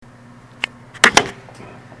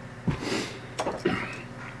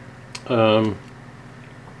I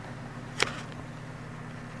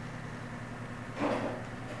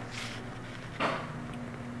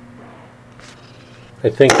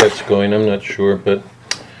think that's going. I'm not sure, but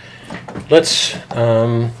let's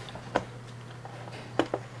hold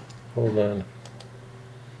on.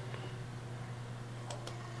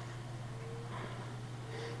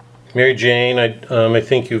 Mary Jane, I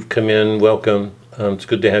think you've come in. Welcome. It's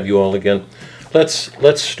good to have you all again.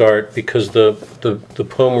 Let's start, because the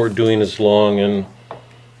poem we're doing is long, and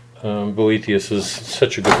Boethius is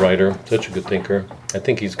such a good writer, such a good thinker. I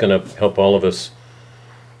think he's going to help all of us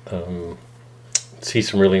see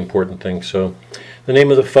some really important things. So, in the name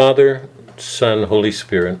of the Father, Son, Holy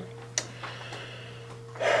Spirit.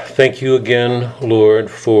 Thank you again, Lord,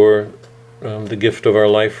 for the gift of our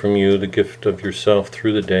life from you, the gift of yourself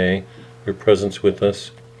through the day, your presence with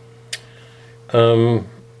us.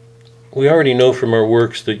 We already know from our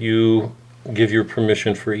works that you give your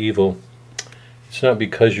permission for evil. It's not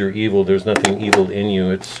because you're evil, there's nothing evil in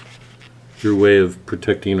you. It's your way of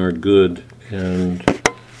protecting our good and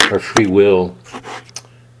our free will.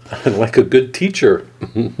 Like a good teacher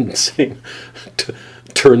saying,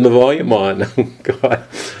 turn the volume on. God.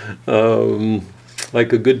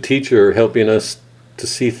 Like a good teacher helping us to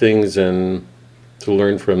see things and to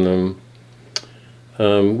learn from them.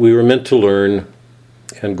 We were meant to learn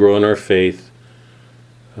and grow in our faith.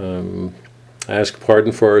 Ask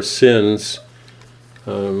pardon for our sins.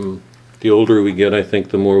 The older we get, I think,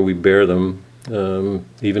 the more we bear them,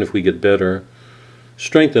 even if we get better.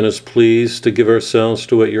 Strengthen us, please, to give ourselves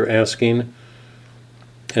to what you're asking,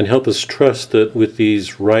 and help us trust that with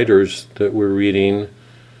these writers that we're reading,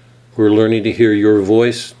 we're learning to hear your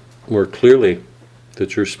voice more clearly,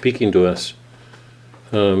 that you're speaking to us.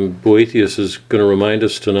 Boethius is going to remind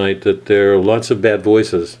us tonight that there are lots of bad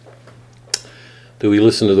voices, that we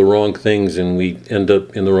listen to the wrong things and we end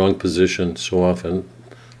up in the wrong position so often,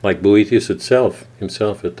 like Boethius himself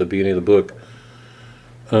at the beginning of the book.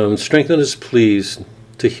 Strengthen us, please,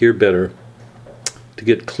 to hear better, to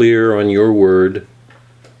get clear on your word,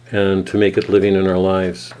 and to make it living in our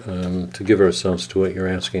lives, to give ourselves to what you're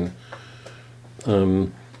asking.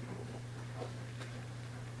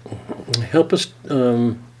 Help us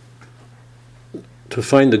to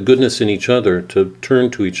find the goodness in each other, to turn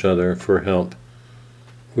to each other for help.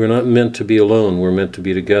 We're not meant to be alone, we're meant to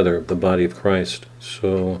be together, the body of Christ.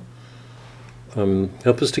 So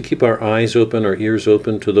help us to keep our eyes open, our ears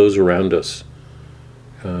open to those around us,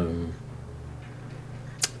 to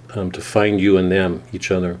find you and them,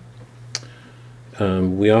 each other.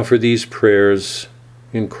 We offer these prayers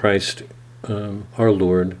in Christ our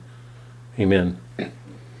Lord. Amen.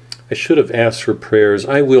 I should have asked for prayers.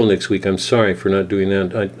 I will next week. I'm sorry for not doing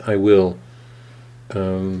that. I will.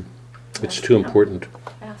 It's too important.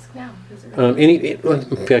 Ask now.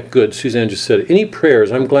 In fact, good. Suzanne just said it. Any prayers?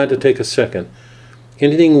 I'm glad to take a second.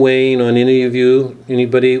 Anything weighing on any of you?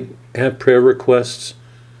 Anybody have prayer requests?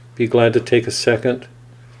 Be glad to take a second.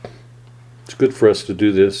 It's good for us to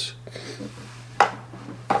do this.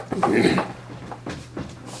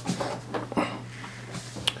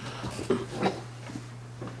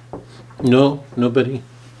 No? Nobody?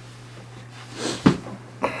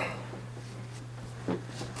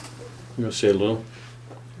 You want to say hello?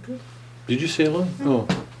 Did you say hello? Oh.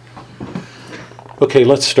 Okay,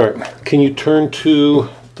 let's start. Can you turn to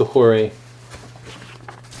the Hore?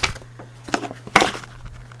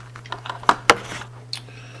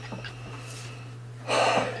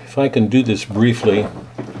 If I can do this briefly.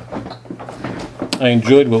 I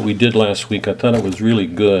enjoyed what we did last week. I thought it was really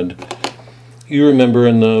good. You remember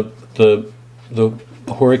in the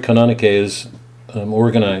Hore Canonicae is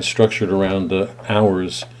organized, structured around the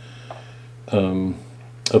hours of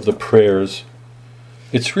the prayers.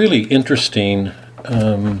 It's really interesting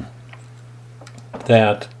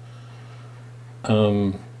that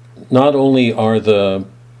not only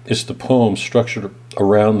is the poem structured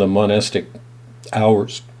around the monastic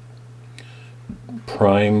hours,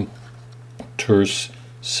 prime, terce,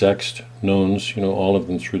 sext, nones, all of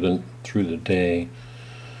them through the day,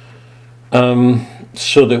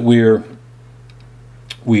 so that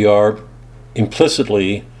we are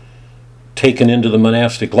implicitly taken into the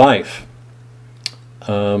monastic life.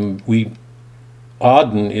 Auden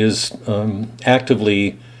is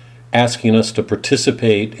actively asking us to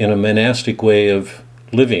participate in a monastic way of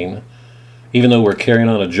living. Even though we're carrying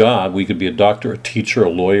on a job, we could be a doctor, a teacher, a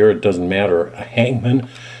lawyer, it doesn't matter, a hangman,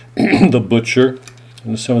 the butcher,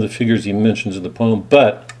 and some of the figures he mentions in the poem.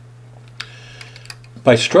 But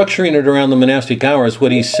by structuring it around the monastic hours,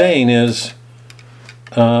 what he's saying is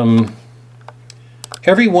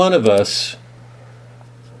every one of us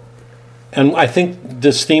and I think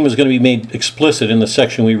this theme is going to be made explicit in the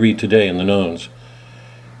section we read today in the Nones.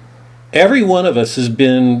 Every one of us has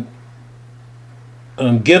been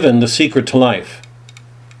given the secret to life.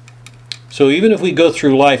 So even if we go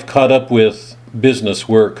through life caught up with business,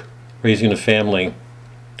 work, raising a family,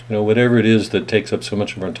 whatever it is that takes up so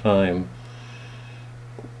much of our time,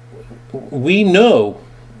 we know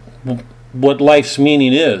what life's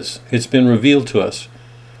meaning is. It's been revealed to us.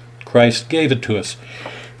 Christ gave it to us.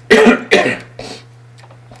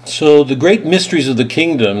 So the great mysteries of the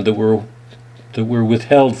kingdom that were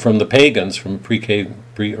withheld from the pagans, from a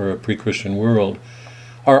pre-Christian world,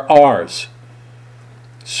 are ours.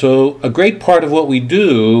 So a great part of what we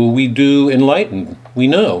do enlightened. We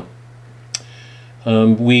know.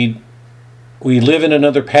 We live in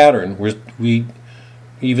another pattern.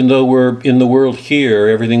 Even though we're in the world here,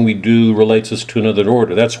 everything we do relates us to another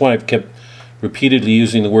order. That's why I've kept repeatedly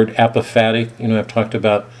using the word apophatic. I've talked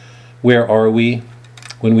about where are we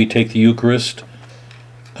when we take the Eucharist,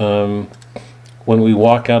 when we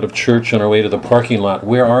walk out of church on our way to the parking lot,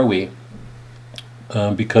 where are we?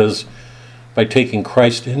 Because by taking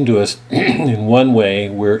Christ into us, in one way,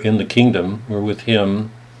 we're in the kingdom, we're with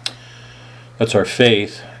Him. That's our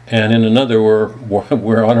faith. And in another,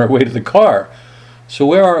 we're on our way to the car. So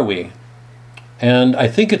where are we? And I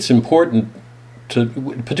think it's important to,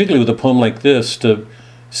 particularly with a poem like this, to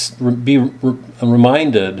be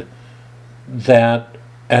reminded that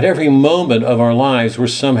at every moment of our lives we're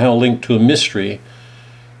somehow linked to a mystery,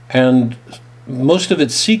 and most of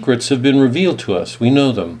its secrets have been revealed to us. We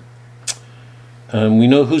know them. We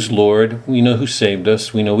know who's Lord. We know who saved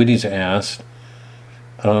us. We know what He's asked.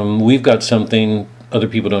 We've got something other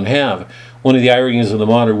people don't have. One of the ironies of the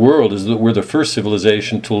modern world is that we're the first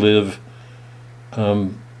civilization to live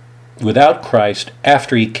without Christ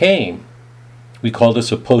after He came. We call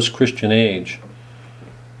this a post-Christian age,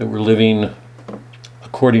 that we're living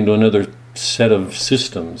according to another set of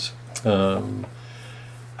systems.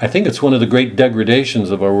 I think it's one of the great degradations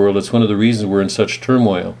of our world. It's one of the reasons we're in such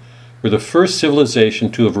turmoil. We're the first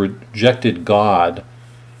civilization to have rejected God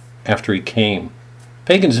after He came.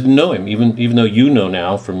 Pagans didn't know Him, even though you know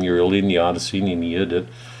now from your Iliad and the Odyssey and the Aeneid that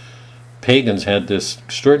pagans had this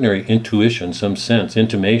extraordinary intuition, some sense,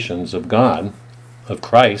 intimations of God, of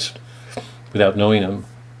Christ, without knowing Him.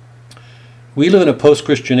 We live in a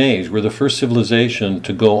post-Christian age. We're the first civilization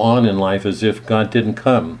to go on in life as if God didn't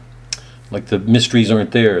come. Like the mysteries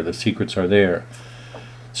aren't there, the secrets are there.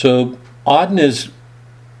 So Auden is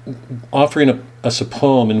offering us a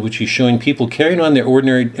poem in which he's showing people carrying on their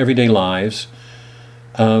ordinary, everyday lives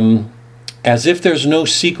as if there's no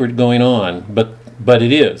secret going on, but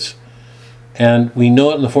it is. And we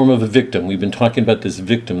know it in the form of a victim. We've been talking about this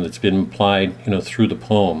victim that's been implied, through the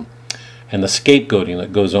poem, and the scapegoating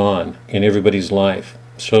that goes on in everybody's life.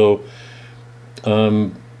 So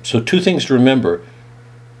two things to remember.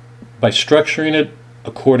 By structuring it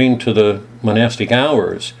according to the monastic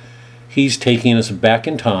hours, he's taking us back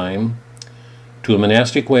in time to a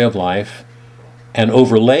monastic way of life and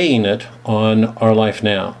overlaying it on our life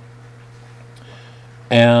now.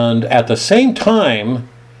 And at the same time,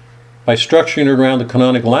 by structuring it around the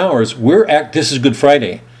canonical hours, this is Good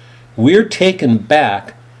Friday. We're taken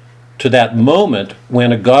back to that moment when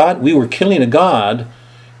we were killing a god,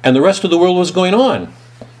 and the rest of the world was going on.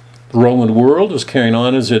 The Roman world was carrying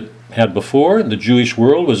on as it had before. The Jewish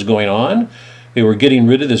world was going on. They were getting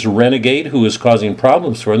rid of this renegade who was causing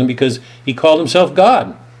problems for them because he called himself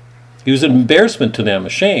God. He was an embarrassment to them, a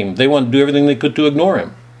shame. They wanted to do everything they could to ignore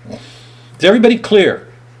him. Is everybody clear?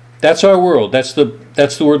 That's our world. That's the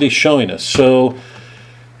world he's showing us. So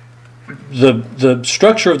the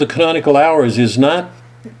structure of the canonical hours is not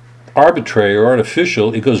arbitrary or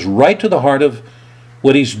artificial. It goes right to the heart of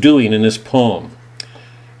what he's doing in this poem.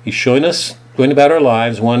 He's showing us going about our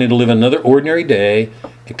lives, wanting to live another ordinary day,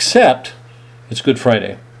 except it's Good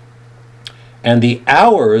Friday. And the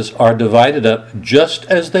hours are divided up just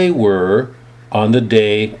as they were on the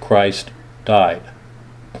day Christ died.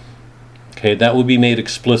 Okay, that will be made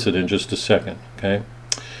explicit in just a second. Okay,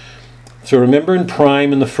 so remember in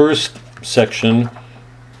Prime, in the first section,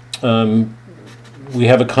 we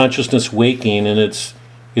have a consciousness waking, and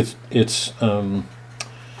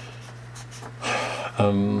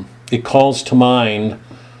it calls to mind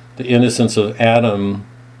the innocence of Adam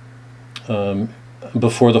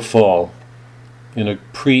before the fall, in a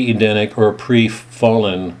pre-Edenic or a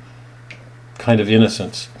pre-fallen kind of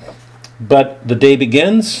innocence. But the day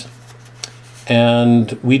begins,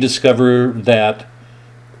 and we discover that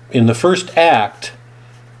in the first act,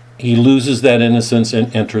 he loses that innocence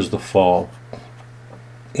and enters the fall.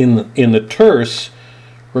 In the terce,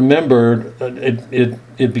 remember,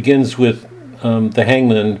 it begins with the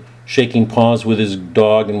hangman shaking paws with his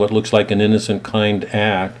dog in what looks like an innocent, kind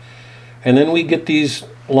act. And then we get these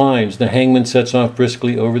lines. The hangman sets off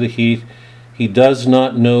briskly over the heath. He does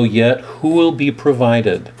not know yet who will be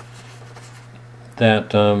provided.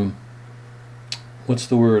 That, what's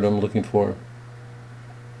the word I'm looking for?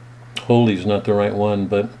 Holy is not the right one,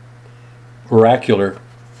 but oracular.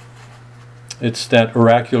 It's that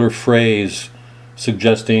oracular phrase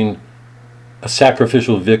suggesting a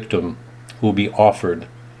sacrificial victim who will be offered.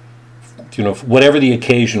 Whatever the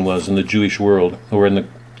occasion was in the Jewish world, or in the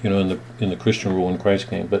in the Christian world when Christ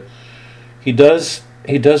came. But he does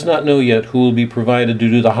not know yet who will be provided to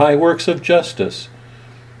do the high works of justice.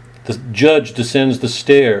 The judge descends the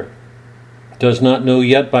stair, does not know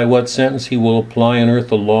yet by what sentence he will apply on earth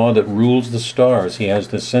the law that rules the stars. He has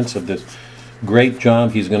this sense of this great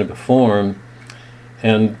job he's going to perform.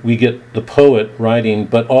 And we get the poet writing,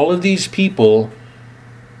 but all of these people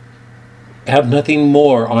have nothing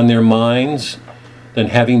more on their minds than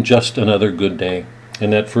having just another good day.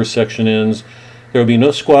 And that first section ends, there will be no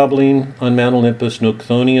squabbling on Mount Olympus, no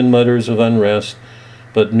Chthonian mutters of unrest,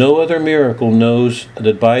 but no other miracle knows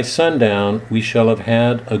that by sundown we shall have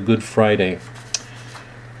had a Good Friday.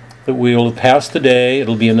 That we will have passed the day,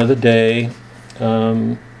 it'll be another day,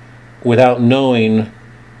 without knowing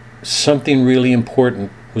something really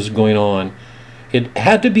important was going on. It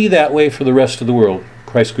had to be that way for the rest of the world,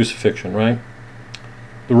 Christ's crucifixion, right?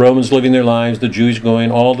 The Romans living their lives, the Jews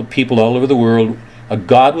going, all the people all over the world. A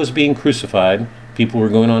God was being crucified. People were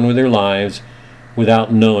going on with their lives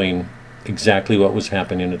without knowing exactly what was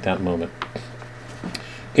happening at that moment.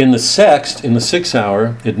 In the sext, in the 6th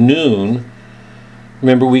hour, at noon,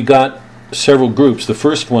 remember we got several groups. The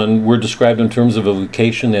first one were described in terms of a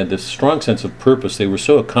vocation. They had this strong sense of purpose. They were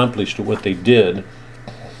so accomplished at what they did.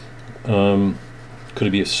 Could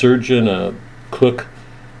it be a surgeon, a cook,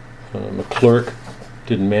 a clerk?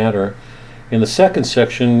 Didn't matter. In the second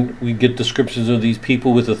section, we get descriptions of these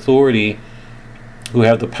people with authority who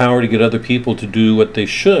have the power to get other people to do what they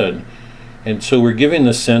should. And so we're giving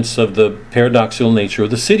the sense of the paradoxical nature of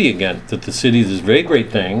the city again, that the city is this very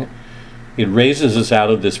great thing. It raises us out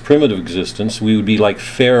of this primitive existence. We would be like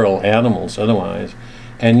feral animals otherwise.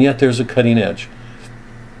 And yet there's a cutting edge.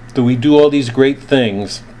 That we do all these great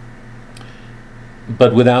things,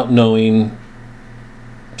 but without knowing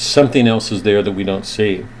something else is there that we don't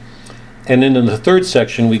see. And then in the third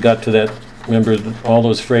section, we got to that, remember all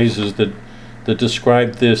those phrases that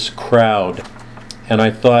describe this crowd. And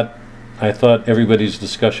I thought everybody's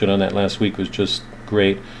discussion on that last week was just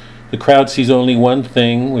great. The crowd sees only one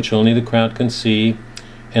thing, which only the crowd can see,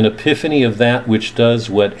 an epiphany of that which does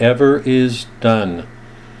whatever is done.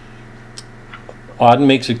 Auden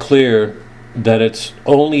makes it clear that it's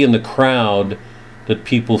only in the crowd that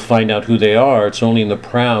people find out who they are. It's only in the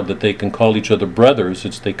crowd that they can call each other brothers.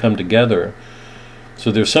 They come together.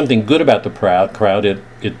 So there's something good about the crowd.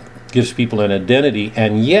 It gives people an identity,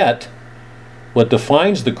 and yet what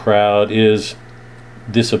defines the crowd is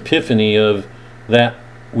this epiphany of that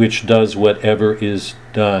which does whatever is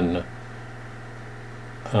done.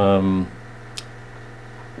 So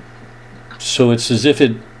it's as if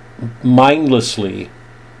it mindlessly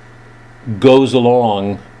goes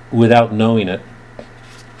along without knowing it.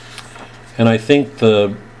 And I think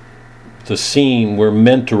the scene we're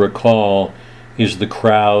meant to recall is the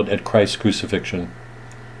crowd at Christ's crucifixion,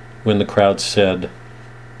 when the crowd said,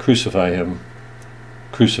 "Crucify him,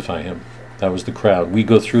 crucify him." That was the crowd. We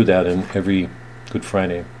go through that in every Good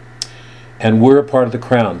Friday. And we're a part of the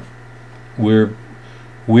crowd. We're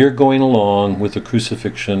going along with the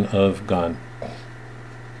crucifixion of God.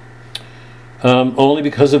 Only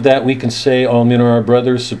because of that we can say all men are our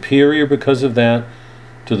brothers, superior because of that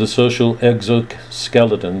to the social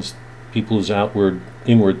exoskeletons, people whose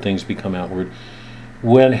inward things become outward.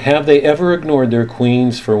 When have they ever ignored their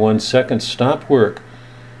queens for 1 second, stopped work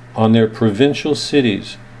on their provincial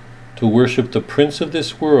cities to worship the prince of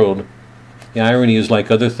this world? The irony is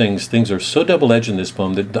like other things. Things are so double-edged in this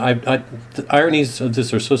poem that the ironies of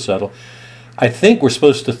this are so subtle. I think we're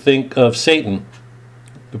supposed to think of Satan,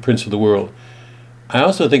 the prince of the world. I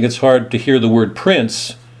also think it's hard to hear the word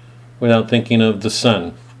prince without thinking of the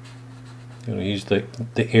son. He's the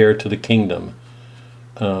heir to the kingdom.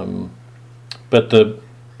 But the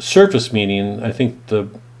surface meaning, I think the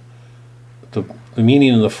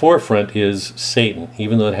meaning in the forefront is Satan,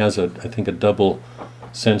 even though it has I think a double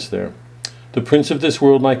sense there. The prince of this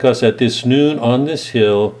world like us at this noon on this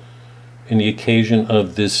hill in the occasion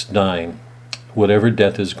of this dying, whatever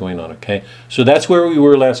death is going on, okay? So that's where we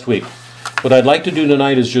were last week. What I'd like to do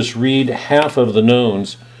tonight is just read half of the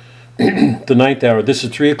nones, The ninth hour, this is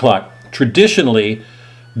 3 o'clock. Traditionally,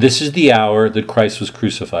 this is the hour that Christ was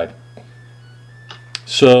crucified.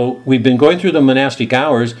 So we've been going through the monastic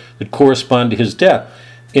hours that correspond to his death.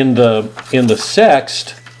 In the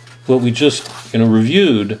sext, what we just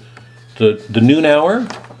reviewed, the noon hour,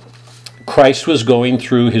 Christ was going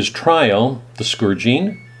through his trial, the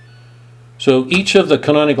scourging. So each of the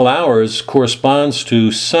canonical hours corresponds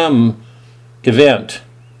to some event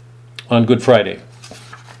on Good Friday.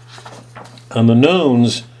 On the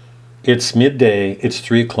nones, it's midday, it's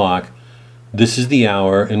 3 o'clock. This is the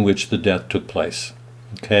hour in which the death took place.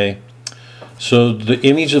 Okay? So the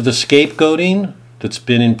image of the scapegoating that's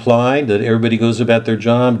been implied, that everybody goes about their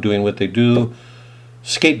job, doing what they do,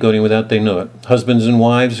 scapegoating without they know it. Husbands and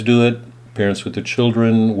wives do it, parents with their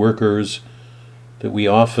children, workers, that we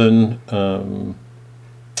often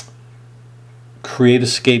create a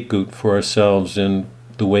scapegoat for ourselves in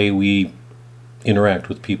the way we interact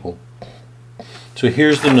with people. So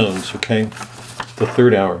here's the nones, okay? The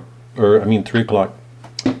 3rd hour, 3 o'clock,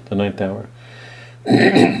 the 9th hour.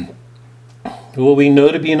 What we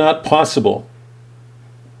know to be not possible.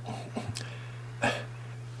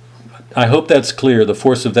 I hope that's clear. The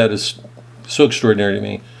force of that is so extraordinary to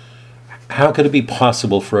me. How could it be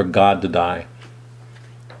possible for a God to die?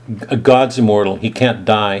 A God's immortal. He can't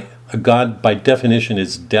die. A God, by definition,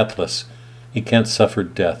 is deathless. He can't suffer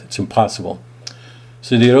death. It's impossible.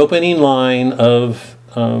 So the opening line of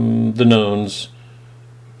the nones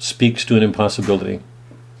speaks to an impossibility.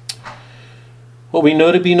 What we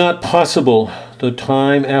know to be not possible, though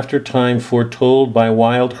time after time foretold by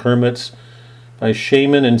wild hermits, by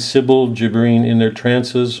shaman and sibyl gibbering in their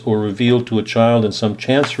trances, or revealed to a child in some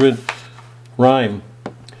chance-writ rhyme,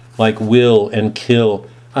 like will and kill.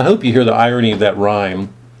 I hope you hear the irony of that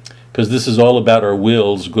rhyme, because this is all about our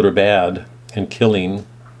wills, good or bad, and killing.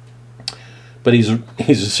 But he's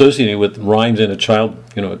associated with rhymes in a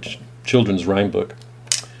children's rhyme book.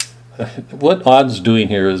 What Auden's doing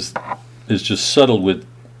here is just subtle with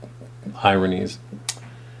ironies.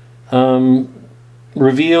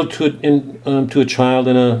 Revealed to a child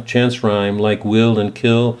in a chance rhyme, like will and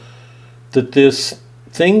kill, that this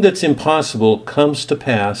thing that's impossible comes to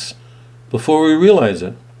pass before we realize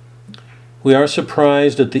it. We are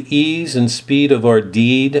surprised at the ease and speed of our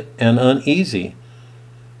deed, and uneasy.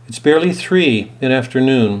 It's barely 3 in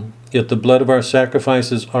afternoon, yet the blood of our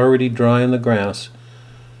sacrifice is already dry in the grass.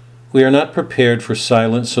 We are not prepared for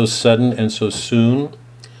silence so sudden and so soon.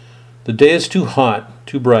 The day is too hot,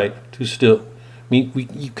 too bright, too still.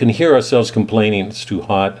 You can hear ourselves complaining, it's too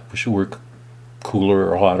hot, wish it were cooler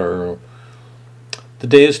or hotter. The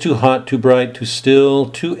day is too hot, too bright, too still,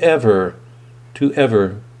 too ever,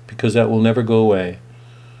 because that will never go away.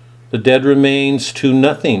 The dead remains to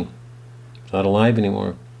nothing, not alive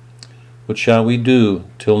anymore. What shall we do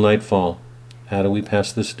till nightfall? How do we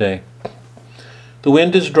pass this day? The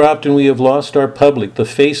wind has dropped and we have lost our public, the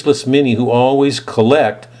faceless many who always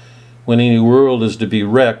collect when any world is to be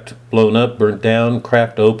wrecked, blown up, burnt down,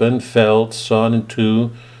 cracked open, felled, sawn in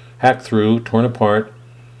two, hacked through, torn apart.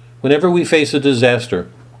 Whenever we face a disaster,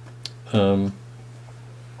 when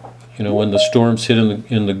the storms hit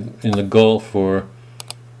in the Gulf or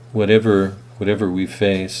whatever we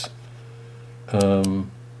face.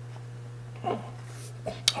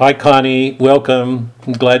 Hi, Connie. Welcome.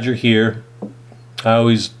 I'm glad you're here. I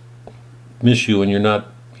always miss you when you're not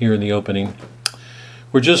here in the opening.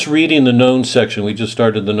 We're just reading the known section. We just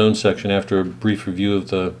started the known section after a brief review of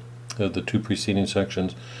the 2 preceding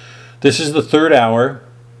sections. This is the 3rd hour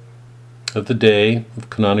of the day of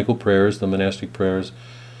canonical prayers, the monastic prayers.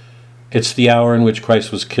 It's the hour in which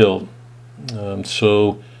Christ was killed.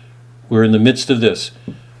 So we're in the midst of this.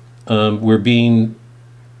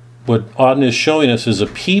 What Auden is showing us is a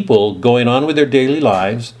people going on with their daily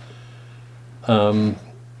lives,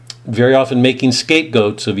 very often making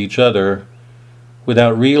scapegoats of each other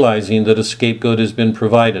without realizing that a scapegoat has been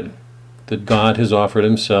provided, that God has offered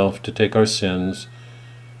himself to take our sins,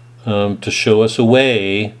 to show us a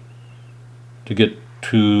way to get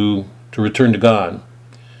to return to God.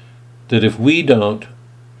 That if we don't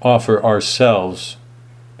offer ourselves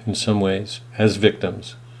in some ways as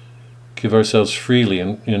victims, give ourselves freely,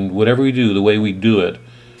 and whatever we do, the way we do it,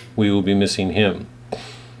 we will be missing him.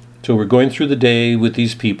 So we're going through the day with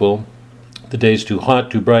these people. The day's too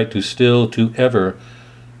hot, too bright, too still, too ever.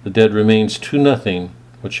 The dead remains to nothing.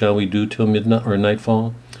 What shall we do till midnight or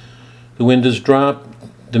nightfall? The wind has dropped.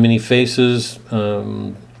 The many faces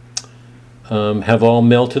have all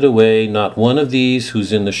melted away. Not one of these,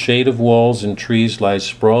 who's in the shade of walls and trees, lies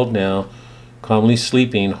sprawled now, calmly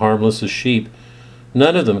sleeping, harmless as sheep.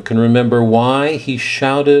 None of them can remember why he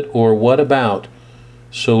shouted or what about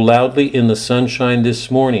so loudly in the sunshine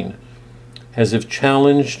this morning, as if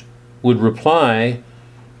challenged would reply,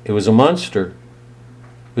 it was a monster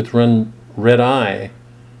with one red eye,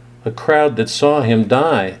 a crowd that saw him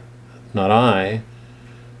die, not I.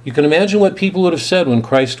 You can imagine what people would have said when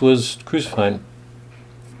Christ was crucified.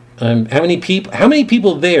 How many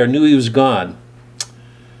people there knew he was God?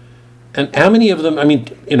 And how many of them,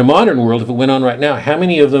 in a modern world, if it went on right now, how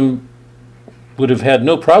many of them would have had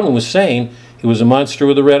no problem with saying he was a monster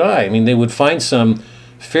with a red eye? They would find some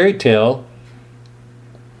fairy tale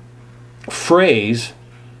phrase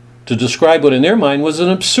to describe what in their mind was an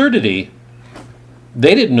absurdity.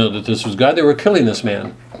 They didn't know that this was God. They were killing this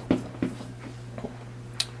man.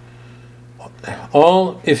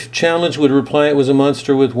 All, if challenged, would reply it was a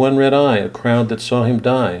monster with one red eye, a crowd that saw him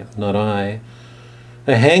die, not I.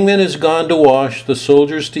 The hangman is gone to wash, the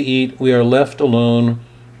soldiers to eat, we are left alone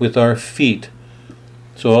with our feet.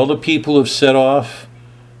 So all the people have set off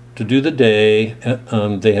to do the day.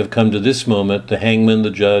 They have come to this moment, the hangman,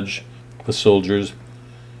 the judge, the soldiers.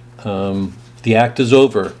 The act is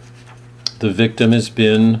over. The victim has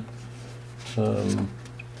been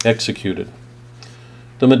executed.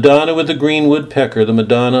 The Madonna with the green woodpecker, the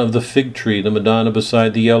Madonna of the fig tree, the Madonna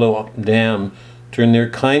beside the yellow dam, turn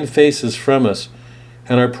their kind faces from us,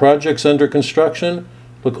 and our projects under construction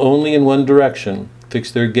look only in one direction,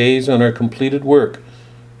 fix their gaze on our completed work,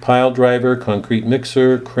 pile driver, concrete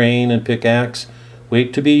mixer, crane, and pickaxe,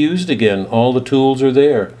 wait to be used again, all the tools are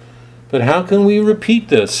there. But how can we repeat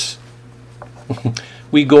this?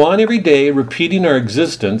 We go on every day repeating our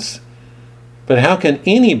existence, but how can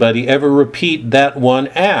anybody ever repeat that one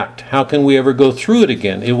act? How can we ever go through it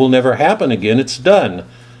again? It will never happen again. It's done.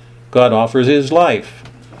 God offers his life.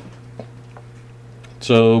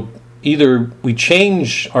 So either we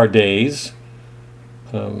change our days,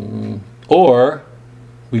 or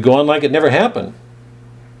we go on like it never happened.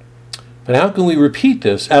 But how can we repeat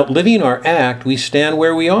this? Outliving our act, we stand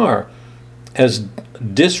where we are, as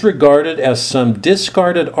disregarded as some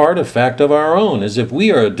discarded artifact of our own, as if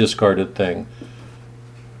we are a discarded thing.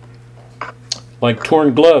 Like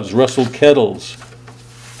torn gloves, rustled kettles,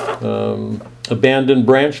 abandoned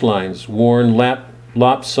branch lines, worn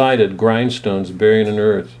lopsided grindstones buried in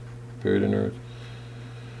earth.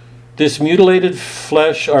 This mutilated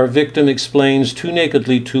flesh our victim explains too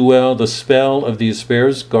nakedly, too well, the spell of the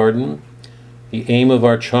asparagus garden, the aim of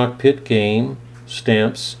our chalk pit game,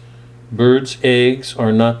 stamps, birds' eggs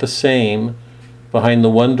are not the same behind the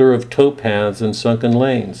wonder of towpaths and sunken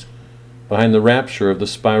lanes, behind the rapture of the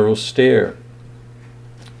spiral stair.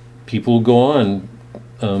 People go on,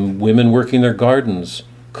 women working their gardens,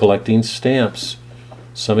 collecting stamps,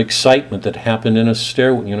 some excitement that happened in a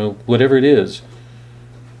stairway, whatever it is.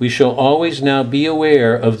 We shall always now be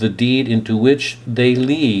aware of the deed into which they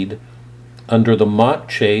lead under the mock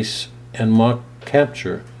chase and mock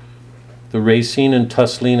capture, the racing and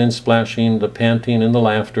tussling and splashing, the panting and the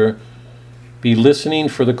laughter. Be listening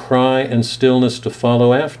for the cry and stillness to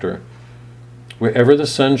follow after. Wherever the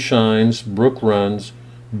sun shines, brook runs,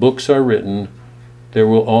 books are written, there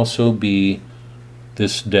will also be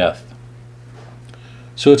this death.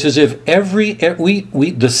 So it's as if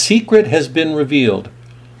the secret has been revealed.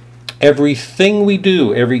 Everything we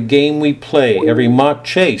do, every game we play, every mock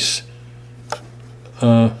chase.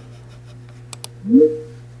 Sorry,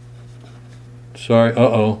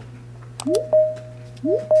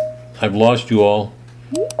 I've lost you all.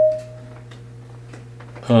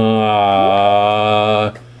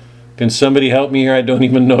 Can somebody help me here? I don't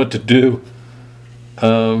even know what to do.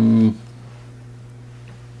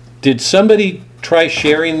 Did somebody try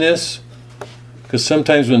sharing this? Because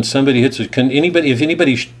sometimes when somebody hits it, if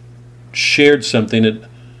anybody shared something,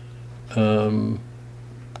 oh,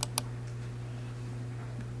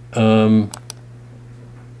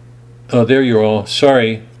 there you're all.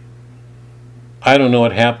 Sorry. I don't know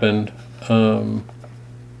what happened.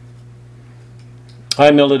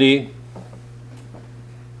 Hi, Melody.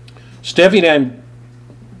 Stephanie, I'm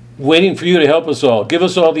waiting for you to help us all. Give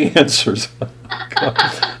us all the answers.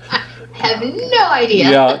 I have no idea.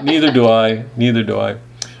 Yeah, neither do I.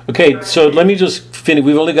 Okay, so let me just finish.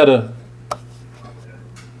 We've only got a...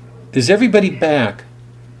 Is everybody back?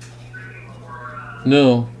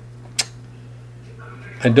 No.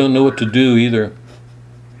 I don't know what to do either.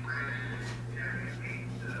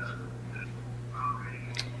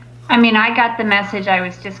 I got the message I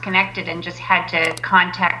was disconnected and just had to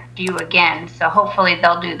contact you again. So hopefully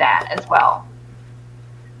they'll do that as well.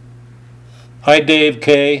 Hi, Dave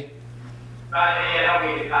K.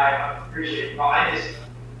 I appreciate it.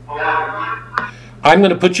 I'm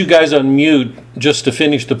going to put you guys on mute just to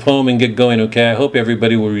finish the poem and get going, okay? I hope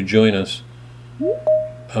everybody will rejoin us.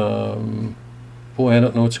 Boy, I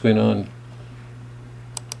don't know what's going on.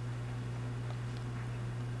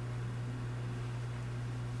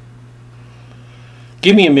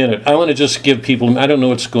 Give me a minute. I want to just give people, I don't know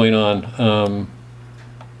what's going on.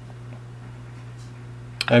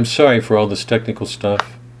 I'm sorry for all this technical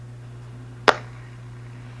stuff.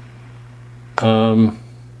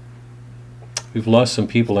 We've lost some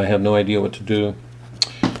people. I have no idea what to do.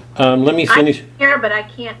 Let me finish. I'm here, but I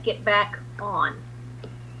can't get back on.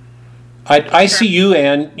 I see you,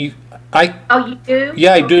 Ann. Oh, you do?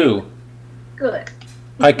 Yeah, I Okay. do. Good.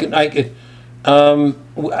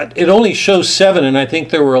 It only shows 7, and I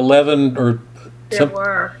think there were 11 or There some.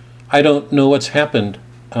 were. I don't know what's happened.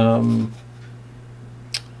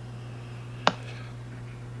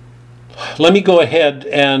 Let me go ahead,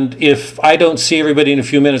 and if I don't see everybody in a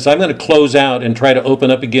few minutes, I'm going to close out and try to open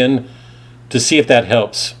up again to see if that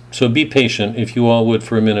helps. So be patient, if you all would,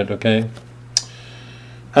 for a minute, okay?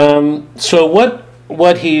 So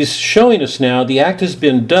what he's showing us now, the act has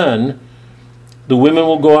been done. The women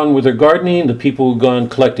will go on with their gardening. The people will go on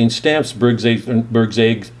collecting stamps. Birds'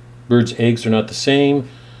 eggs are not the same.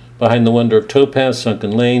 Behind the wonder of topaz,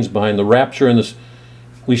 sunken lanes, behind the rapture and the...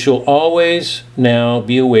 We shall always now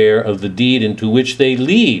be aware of the deed into which they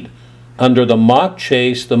lead under the mock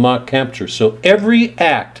chase, the mock capture. So every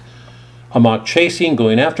act, a mock chasing,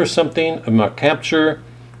 going after something, a mock capture,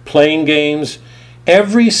 playing games,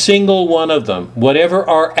 every single one of them, whatever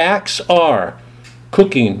our acts are,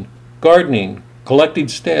 cooking, gardening, collecting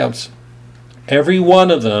stamps, every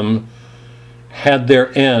one of them had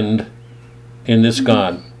their end in this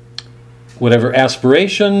God. Whatever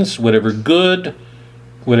aspirations, whatever good,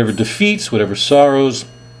 whatever defeats, whatever sorrows,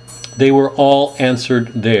 they were all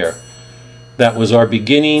answered there. That was our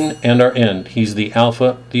beginning and our end. He's the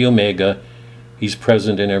Alpha, the Omega. He's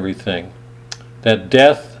present in everything. That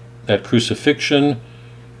death, that crucifixion,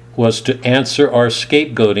 was to answer our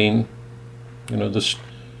scapegoating, the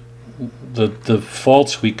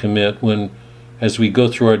faults we commit as we go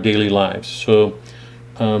through our daily lives. So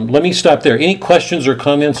let me stop there. Any questions or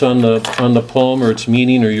comments on the poem or its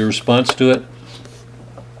meaning or your response to it?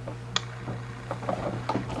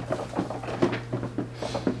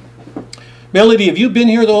 Melody, have you been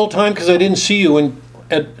here the whole time? Because I didn't see you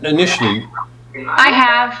initially. I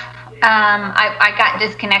have. I got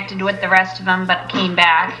disconnected with the rest of them, but came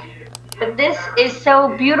back. But this is so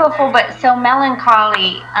beautiful, but so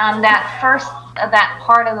melancholy. That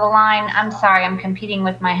part of the line. I'm sorry, I'm competing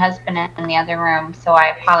with my husband in the other room, so I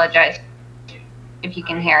apologize if you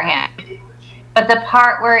can hear him. But the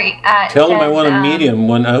part where tell him I want to meet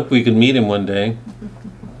him. I hope we can meet him one day.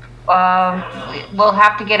 We'll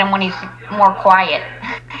have to get him when he's more quiet.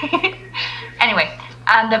 Anyway,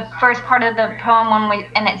 the first part of the poem,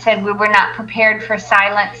 and it said we were not prepared for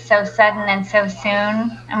silence so sudden and so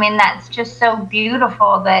soon. I mean, that's just so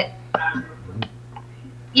beautiful that,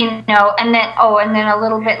 and then a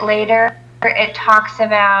little bit later, it talks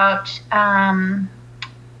about,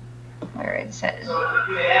 where it says,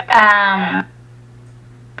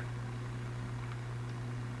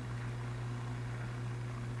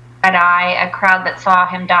 a crowd that saw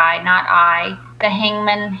him die, not I. The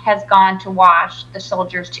hangman has gone to wash, the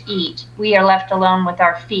soldiers to eat. We are left alone with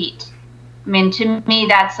our feet. I mean, to me,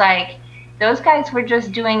 that's like, those guys were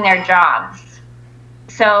just doing their jobs.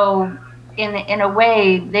 So, in a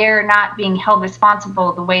way, they're not being held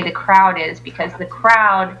responsible the way the crowd is, because the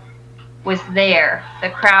crowd was there. The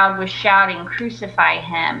crowd was shouting, "Crucify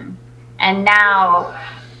him." And now,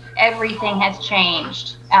 everything has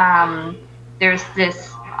changed. There's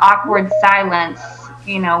this awkward silence,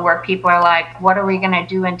 where people are like, what are we going to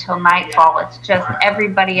do until nightfall? It's just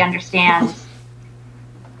everybody understands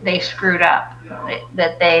they screwed up,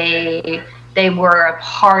 that they were a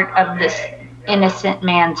part of this innocent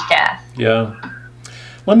man's death. Yeah.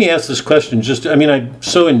 Let me ask this question. I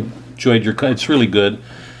so enjoyed it's really good.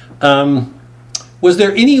 Was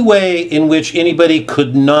there any way in which anybody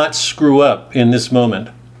could not screw up in this moment?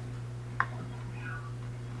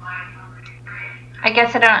 I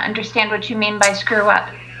guess I don't understand what you mean by screw up.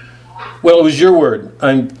 Well, it was your word.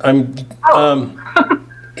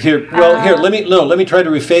 Here. Let me try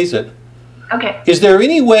to rephrase it. Okay. Is there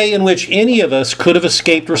any way in which any of us could have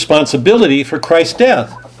escaped responsibility for Christ's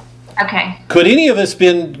death? Okay. Could any of us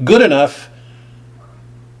been good enough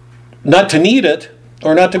not to need it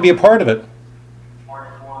or not to be a part of it?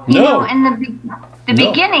 No. In the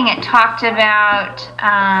beginning, it talked about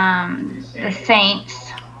the saints.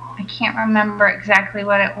 I can't remember exactly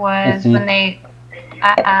what it was when they,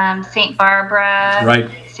 St. Barbara, right.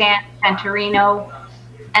 San Santorino,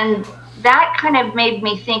 and that kind of made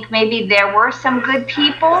me think maybe there were some good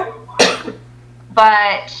people,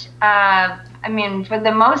 But, I mean, for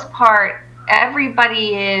the most part,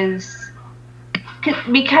 everybody is,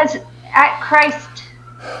 because at Christ,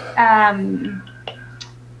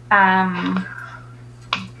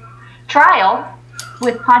 trial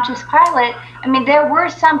with Pontius Pilate, I mean, there were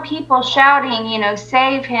some people shouting,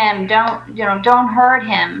 save him, don't hurt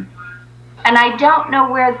him. And I don't know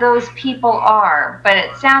where those people are, but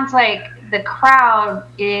it sounds like the crowd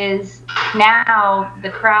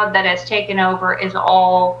that has taken over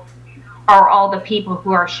are all the people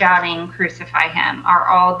who are shouting, crucify him, are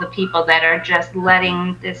all the people that are just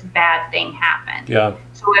letting this bad thing happen. Yeah.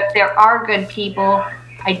 So if there are good people,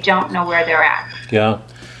 I don't know where they're at. Yeah.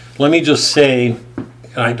 Let me just say,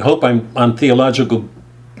 I hope I'm on theological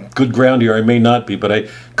good ground here. I may not be, but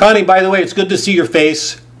Connie, by the way, it's good to see your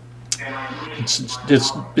face. It's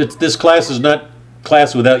this class is not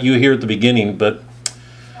class without you here at the beginning, but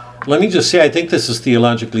let me just say, I think this is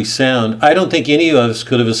theologically sound. I don't think any of us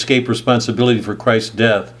could have escaped responsibility for Christ's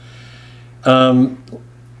death. No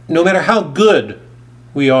matter how good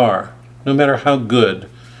we are, no matter how good,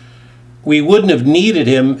 we wouldn't have needed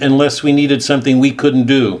him unless we needed something we couldn't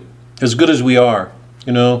do, as good as we are.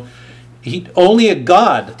 Only a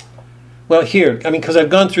God. Well, here, because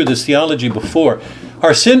I've gone through this theology before.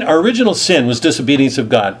 Our original sin was disobedience of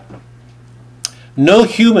God. No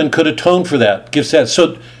human could atone for that.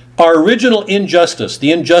 So our original injustice,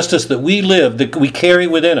 the injustice that we live, that we carry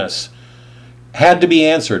within us, had to be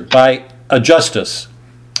answered by a just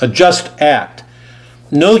act.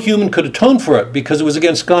 No human could atone for it because it was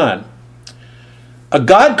against God. A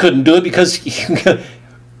God couldn't do it because it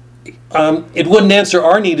wouldn't answer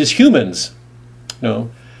our need as humans. No.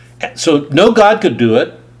 So no God could do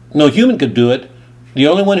it. No human could do it. The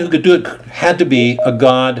only one who could do it had to be a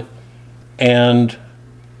God and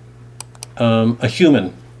a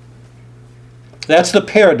human. That's the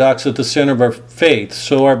paradox at the center of our faith.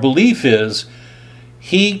 So our belief is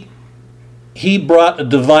he brought a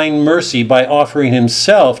divine mercy by offering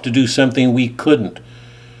himself to do something we couldn't.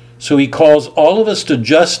 So he calls all of us to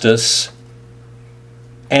justice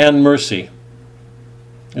and mercy.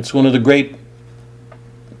 It's one of the great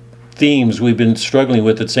themes we've been struggling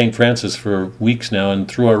with at St. Francis for weeks now, and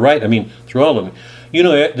through through all of them. You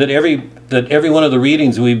know that every one of the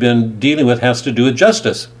readings we've been dealing with has to do with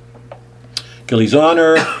justice. Gilly's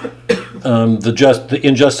honor, the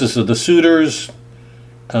injustice of the suitors,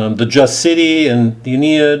 the just city and the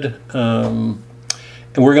Aeneid, and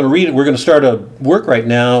we're going to start a work right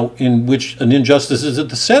now in which an injustice is at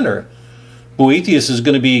the center. Boethius is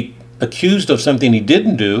going to be accused of something he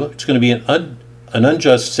didn't do. It's going to be an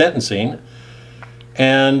unjust sentencing,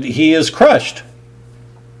 and he is crushed.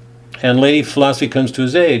 And Lady Philosophy comes to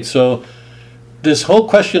his aid. So this whole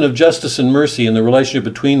question of justice and mercy and the relationship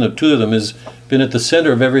between the two of them has been at the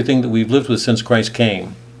center of everything that we've lived with since Christ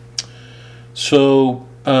came. So,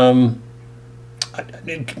 Melanie,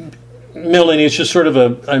 it's just sort of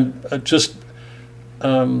I'm just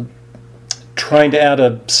trying to add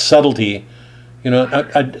a subtlety. I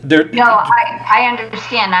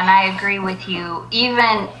understand, and I agree with you.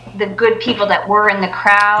 Even the good people that were in the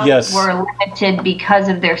crowd were limited because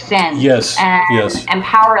of their sins. And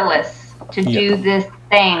powerless to do this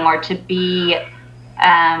thing or to be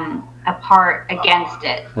a part against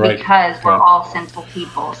it because we're all sinful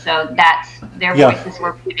people. So that's their voices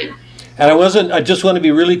were muted. And I just want to be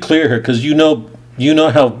really clear here, because you know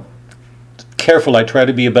how careful I try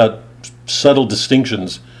to be about subtle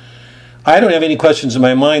distinctions. I don't have any questions in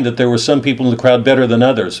my mind that there were some people in the crowd better than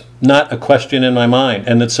others. Not a question in my mind.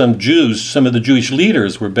 And that some of the Jewish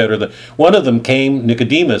leaders were better than... One of them came,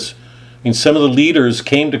 Nicodemus. Some of the leaders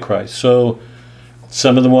came to Christ. So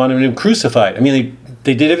some of them wanted him crucified.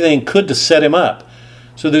 They did everything they could to set him up.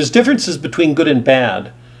 So there's differences between good and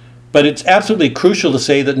bad. But it's absolutely crucial to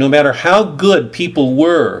say that no matter how good people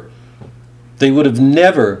were, they would have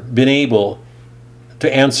never been able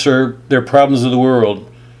to answer their problems of the world,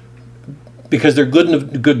 because their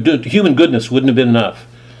human goodness wouldn't have been enough.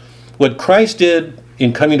 What Christ did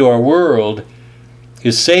in coming to our world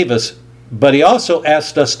is save us, but he also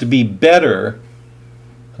asked us to be better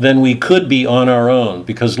than we could be on our own,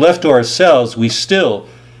 because left to ourselves, we still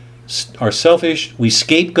are selfish, we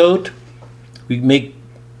scapegoat, we make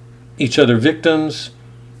each other victims,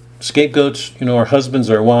 scapegoats, our husbands,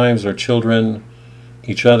 our wives, our children,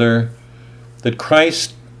 each other. That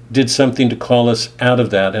Christ did something to call us out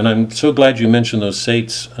of that. And I'm so glad you mentioned those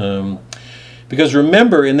saints. Because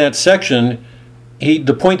remember, in that section,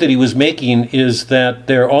 the point that he was making is that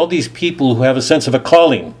there are all these people who have a sense of a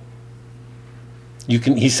calling.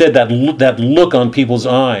 He said that look on people's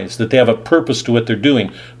eyes, that they have a purpose to what they're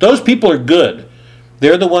doing. Those people are good.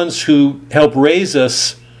 They're the ones who help raise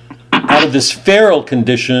us out of this feral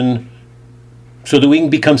condition so that we can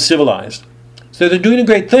become civilized. So they're doing a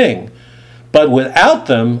great thing. But without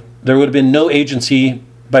them, there would have been no agency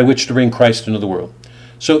by which to bring Christ into the world.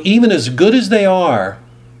 So even as good as they are,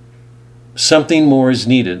 something more is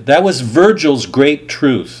needed. That was Virgil's great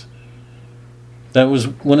truth. That was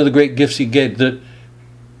one of the great gifts he gave. That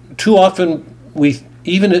too often we,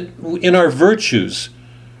 even in our virtues,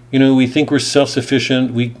 we think we're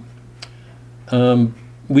self-sufficient. We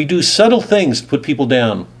do subtle things to put people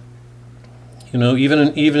down.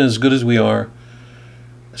 Even as good as we are.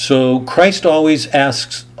 So Christ always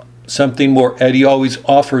asks something more, and he always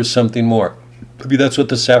offers something more. Maybe that's what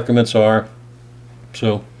the sacraments are.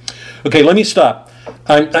 So, okay, let me stop.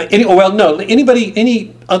 Anybody,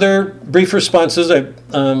 any other brief responses?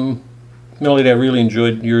 Melody, I really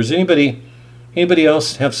enjoyed yours. Anybody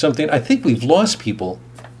else have something? I think we've lost people.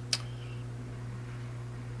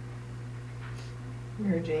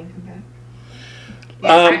 Mary Jane, come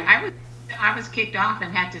back. Yeah, I was kicked off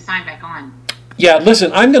and had to sign back on. Yeah,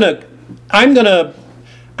 listen, I'm gonna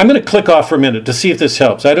click off for a minute to see if this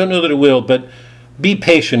helps. I don't know that it will, but be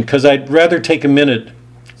patient because I'd rather take a minute.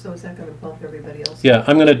 So is that going to bump everybody else? Yeah,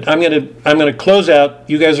 I'm gonna close out.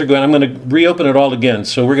 You guys are going. I'm gonna reopen it all again.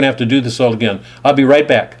 So we're gonna have to do this all again. I'll be right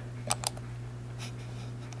back.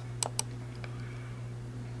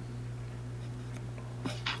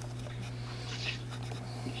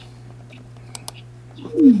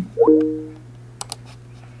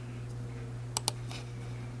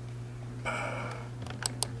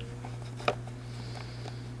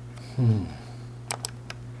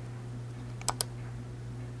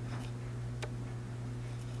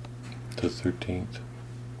 The 13th.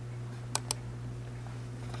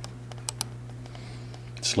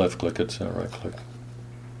 It's left click, it's not right click.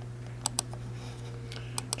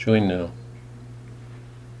 Join now.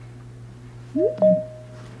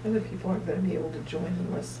 Other people aren't going to be able to join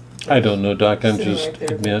unless. I don't know, Doc. I'm Sitting just right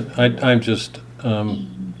there. admit. I'm just.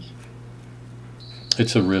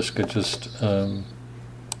 It's a risk. It just.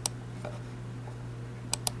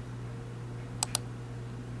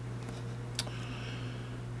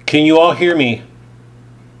 Can you all hear me?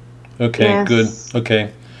 Okay, Yes. good.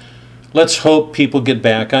 Okay. Let's hope people get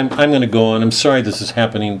back. I'm going to go on. I'm sorry this is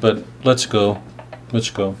happening, but let's go. Let's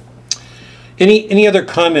go. Any other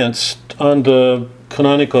comments on the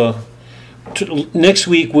canonical? Next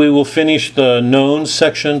week we will finish the known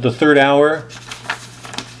section, the third hour,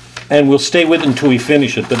 and we'll stay with it until we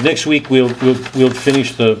finish it. But next week we'll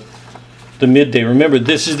finish the midday. Remember,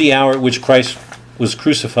 this is the hour at which Christ was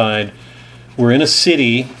crucified. We're in a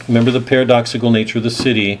city. Remember the paradoxical nature of the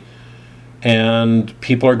city, and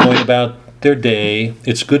people are going about their day.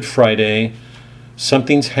 It's Good Friday.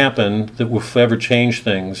 Something's happened that will forever change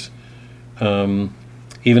things, even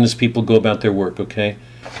as people go about their work. Okay.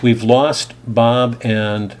 We've lost Bob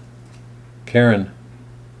and Karen.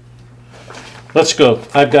 Let's go.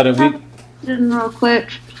 I've got a week. Real quick,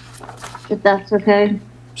 if that's okay.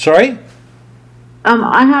 Sorry?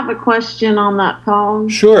 I have a question on that poem.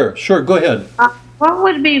 Sure. Go ahead. What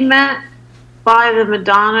would be meant by the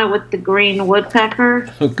Madonna with the green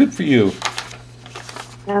woodpecker Good for you.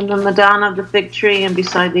 and the Madonna of the fig tree and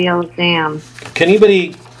beside the yellow dam? Can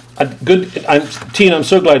anybody? Tina, I'm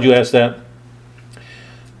so glad you asked that.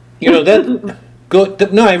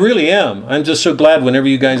 No, I really am. I'm just so glad whenever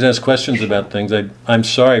you guys ask questions about things. I'm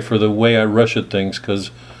sorry for the way I rush at things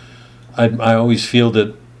because I always feel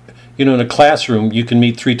that, in a classroom you can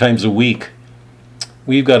meet 3 times a week.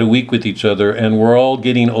 We've got a week with each other and we're all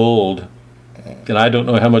getting old. And I don't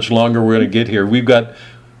know how much longer we're going to get here. We've got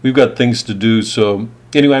things to do. So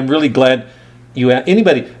anyway, I'm really glad you asked.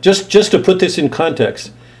 Anybody, just to put this in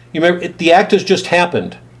context, you remember the act has just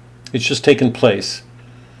happened. It's just taken place.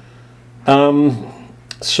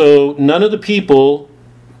 So none of the people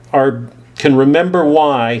can remember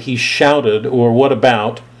why he shouted or what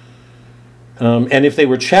about. And if they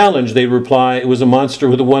were challenged, they'd reply, it was a monster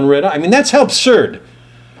with a one red eye. I mean, that's how absurd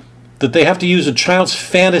that they have to use a child's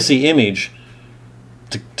fantasy image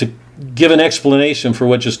to give an explanation for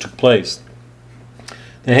what just took place.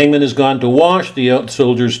 The hangman has gone to wash, the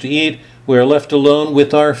soldiers to eat. We are left alone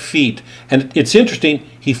with our feet. And it's interesting,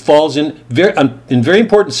 he falls in very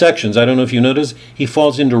important sections. I don't know if you notice, he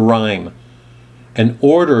falls into rhyme. An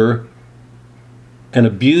order and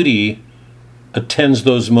a beauty attends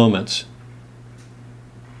those moments.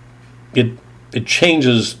 It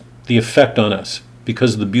changes the effect on us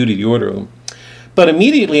because of the beauty, the order of them. But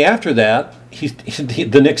immediately after that,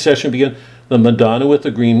 the next session began. The Madonna with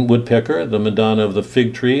the green woodpecker, the Madonna of the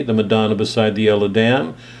fig tree, the Madonna beside the yellow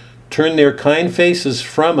dam, turn their kind faces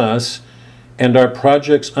from us and our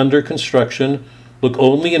projects under construction look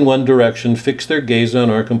only in one direction, fix their gaze on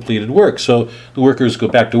our completed work. So the workers go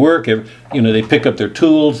back to work, they pick up their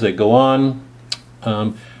tools, they go on.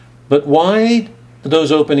 But why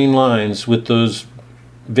those opening lines with those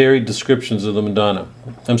varied descriptions of the Madonna?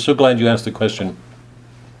 I'm so glad you asked the question.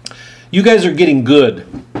 You guys are getting good.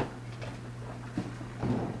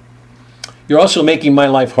 You're also making my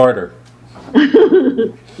life harder.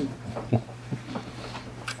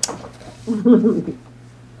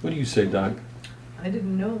 What do you say, Doc? I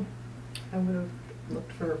didn't know. I would have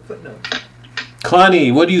looked for a footnote.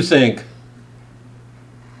 Connie, what do you think?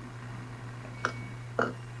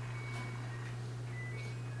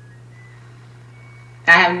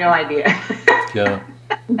 I have no idea. Yeah.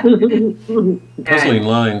 Puzzling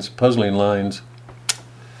lines.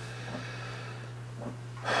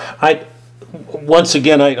 Once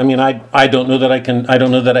again, I don't know that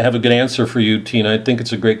I have a good answer for you, Tina. I think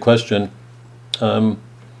it's a great question.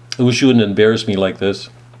 I wish you wouldn't embarrass me like this.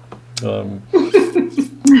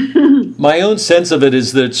 My own sense of it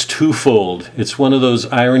is that it's twofold. It's one of those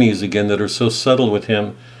ironies again that are so subtle with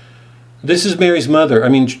him. This is Mary's mother.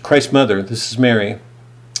 Christ's mother. This is Mary.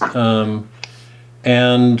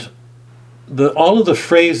 And all of the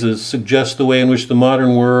phrases suggest the way in which the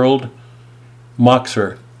modern world mocks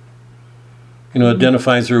her.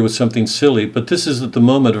 Identifies her with something silly. But this is at the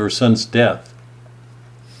moment of her son's death.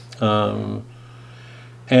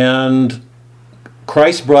 And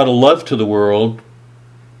Christ brought a love to the world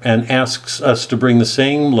and asks us to bring the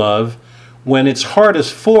same love when it's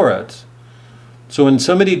hardest for it. So when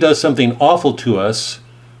somebody does something awful to us,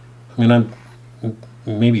 I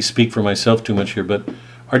maybe speak for myself too much here, but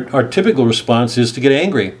our typical response is to get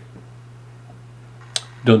angry.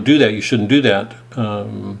 Don't do that, you shouldn't do that.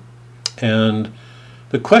 And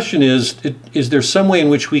the question is there some way in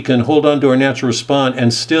which we can hold on to our natural response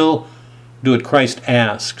and still do what Christ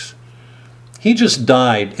asks? He just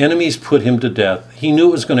died. Enemies put him to death. He knew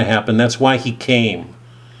it was going to happen. That's why he came.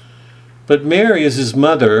 But Mary is his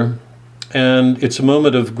mother, and it's a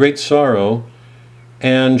moment of great sorrow,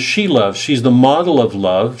 and she loves. She's the model of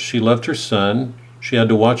love. She loved her son. She had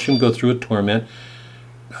to watch him go through a torment.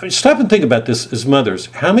 Stop and think about this as mothers.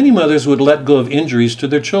 How many mothers would let go of injuries to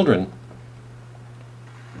their children?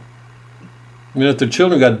 If their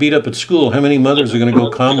children got beat up at school, how many mothers are going to go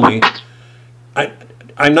calmly?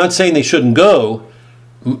 I'm not saying they shouldn't go.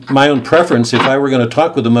 My own preference, if I were going to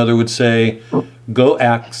talk with a mother, would say, go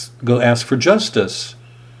ask for justice,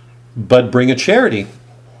 but bring a charity.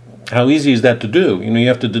 How easy is that to do? You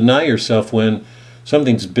have to deny yourself when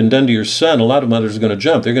something's been done to your son. A lot of mothers are going to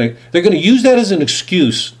jump. They're going to use that as an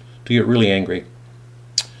excuse to get really angry.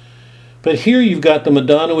 But here you've got the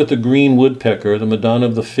Madonna with the green woodpecker, the Madonna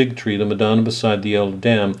of the fig tree, the Madonna beside the elder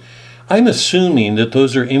dam. I'm assuming that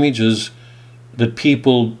those are images that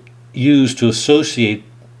people use to associate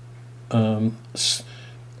a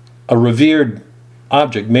revered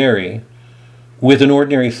object, Mary, with an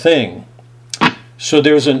ordinary thing. So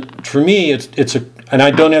for me, and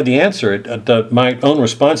I don't have the answer. My own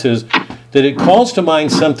response is that it calls to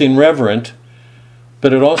mind something reverent,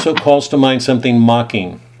 but it also calls to mind something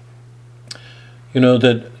mocking.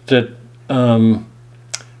 That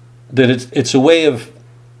it's a way of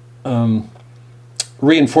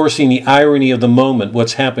reinforcing the irony of the moment,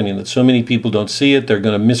 what's happening, that so many people don't see it. They're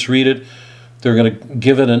going to misread it. They're going to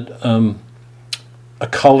give it a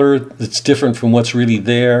color that's different from what's really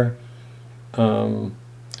there.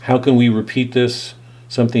 How can we repeat this?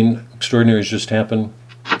 Something extraordinary has just happened.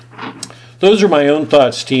 Those are my own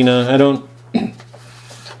thoughts, Tina.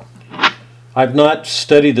 I've not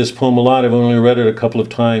studied this poem a lot. I've only read it a couple of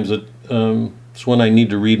times. It's one I need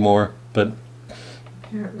to read more. But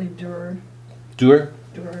Apparently Durer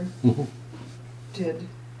Mm-hmm. did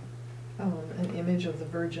an image of the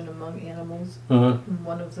Virgin among animals. Uh-huh. And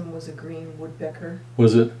one of them was a green woodpecker.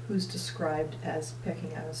 Was it? Who's described as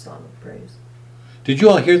pecking out a song of praise. Did you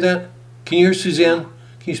all hear that? Can you hear Suzanne?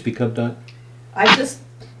 Can you speak up, Doc? I just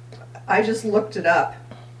looked it up,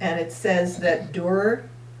 and it says that Durer.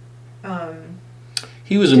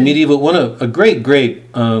 He was a great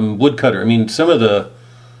woodcutter. Some of the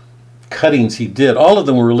cuttings he did, all of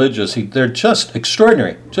them were religious. They're just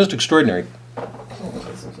extraordinary. All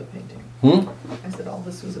this was a painting. I said all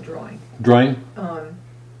this was a drawing. Drawing?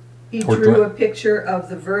 He drew a picture of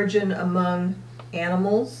the Virgin among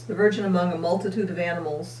animals, the Virgin among a multitude of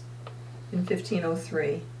animals in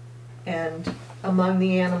 1503. And among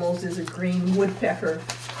the animals is a green woodpecker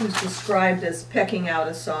who's described as pecking out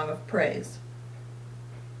a song of praise.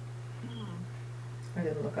 I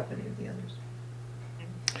didn't look up any of the others.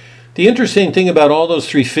 The interesting thing about all those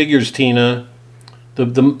three figures, Tina,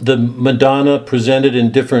 the Madonna presented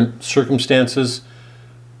in different circumstances.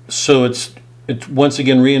 So it's once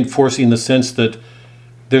again reinforcing the sense that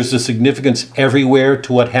there's a significance everywhere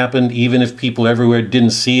to what happened, even if people everywhere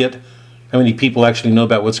didn't see it. How many people actually know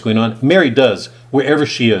about what's going on? Mary does, wherever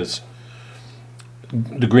she is.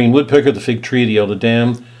 The green woodpecker, the fig tree, the elder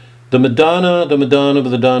dam. The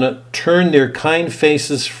Madonna, turn their kind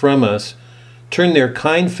faces from us,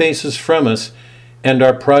 and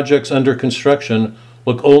our projects under construction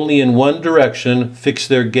look only in one direction, fix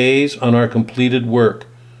their gaze on our completed work.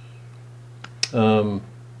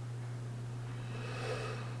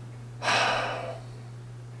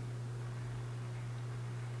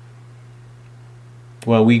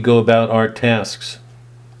 While we go about our tasks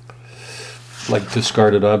like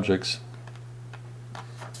discarded objects.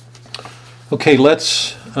 Okay,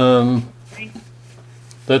 it's a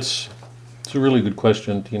really good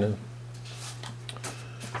question, Tina.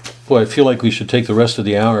 Boy, I feel like we should take the rest of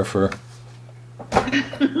the hour for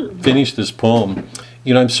finish this poem.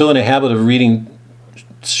 You know, I'm so in a habit of reading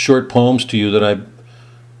short poems to you that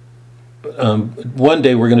one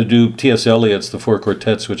day we're going to do T.S. Eliot's The Four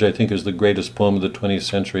Quartets, which I think is the greatest poem of the 20th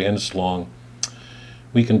century, and it's long.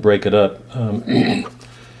 We can break it up.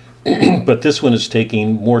 But this one is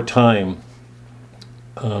taking more time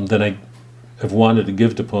than I have wanted to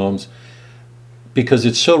give to poems, because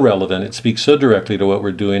it's so relevant. It speaks so directly to what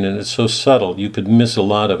we're doing, and it's so subtle. You could miss a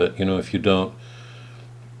lot of it, if you don't.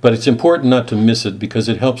 But it's important not to miss it, because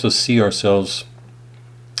it helps us see ourselves,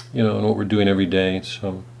 in what we're doing every day.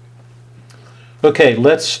 So, okay,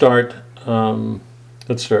 let's start.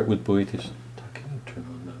 Let's start with Boethius. Can you turn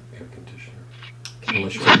on the air conditioner?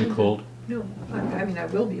 Unless you're getting cold. No, I mean, I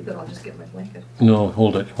will be, but I'll just get my blanket. No,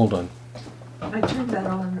 hold on. I turned that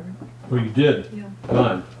on. Oh, you did? Yeah.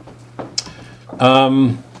 God.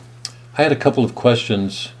 I had a couple of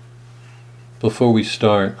questions before we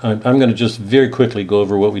start. I'm going to just very quickly go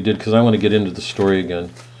over what we did, because I want to get into the story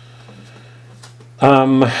again.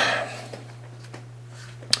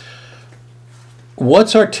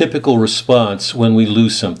 What's our typical response when we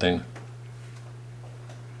lose something?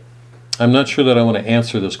 I'm not sure that I want to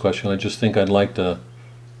answer this question. I just think I'd like to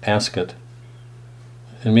ask it.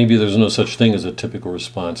 And maybe there's no such thing as a typical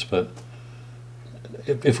response, but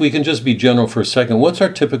if we can just be general for a second, what's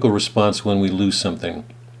our typical response when we lose something?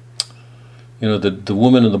 The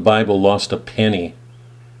woman in the Bible lost a penny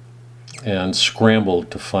and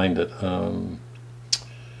scrambled to find it.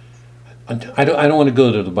 I don't want to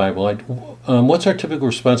go to the Bible. What's our typical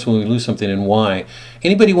response when we lose something, and why?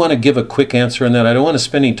 Anybody want to give a quick answer on that? I don't want to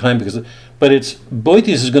spend any time, but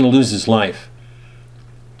Boethius is going to lose his life.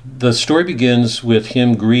 The story begins with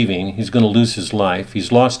him grieving. He's going to lose his life.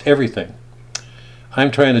 He's lost everything. I'm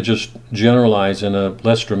trying to just generalize in a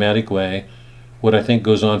less dramatic way what I think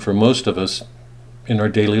goes on for most of us in our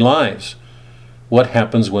daily lives. What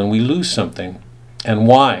happens when we lose something, and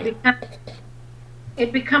why?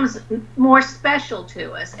 It becomes more special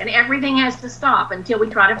to us, and everything has to stop until we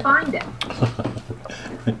try to find it.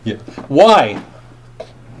 Yeah. Why?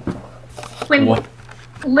 When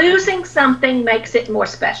losing something makes it more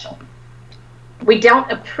special. We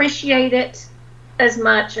don't appreciate it as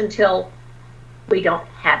much until we don't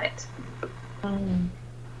have it.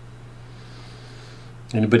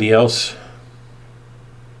 Anybody else?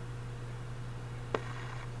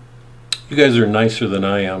 You guys are nicer than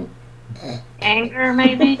I am. Anger,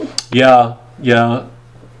 maybe? Yeah.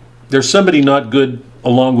 There's somebody not good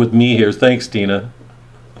along with me here. Thanks, Tina.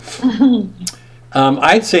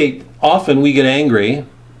 I'd say often we get angry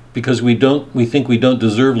because we think we don't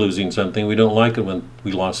deserve losing something. We don't like it when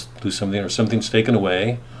we lose something, or something's taken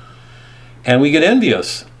away, and we get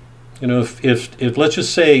envious. If let's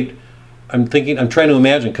just say, I'm trying to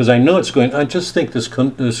imagine, because I know it's going. I just think this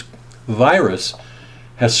virus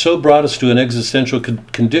has so brought us to an existential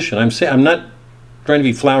condition. I'm not trying to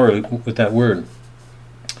be flowery with that word.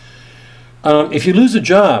 If you lose a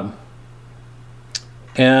job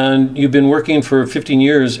and you've been working for 15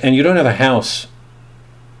 years and you don't have a house,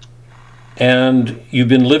 and you've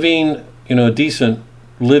been living, a decent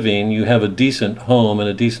living, you have a decent home and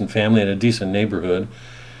a decent family and a decent neighborhood,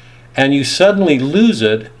 and you suddenly lose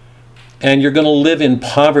it, and you're going to live in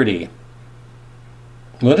poverty.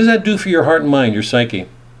 What does that do for your heart and mind, your psyche?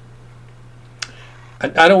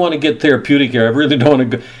 I don't want to get therapeutic here. I really don't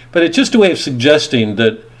want to go. But it's just a way of suggesting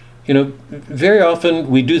that, very often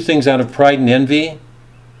we do things out of pride and envy.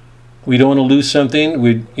 We don't want to lose something.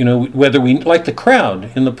 Whether we, like the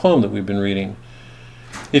crowd in the poem that we've been reading.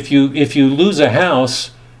 If you lose a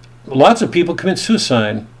house, lots of people commit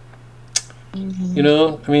suicide.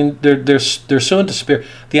 Mm-hmm. They're so in despair.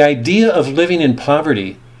 The idea of living in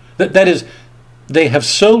poverty, that is, they have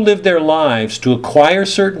so lived their lives to acquire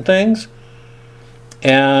certain things,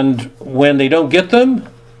 and when they don't get them,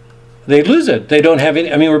 they lose it. They don't have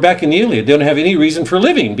any, I mean, we're back in the Iliad, they don't have any reason for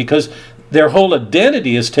living because their whole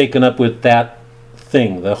identity is taken up with that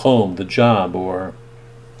thing, the home, the job, or...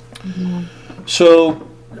 So,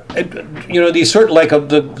 these sort of, like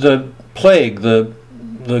the plague, the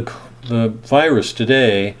virus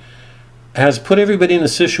today, has put everybody in a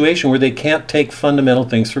situation where they can't take fundamental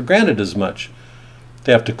things for granted as much.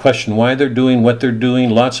 They have to question why they're doing what they're doing.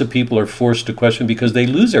 Lots of people are forced to question because they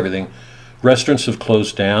lose everything. Restaurants have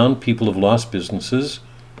closed down. People have lost businesses.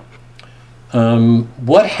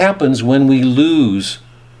 What happens when we lose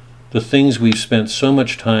the things we've spent so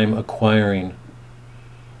much time acquiring?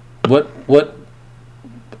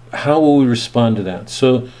 How will we respond to that?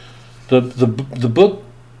 So the book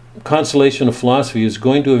Consolation of Philosophy is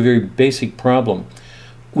going to a very basic problem.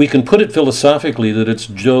 We can put it philosophically that it's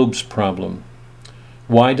Job's problem.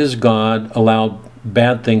 Why does God allow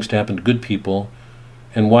bad things to happen to good people,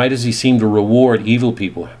 and why does he seem to reward evil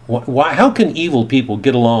people? How can evil people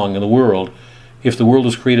get along in the world if the world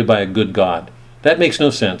was created by a good God? That makes no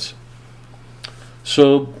sense.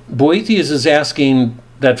 So Boethius is asking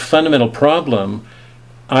that fundamental problem.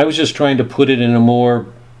 I was just trying to put it in a more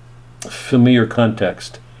familiar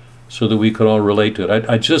context so that we could all relate to it.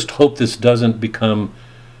 I just hope this doesn't become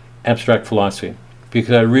abstract philosophy,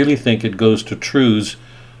 because I really think it goes to truths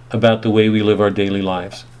about the way we live our daily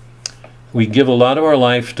lives. We give a lot of our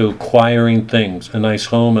life to acquiring things, a nice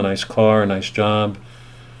home, a nice car, a nice job.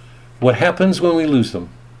 What happens when we lose them?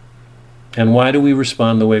 And why do we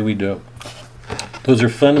respond the way we do? Those are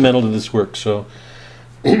fundamental to this work. So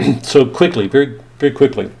quickly, very, very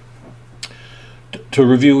quickly, to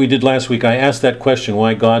review what we did last week, I asked that question,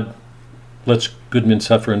 why God lets good men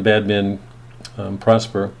suffer and bad men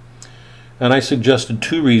prosper. And I suggested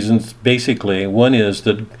two reasons, basically. One is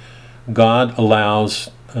that God allows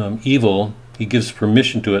evil, he gives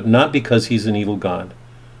permission to it, not because he's an evil God,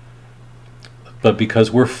 but because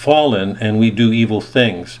we're fallen and we do evil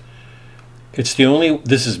things. It's the only,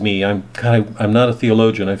 this is me, I'm not a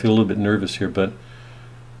theologian, I feel a little bit nervous here, but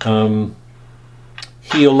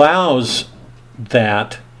he allows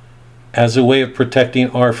that as a way of protecting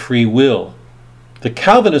our free will. The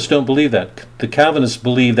Calvinists don't believe that. The Calvinists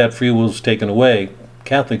believe that free will is taken away.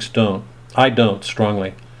 Catholics don't. I don't,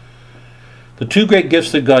 strongly. The two great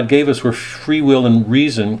gifts that God gave us were free will and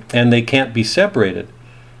reason, and they can't be separated.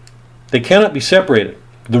 They cannot be separated.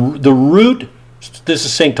 The root, this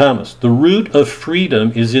is St. Thomas, the root of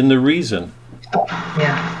freedom is in the reason.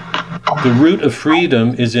 Yeah. The root of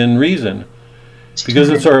freedom is in reason. Because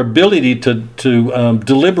it's our ability to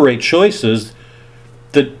deliberate choices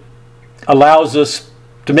that allows us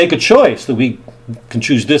to make a choice, that we can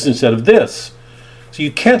choose this instead of this. So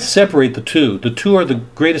you can't separate the two. The two are the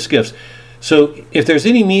greatest gifts. So if there's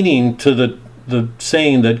any meaning to the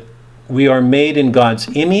saying that we are made in God's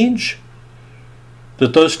image,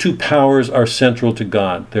 that those two powers are central to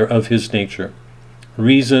God. They're of his nature.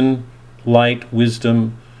 Reason, light,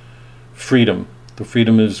 wisdom, freedom. The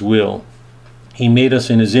freedom of his will. He made us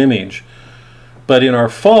in his image. But in our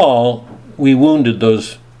fall, we wounded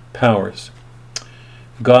those powers.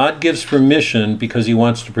 God gives permission because he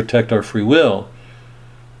wants to protect our free will.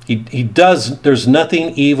 He does, there's nothing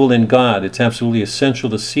evil in God. It's absolutely essential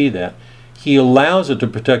to see that. He allows it to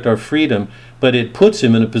protect our freedom, but it puts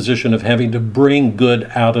him in a position of having to bring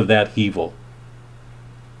good out of that evil.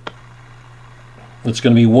 It's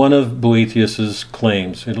going to be one of Boethius's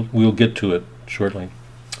claims. We'll get to it shortly.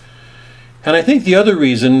 And I think the other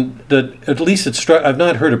reason that, at least it struck, I've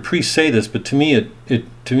not heard a priest say this, but to me it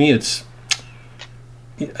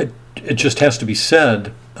just has to be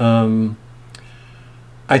said.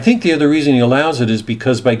 I think the other reason he allows it is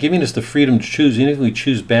because by giving us the freedom to choose, even if we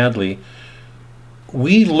choose badly,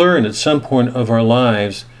 we learn at some point of our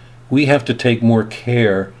lives we have to take more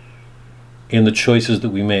care in the choices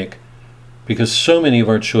that we make, because so many of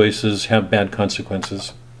our choices have bad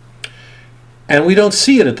consequences. And we don't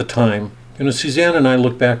see it at the time. You know, Suzanne and I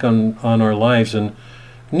look back on our lives, and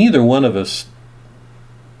neither one of us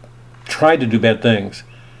tried to do bad things.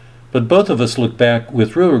 But both of us look back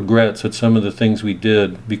with real regrets at some of the things we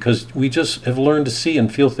did, because we just have learned to see and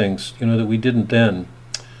feel things, you know, that we didn't then.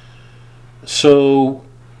 So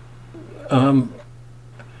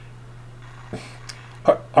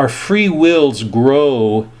our free wills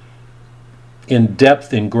grow in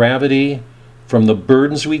depth, in gravity, from the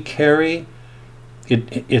burdens we carry.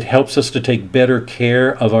 It helps us to take better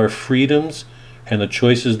care of our freedoms and the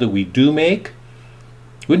choices that we do make.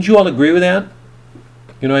 Wouldn't you all agree with that?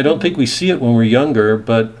 You know, I don't think we see it when we're younger,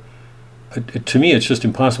 but to me, it's just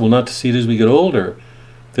impossible not to see it as we get older,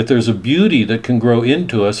 that there's a beauty that can grow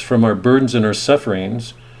into us from our burdens and our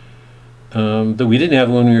sufferings that we didn't have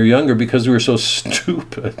when we were younger because we were so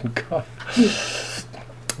stupid. God.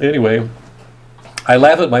 Anyway, I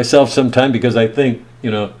laugh at myself sometimes because I think,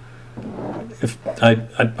 if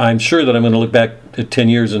I'm sure that I'm going to look back at 10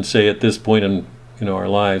 years and say at this point in our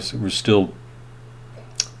lives, we're still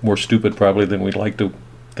more stupid probably than we'd like to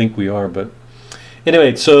think we are. But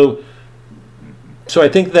anyway, so I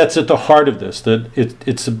think that's at the heart of this, that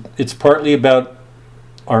it's partly about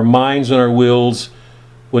our minds and our wills,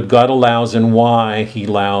 what God allows and why he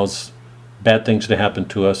allows bad things to happen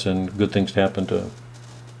to us and good things to happen to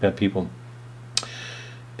bad people.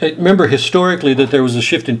 Remember historically that there was a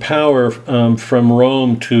shift in power from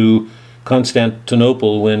Rome to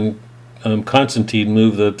Constantinople when Constantine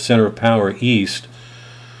moved the center of power east.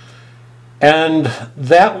 And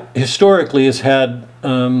that historically has had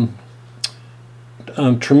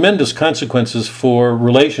tremendous consequences for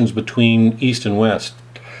relations between East and West.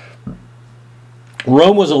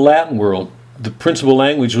 Rome was a Latin world. The principal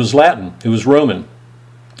language was Latin. It was Roman.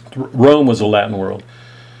 Rome was a Latin world.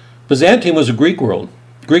 Byzantium was a Greek world.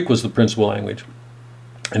 Greek was the principal language.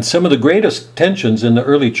 And some of the greatest tensions in the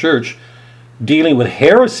early church dealing with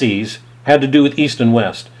heresies had to do with East and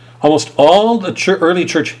West. Almost all the early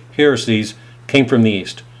church heresies came from the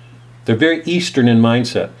East. They're very Eastern in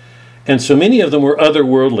mindset. And so many of them were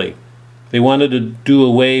otherworldly. They wanted to do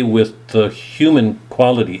away with the human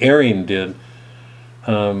quality. Arian did.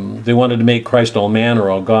 They wanted to make Christ all man or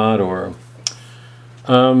all God.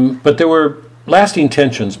 But there were lasting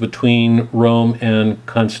tensions between Rome and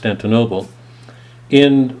Constantinople.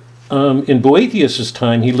 In Boethius'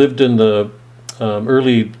 time, he lived in the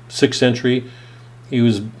early 6th century. He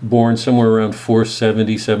was born somewhere around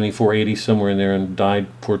 470, 480, somewhere in there, and died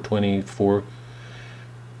 424.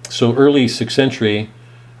 So early 6th century,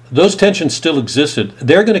 those tensions still existed.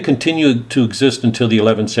 They're going to continue to exist until the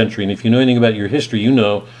 11th century. And if you know anything about your history, you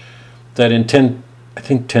know that in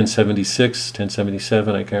 1076,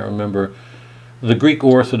 1077, I can't remember, the Greek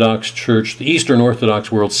Orthodox Church, the Eastern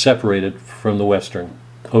Orthodox world separated from the Western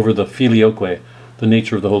over the filioque, the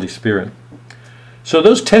nature of the Holy Spirit. So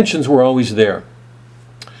those tensions were always there.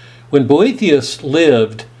 When Boethius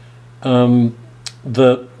lived, the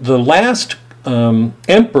last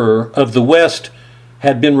emperor of the West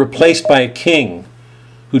had been replaced by a king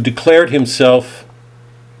who declared himself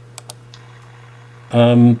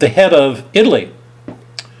the head of Italy.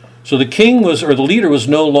 So the king was, or the leader was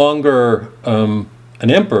no longer an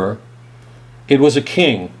emperor, it was a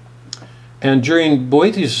king. And during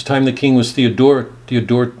Boethius' time, the king was Theodoric.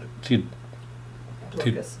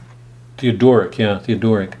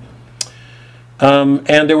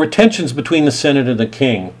 And there were tensions between the Senate and the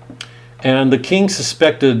king. And the king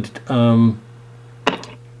suspected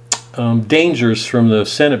dangers from the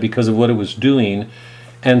Senate because of what it was doing.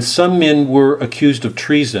 And some men were accused of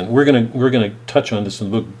treason. We're gonna touch on this in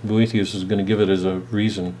the book. Boethius is going to give it as a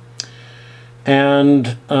reason.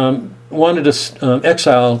 And wanted to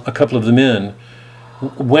exile a couple of the men.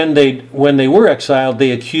 When they were exiled,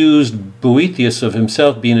 they accused Boethius of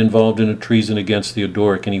himself being involved in a treason against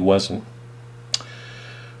Theodoric, and he wasn't.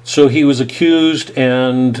 So he was accused,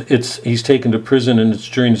 and he's taken to prison, and it's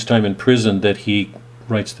during his time in prison that he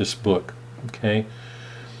writes this book. Okay,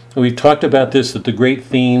 we've talked about this, that the great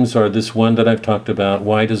themes are this one that I've talked about.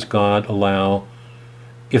 Why does God allow?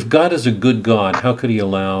 If God is a good God, how could he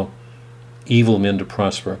allow evil men to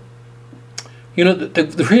prosper? You know,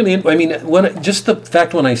 the really, I mean, just the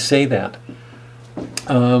fact when I say that,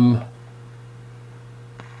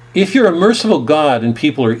 if you're a merciful God and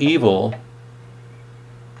people are evil,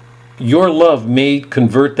 your love may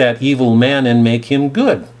convert that evil man and make him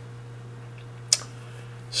good.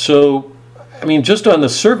 So, I mean, just on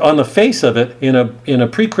the face of it, in a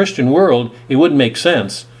pre-Christian world, it wouldn't make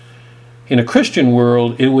sense. In a Christian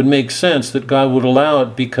world, it would make sense that God would allow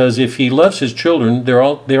it, because if he loves his children, they're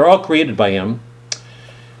all created by him.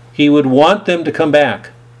 He would want them to come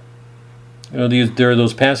back. You know, there are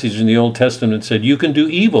those passages in the Old Testament that said, you can do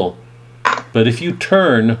evil, but if you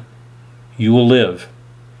turn, you will live.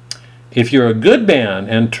 If you're a good man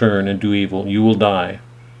and turn and do evil, you will die.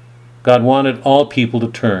 God wanted all people to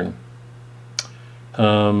turn.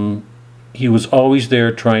 He was always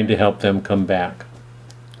there trying to help them come back.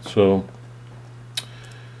 So,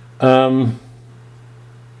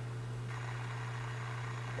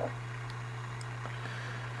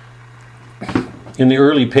 in the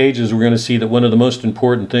early pages, we're going to see that one of the most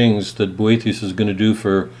important things that Boethius is going to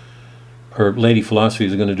do or Lady Philosophy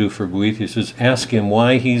is going to do for Boethius, is ask him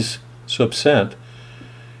why he's so upset.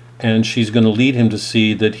 and she's going to lead him to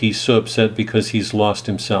see that he's so upset because he's lost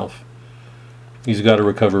himself. He's got to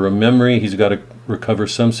recover a memory. He's got to recover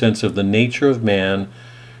some sense of the nature of man,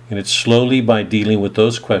 and it's slowly by dealing with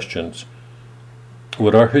those questions.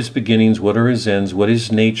 What are his beginnings? What are his ends? What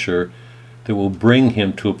is nature that will bring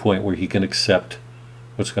him to a point where he can accept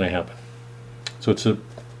what's going to happen? So it's a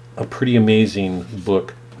pretty amazing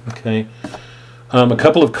book. Okay. A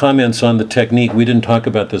couple of comments on the technique. We didn't talk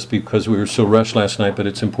about this because we were so rushed last night, but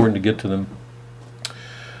it's important to get to them.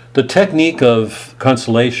 The technique of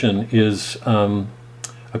consolation is a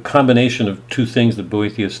combination of two things that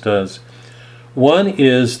Boethius does. One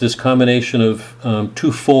is this combination of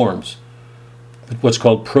two forms, what's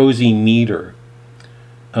called prosy meter.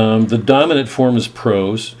 The dominant form is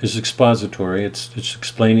prose, is expository, it's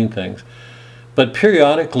explaining things. But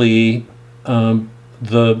periodically,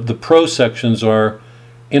 the prose sections are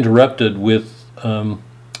interrupted with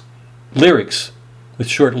lyrics, with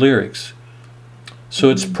short lyrics. So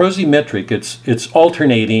it's prosymetric. It's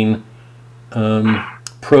alternating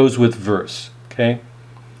prose with verse. Okay.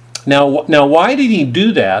 Now, why did he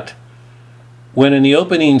do that? When in the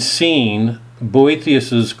opening scene,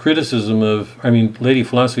 Boethius's criticism of, Lady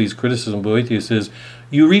Philosophy's criticism of Boethius is,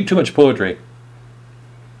 you read too much poetry.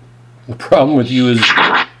 The problem with you is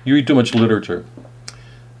you read too much literature.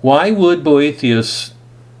 Why would Boethius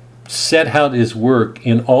set out his work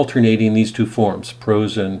in alternating these two forms,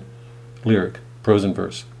 prose and lyric, prose and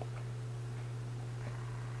verse?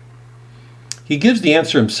 He gives the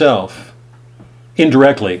answer himself,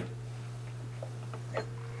 indirectly.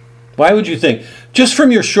 Why would you think? Just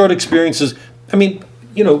from your short experiences, we've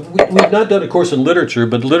not done a course in literature,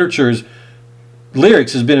 but lyrics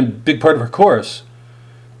has been a big part of our course.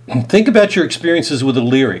 Think about your experiences with a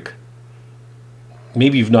lyric.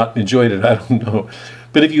 Maybe you've not enjoyed it, I don't know.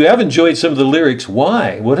 But if you have enjoyed some of the lyrics,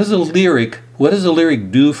 why? What does a lyric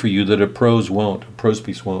do for you that a prose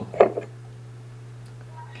piece won't?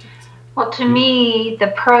 Well, to me, the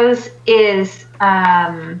prose is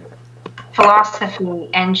philosophy,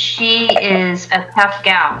 and she is a tough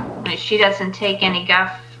gal. She doesn't take any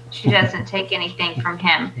guff. She doesn't take anything from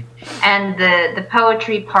him. And the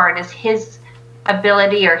poetry part is his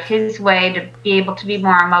ability or his way to be able to be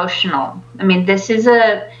more emotional. This is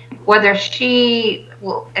whether she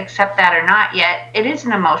will accept that or not yet, it is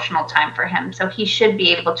an emotional time for him. So he should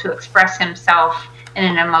be able to express himself in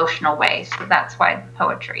an emotional way. So that's why the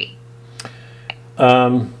poetry.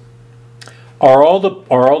 Are all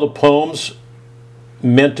the poems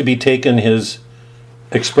meant to be taken as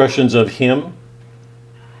expressions of him?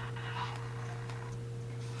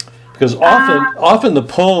 Because often the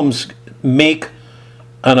poems make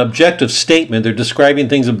an objective statement. They're describing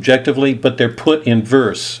things objectively, but they're put in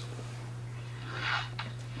verse.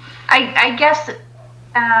 I guess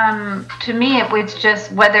to me it was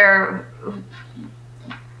just whether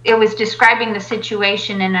it was describing the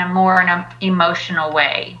situation in a more emotional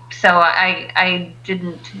way. So I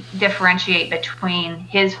didn't differentiate between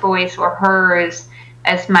his voice or hers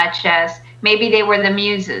as much as maybe they were the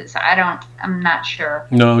muses. I'm not sure.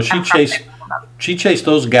 No, she chased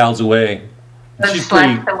those gals away. She's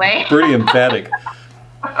pretty emphatic.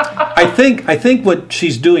 I think what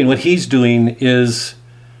he's doing is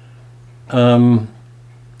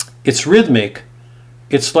it's rhythmic.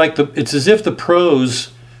 It's as if the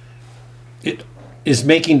prose is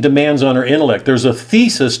making demands on her intellect. There's a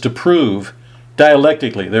thesis to prove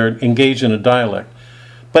dialectically. They're engaged in a dialect.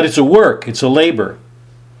 But it's a work, it's a labor.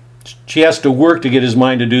 She has to work to get his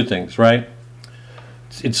mind to do things, right?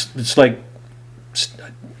 It's like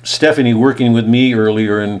Stephanie working with me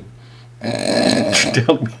earlier and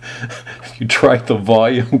telling me, you tried the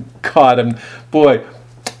volume. God, I'm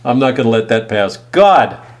not going to let that pass.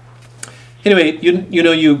 God. Anyway,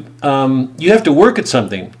 you have to work at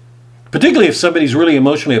something, particularly if somebody's really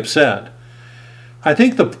emotionally upset. I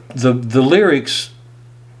think the lyrics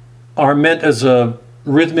are meant as a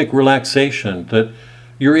rhythmic relaxation, that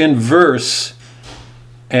you're in verse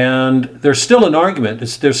and there's still an argument.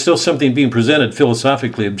 There's still something being presented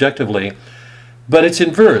philosophically, objectively, but it's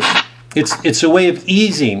in verse. It's a way of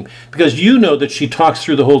easing, because you know that she talks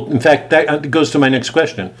through the whole. In fact, that goes to my next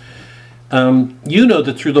question. You know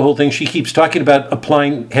that through the whole thing she keeps talking about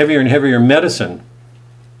applying heavier and heavier medicine.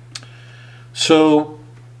 So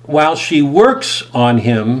while she works with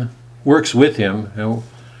him,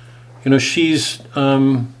 she's.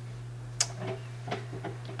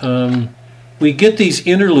 We get these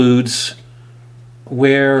interludes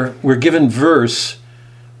where we're given verse,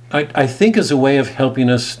 I think, as a way of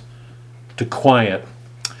helping us to quiet,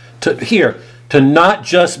 to not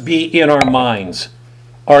just be in our minds,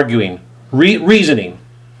 arguing, reasoning.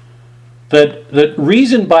 that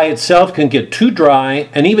reason by itself can get too dry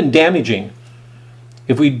and even damaging.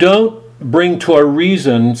 If we don't bring to our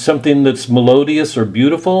reason something that's melodious or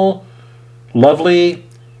beautiful, lovely,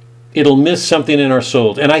 it'll miss something in our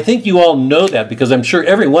souls. And I think you all know that, because I'm sure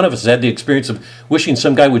every one of us has had the experience of wishing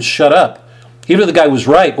some guy would shut up, even if the guy was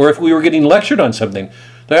right, or if we were getting lectured on something.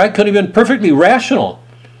 The guy could have been perfectly rational.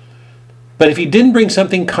 But if he didn't bring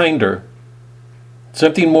something kinder,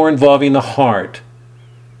 something more involving the heart,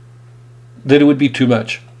 then it would be too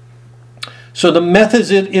much. So the method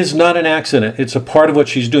is not an accident. It's a part of what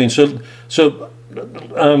she's doing. So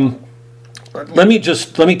let me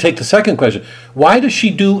take the second question. Why does she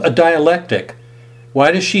do a dialectic?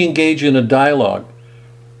 Why does she engage in a dialogue?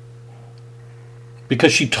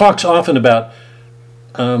 Because she talks often about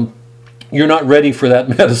you're not ready for that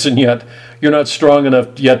medicine yet. You're not strong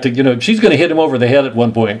enough yet to, she's going to hit him over the head at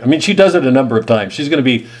one point. I mean, she does it a number of times. She's going to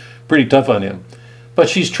be pretty tough on him. But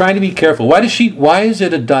she's trying to be careful. Why is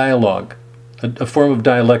it a dialogue, a form of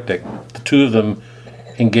dialectic, the two of them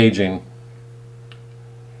engaging?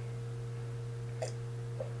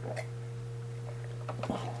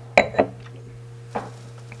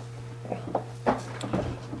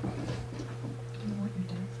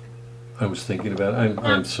 I was thinking about it.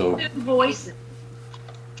 I'm so... Two voices.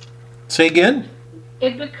 Say again?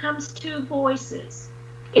 It becomes two voices.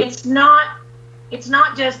 It's not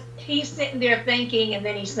just he's sitting there thinking and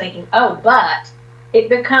then he's thinking, oh, but it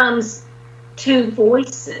becomes two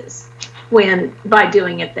voices by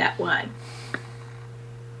doing it that way.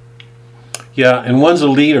 Yeah, and one's a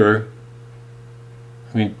leader.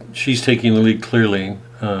 I mean, she's taking the lead clearly.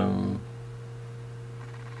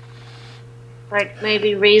 Like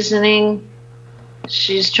maybe reasoning.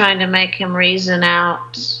 She's trying to make him reason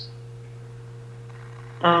out.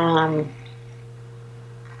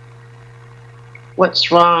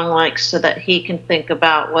 What's wrong, like, so that he can think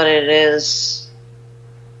about what it is,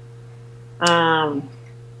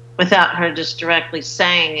 without her just directly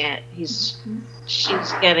saying it.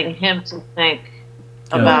 She's getting him to think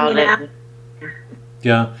about it.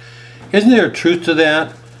 Yeah. Isn't there a truth to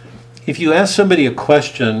that? If you ask somebody a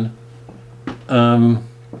question, and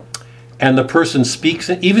the person speaks,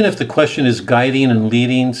 even if the question is guiding and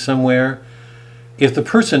leading somewhere, if the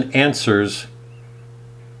person answers,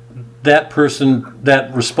 that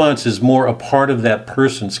response is more a part of that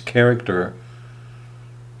person's character,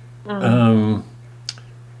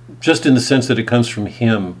 just in the sense that it comes from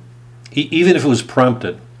him, even if it was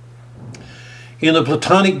prompted. In the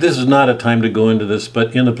Platonic, this is not a time to go into this,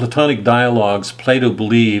 but in the Platonic dialogues, Plato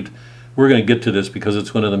believed, we're going to get to this because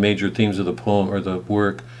it's one of the major themes of the poem or the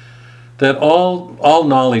work, that all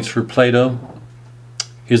knowledge for Plato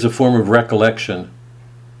is a form of recollection.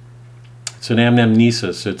 It's an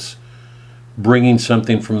anamnesis. It's bringing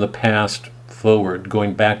something from the past forward,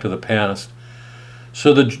 going back to the past.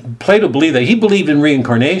 So Plato believed that. He believed in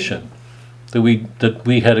reincarnation, that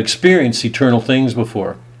we had experienced eternal things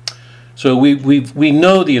before. So we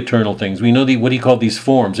know the eternal things. We know what he called these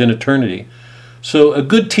forms in eternity. So a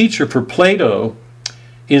good teacher for Plato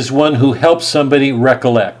is one who helps somebody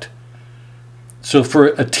recollect. So for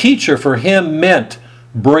a teacher, for him, meant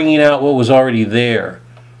bringing out what was already there.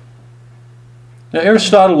 Now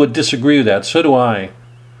Aristotle would disagree with that. So do I.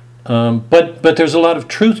 But there's a lot of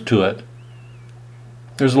truth to it.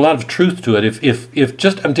 There's a lot of truth to it. If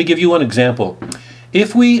just to give you one example,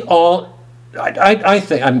 if we all, I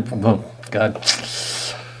think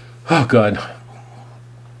oh God,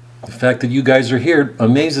 the fact that you guys are here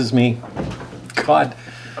amazes me. God,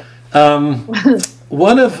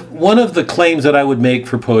 one of the claims that I would make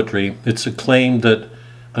for poetry, it's a claim that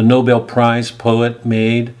a Nobel Prize poet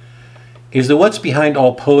made, is that what's behind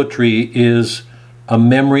all poetry is a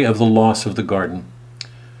memory of the loss of the garden.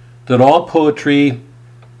 That all poetry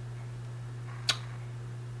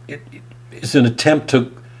is an attempt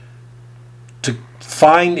to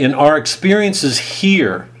find in our experiences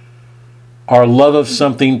here our love of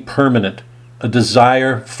something permanent, a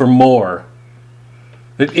desire for more.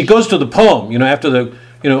 It goes to the poem, after the,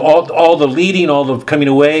 all the leading, all the coming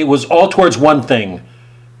away was all towards one thing.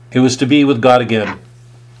 It was to be with God again.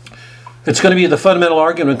 It's going to be the fundamental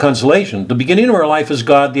argument of consolation. The beginning of our life is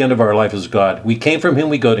God, the end of our life is God. We came from him,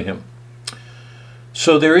 we go to him.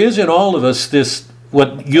 So there is in all of us this,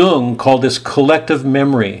 what Jung called this collective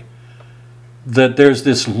memory, that there's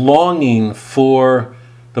this longing for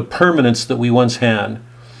the permanence that we once had.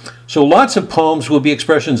 So lots of poems will be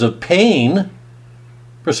expressions of pain,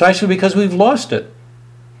 precisely because we've lost it.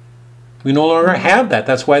 We no longer have that.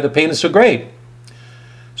 That's why the pain is so great.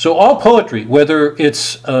 So all poetry, whether it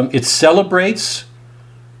celebrates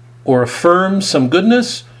or affirms some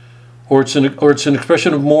goodness, or it's an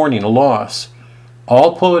expression of mourning, a loss.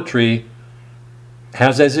 All poetry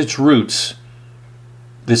has as its roots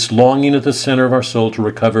this longing at the center of our soul to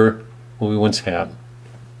recover what we once had.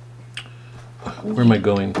 Where am I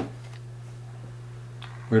going?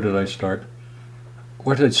 Where did I start?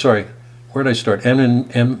 Where did I start? Where was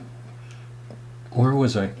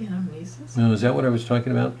I? Anamnesis. No, is that what I was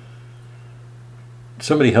talking about?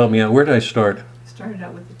 Somebody help me out. Where did I start? Started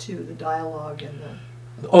out with the two, the dialogue and the.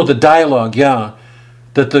 Oh, the dialogue, yeah.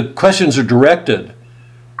 That the questions are directed.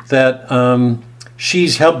 That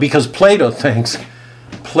she's helped, because Plato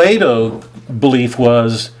belief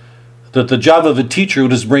was that the job of a teacher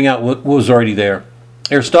was to bring out what was already there.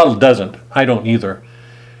 Aristotle doesn't. I don't either.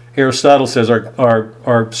 Aristotle says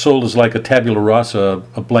our soul is like a tabula rasa,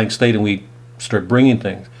 a blank slate, and we start bringing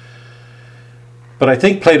things. But I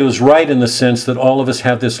think Plato is right in the sense that all of us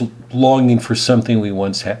have this longing for something we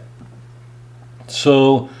once had.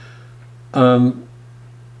 So,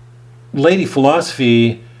 Lady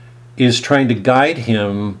Philosophy is trying to guide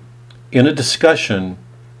him in a discussion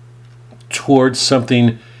towards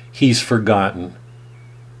something he's forgotten.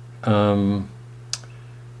 I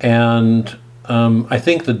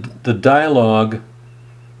think the dialogue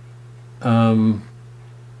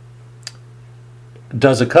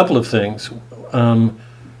does a couple of things.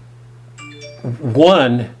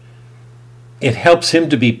 One, it helps him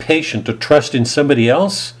to be patient, to trust in somebody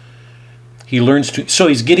else. He learns to, so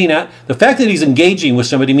he's getting out, the fact that he's engaging with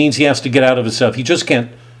somebody means he has to get out of himself. He just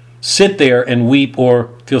can't sit there and weep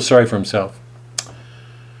or feel sorry for himself.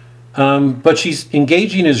 But she's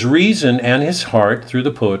engaging his reason and his heart through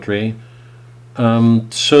the poetry,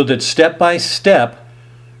 so that step by step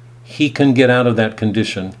he can get out of that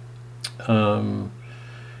condition. And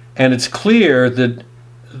it's clear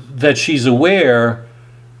that she's aware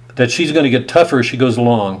that she's going to get tougher as she goes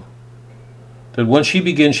along. That once she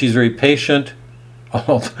begins, she's very patient.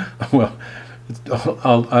 Although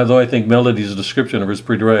I think Melody's description of her is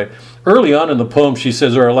pretty right. Early on in the poem, she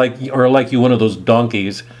says, or like you one of those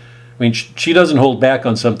donkeys. I mean, she doesn't hold back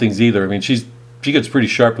on some things either. I mean, she gets pretty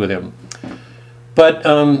sharp with him. But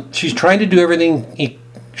she's trying to do everything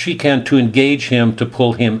she can to engage him, to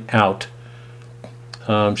pull him out.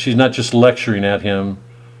 She's not just lecturing at him.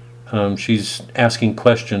 She's asking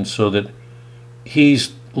questions so that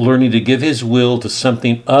he's learning to give his will to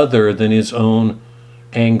something other than his own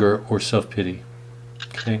anger or self-pity.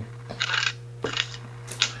 Okay.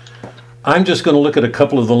 I'm just going to look at a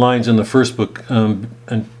couple of the lines in the first book, and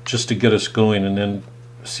just to get us going, and then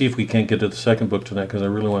see if we can't get to the second book tonight, because I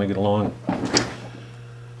really want to get along.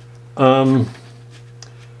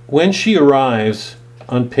 When she arrives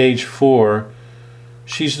on page 4,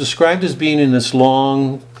 she's described as being in this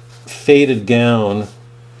long, faded gown,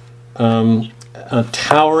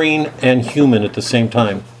 towering and human at the same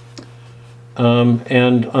time.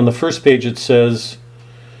 And on the first page it says,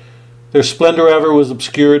 their splendor, however, was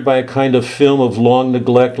obscured by a kind of film of long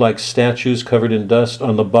neglect, like statues covered in dust.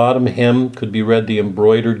 On the bottom hem could be read the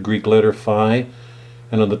embroidered Greek letter phi,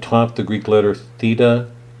 and on the top the Greek letter theta.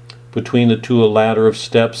 Between the two, a ladder of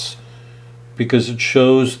steps, because it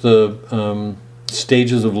shows the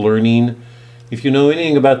stages of learning. If you know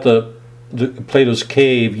anything about the Plato's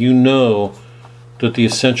cave, you know that the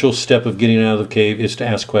essential step of getting out of the cave is to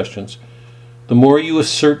ask questions. The more you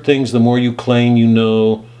assert things, the more you claim you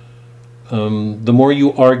know, the more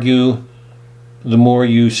you argue, the more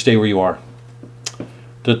you stay where you are.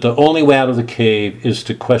 That the only way out of the cave is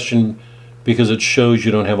to question, because it shows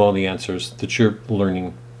you don't have all the answers, that you're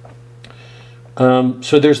learning.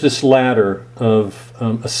 So there's this ladder of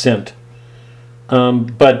ascent.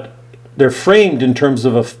 But they're framed in terms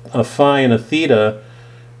of a phi and a theta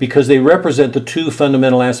because they represent the two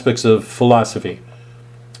fundamental aspects of philosophy.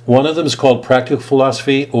 One of them is called practical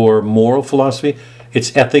philosophy or moral philosophy.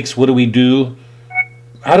 It's ethics. What do we do?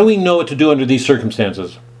 How do we know what to do under these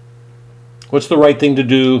circumstances? What's the right thing to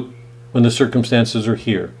do when the circumstances are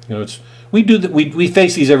here? You know, we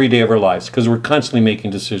face these every day of our lives because we're constantly making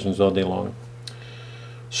decisions all day long.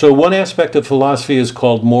 So one aspect of philosophy is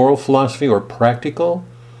called moral philosophy or practical.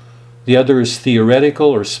 The other is theoretical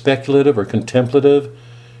or speculative or contemplative.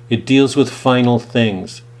 It deals with final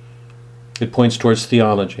things. It points towards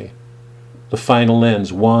theology, the final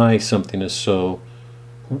lens, why something is so.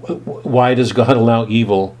 Why does God allow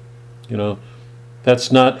evil? You know,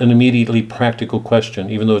 that's not an immediately practical question,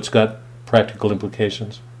 even though it's got practical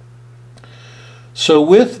implications. So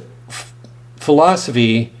with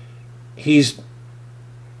philosophy, he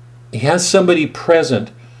has somebody present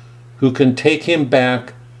who can take him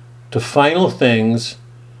back to final things,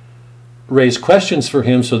 raise questions for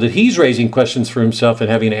him so that he's raising questions for himself and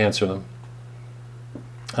having to answer them.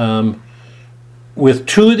 with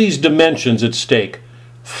two of these dimensions at stake.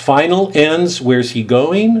 Final ends, where's he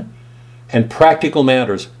going? And practical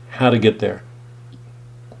matters, how to get there.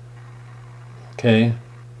 Okay?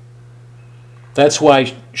 That's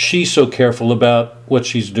why she's so careful about what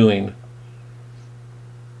she's doing.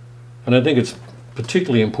 And I think it's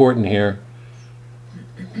particularly important here.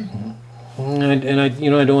 And I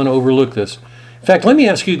don't want to overlook this. In fact, let me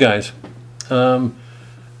ask you guys. God,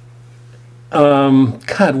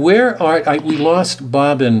 where we lost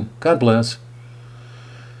Bob and God bless.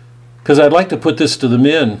 Because I'd like to put this to the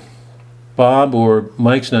men. Bob or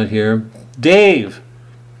Mike's not here. David,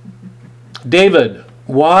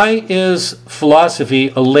 why is philosophy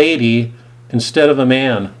a lady instead of a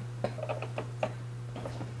man?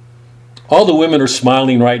 All the women are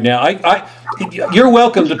smiling right now. You're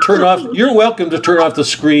welcome to turn off. You're welcome to turn off the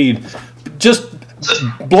screen. Just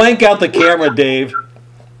blank out the camera, Dave.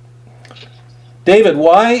 David,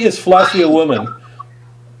 why is philosophy a woman?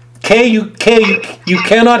 Kay, you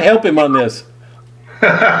cannot help him on this.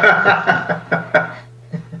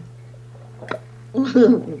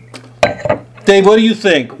 Dave, what do you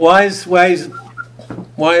think? Why is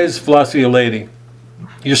philosophy a lady?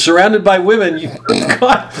 You're surrounded by women.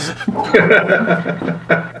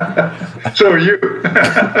 So are you.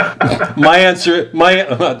 My answer.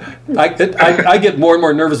 I get more and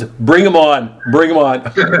more nervous. Bring them on. Bring them on.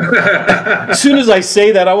 As soon as I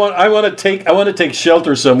say that, I want to take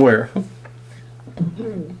shelter somewhere.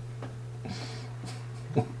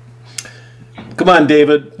 Come on,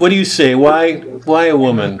 David. What do you say? Why a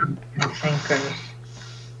woman? Thank goodness.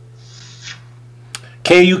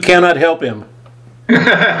 Kay, you cannot help him.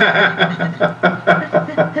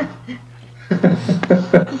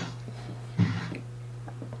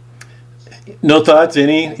 No thoughts?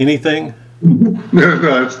 Anything? No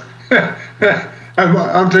thoughts.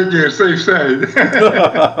 I'm taking a safe side.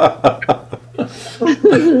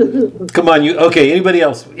 Come on, you. Okay. Anybody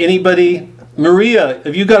else? Anybody? Maria,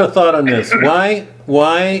 have you got a thought on this?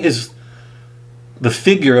 Why is the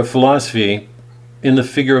figure of philosophy in the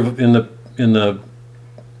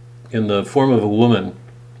form of a woman?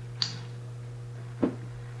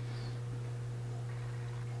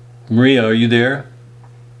 Maria, are you there?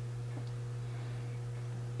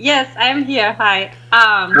 Yes, I'm here. Hi.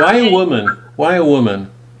 Why a woman? Why a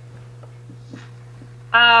woman?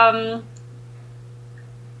 I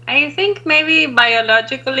think maybe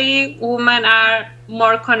biologically women are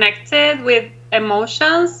more connected with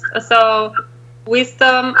emotions. So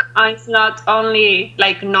wisdom is not only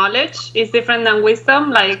like knowledge, it's different than wisdom.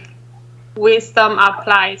 Like wisdom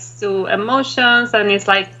applies to emotions and it's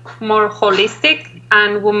like more holistic,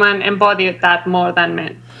 and women embody that more than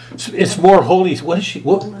men. It's more holy. What is she?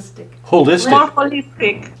 What? Holistic. More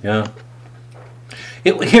holistic. Yeah.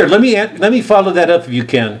 Here, let me follow that up if you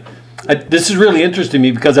can. This is really interesting to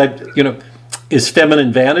me because is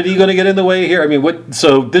feminine vanity going to get in the way here? I mean, what?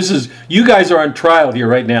 So this is, you guys are on trial here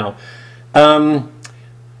right now.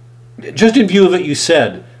 Just in view of what you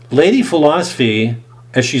said, Lady Philosophy,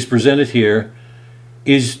 as she's presented here,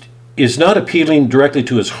 is not appealing directly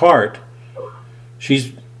to his heart.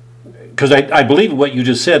 Because I believe what you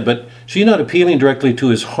just said, but she's not appealing directly to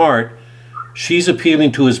his heart. She's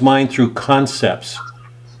appealing to his mind through concepts,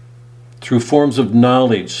 through forms of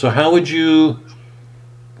knowledge. So what would you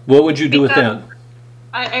do with that?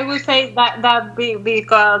 I would say that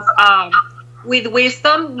because with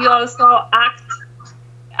wisdom you also act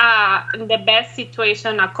in the best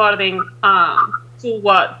situation according to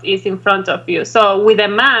what is in front of you. So with a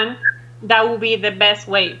man, that would be the best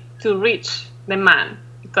way to reach the man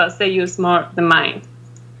because they use more the mind.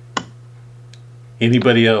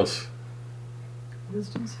 Anybody else?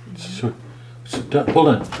 Wisdom's female. So, hold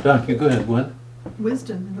on, Doc. You go ahead. What?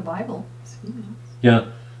 Wisdom in the Bible is female. Yeah.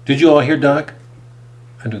 Did you all hear Doc?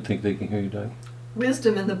 I don't think they can hear you, Doc.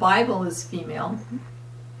 Wisdom in the Bible is female.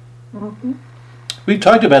 Mm-hmm. We've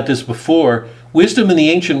talked about this before. Wisdom in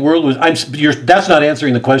the ancient world was. That's not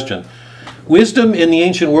answering the question. Wisdom in the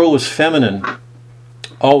ancient world was feminine,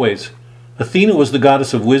 always. Athena was the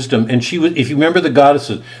goddess of wisdom, and she was. If you remember the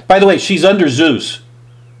goddesses. By the way, she's under Zeus.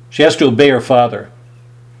 She has to obey her father.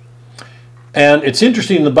 And it's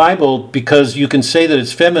interesting in the Bible because you can say that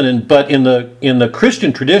it's feminine, but in the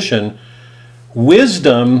Christian tradition,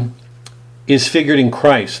 wisdom is figured in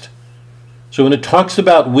Christ. So when it talks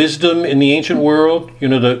about wisdom in the ancient world,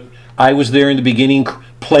 I was there in the beginning,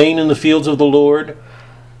 playing in the fields of the Lord.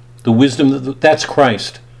 The wisdom, that's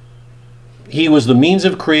Christ. He was the means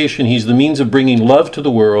of creation. He's the means of bringing love to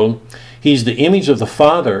the world. He's the image of the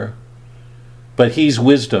Father, but he's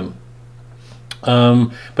wisdom.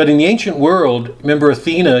 But in the ancient world, remember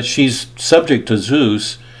Athena, she's subject to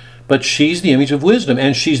Zeus, but she's the image of wisdom,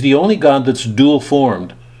 and she's the only god that's dual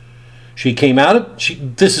formed. She came out of,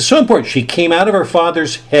 this is so important, she came out of her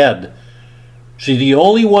father's head. She's the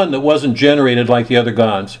only one that wasn't generated like the other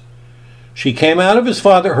gods. She came out of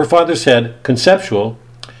her father's head, conceptual,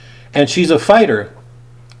 and she's a fighter.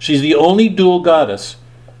 She's the only dual goddess.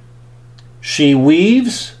 She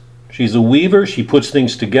weaves, she's a weaver, she puts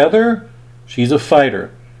things together, she's a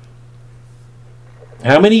fighter.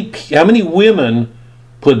 How many women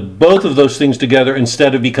put both of those things together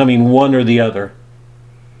instead of becoming one or the other?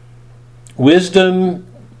 Wisdom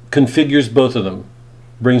configures both of them,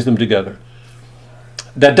 brings them together.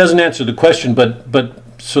 That doesn't answer the question, but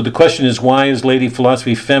so the question is, why is Lady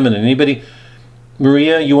Philosophy feminine? Anybody,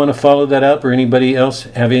 Maria, you want to follow that up, or anybody else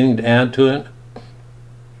have anything to add to it?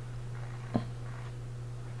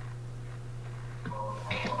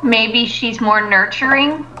 Maybe she's more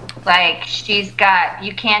nurturing. Like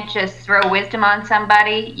you can't just throw wisdom on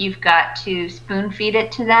somebody. You've got to spoon feed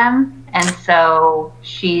it to them. And so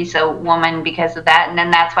she's a woman because of that. And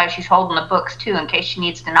then that's why she's holding the books too, in case she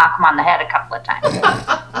needs to knock them on the head a couple of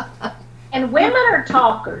times. And women are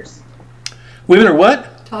talkers. Women are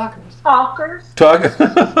what? Talkers. Talkers.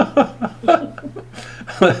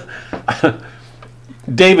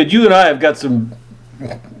 David, you and I have got some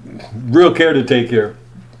real care to take here.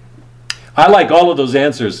 I like all of those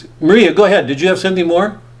answers. Maria, go ahead. Did you have something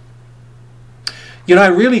more? You know, I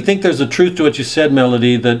really think there's a truth to what you said,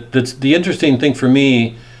 Melody. That's the interesting thing for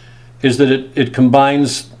me is that it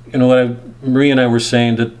combines, you know, what Maria and I were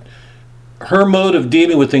saying, that her mode of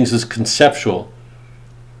dealing with things is conceptual,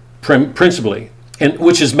 principally, and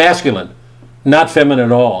which is masculine, not feminine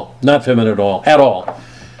at all. Not feminine at all.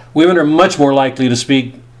 Women are much more likely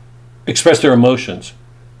to express their emotions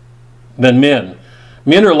than men.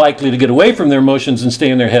 Men are likely to get away from their emotions and stay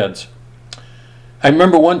in their heads. I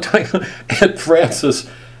remember one time at Francis,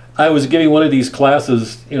 I was giving one of these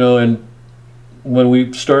classes, you know, and when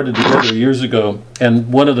we started together years ago,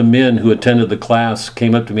 and one of the men who attended the class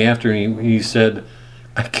came up to me after, and he said,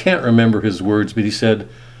 I can't remember his words, but he said,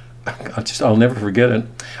 I'll never forget it.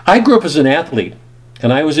 I grew up as an athlete,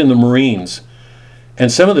 and I was in the Marines,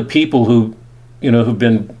 and some of the people who, you know, who've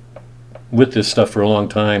been with this stuff for a long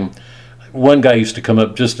time, one guy used to come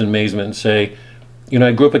up just in amazement and say, you know,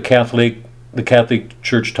 I grew up a Catholic. The Catholic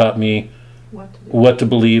Church taught me what to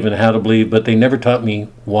believe and how to believe, but they never taught me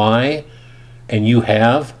why, and you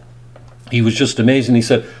have. He was just amazing. He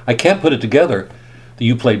said, I can't put it together that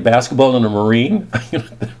you played basketball in a Marine.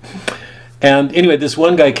 And anyway, this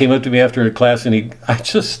one guy came up to me after a class, and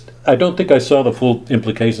I don't think I saw the full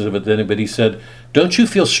implications of it then, but he said, don't you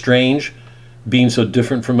feel strange being so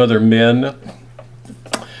different from other men?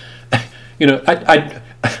 You know,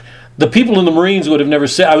 the people in the Marines would have never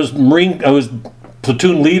said. I was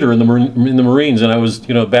platoon leader in the Marines, and I was,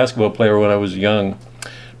 you know, a basketball player when I was young.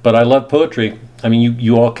 But I love poetry. I mean,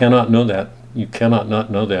 you all cannot know that. You cannot not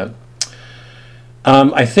know that.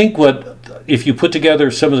 I think if you put together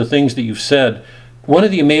some of the things that you've said, one of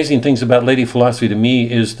the amazing things about Lady Philosophy to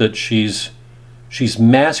me is that she's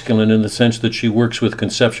masculine in the sense that she works with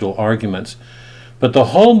conceptual arguments. But the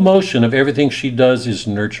whole motion of everything she does is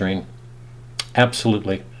nurturing.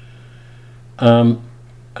 Absolutely. And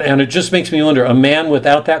it just makes me wonder, a man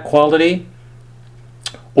without that quality,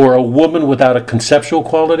 or a woman without a conceptual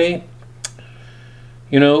quality,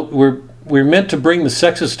 you know, we're meant to bring the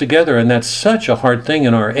sexes together, and that's such a hard thing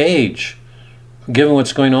in our age, given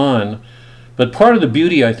what's going on. But part of the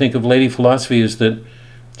beauty, I think, of Lady Philosophy is that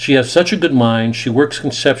she has such a good mind, she works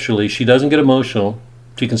conceptually, she doesn't get emotional,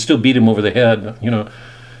 she can still beat him over the head, you know,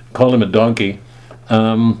 call him a donkey.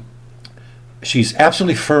 She's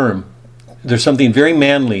absolutely firm. There's something very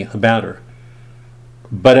manly about her.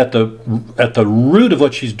 But at the root of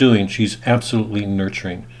what she's doing, she's absolutely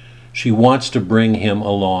nurturing. She wants to bring him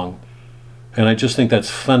along. And I just think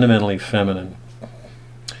that's fundamentally feminine.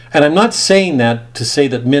 And I'm not saying that to say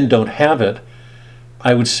that men don't have it.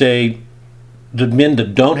 I would say the men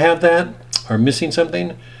that don't have that are missing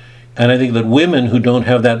something. And I think that women who don't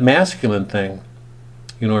have that masculine thing,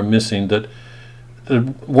 you know, are missing that.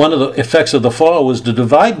 One of the effects of the fall was to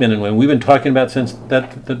divide men and women. We've been talking about since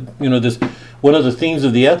that you know, this, one of the themes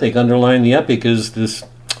of the ethic, underlying the epic, is this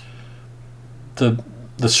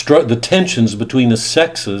the tensions between the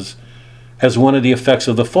sexes as one of the effects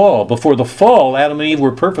of the fall. Before the fall, Adam and Eve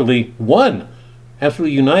were perfectly one,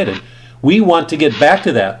 absolutely united. We want to get back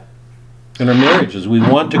to that in our marriages. We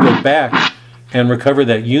want to go back and recover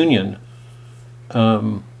that union.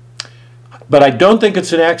 But I don't think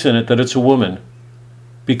it's an accident that it's a woman.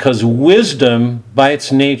 Because wisdom, by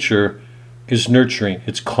its nature, is nurturing.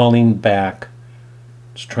 It's calling back.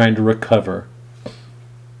 It's trying to recover.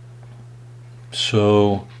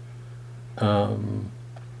 So,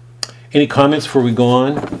 any comments before we go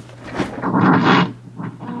on? I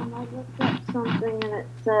looked up something and it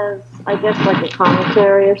says, I guess like a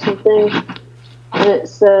commentary or something, and it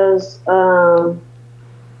says,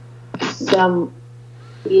 some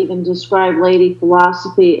even describe Lady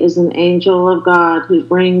Philosophy as an angel of God who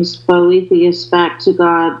brings Boethius back to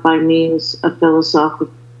God by means of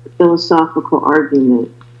philosophical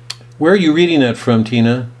argument. Where are you reading that from,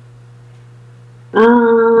 Tina?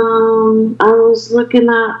 I was looking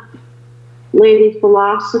at Lady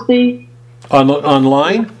Philosophy.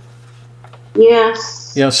 Online?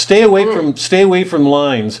 Yes. Yeah, stay away from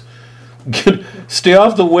lines. Stay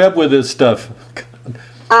off the web with this stuff.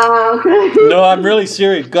 Okay. No, I'm really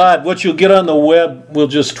serious. God, what you'll get on the web will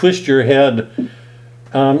just twist your head.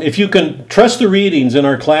 If you can trust the readings in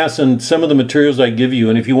our class and some of the materials I give you,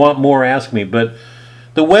 and if you want more, ask me. But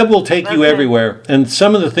the web will take you everywhere, and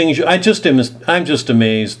some of the things I'm just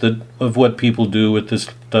amazed of what people do with this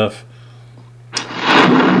stuff.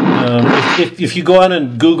 If you go on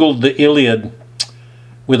and Google the Iliad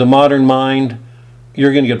with a modern mind,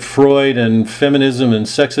 you're going to get Freud and feminism and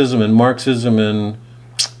sexism and Marxism, and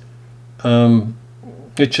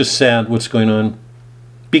it's just sad what's going on.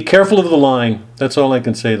 Be careful of the line. That's all I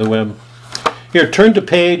can say, the web. Here, turn to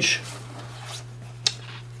page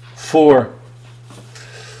 4.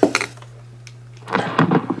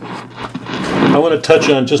 I want to touch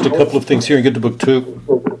on just a couple of things here and get to book 2.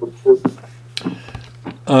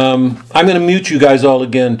 I'm going to mute you guys all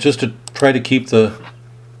again just to try to keep the...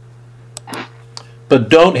 But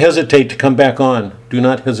don't hesitate to come back on. Do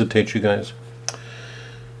not hesitate, you guys.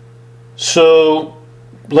 So,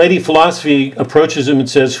 Lady Philosophy approaches him and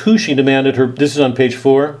says, who, she demanded, her, this is on page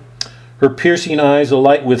 4, her piercing eyes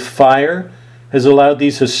alight with fire, has allowed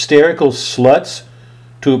these hysterical sluts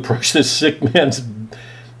to approach this sick man's...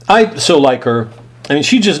 I so like her. I mean,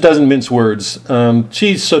 she just doesn't mince words.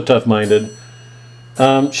 She's so tough-minded.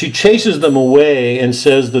 She chases them away and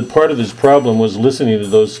says that part of his problem was listening to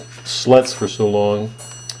those sluts for so long.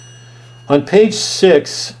 On page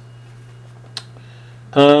 6,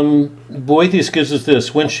 Boethius gives us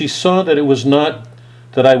this. When she saw that it was not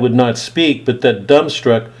that I would not speak, but that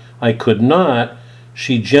dumbstruck I could not,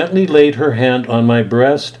 she gently laid her hand on my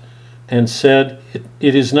breast and said,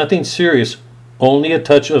 it is nothing serious, only a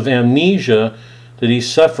touch of amnesia, that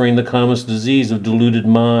he's suffering the commonest disease of deluded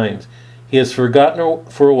minds. He has forgotten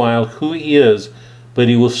for a while who he is, but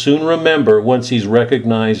he will soon remember once he's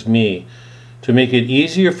recognized me. To make it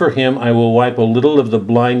easier for him, I will wipe a little of the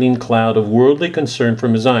blinding cloud of worldly concern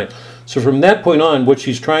from his eyes. So from that point on, what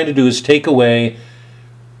she's trying to do is take away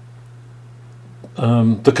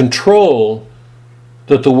the control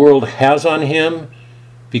that the world has on him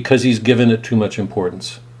because he's given it too much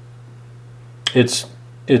importance. It's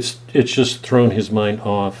just thrown his mind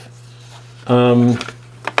off.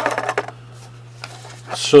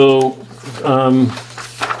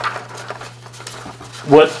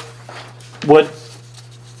 What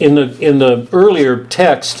in the earlier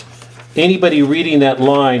text, anybody reading that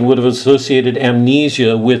line would have associated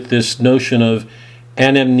amnesia with this notion of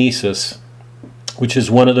anamnesis, which is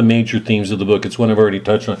one of the major themes of the book. It's one I've already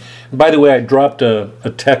touched on. And by the way, I dropped a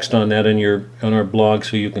text on that on our blog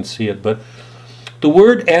so you can see it. But the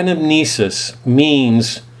word anamnesis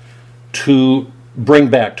means to bring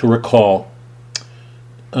back, to recall.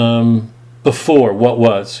 Before what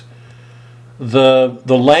was. The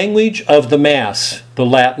language of the Mass, the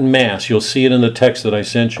Latin Mass, you'll see it in the text that I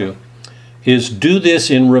sent you, is do this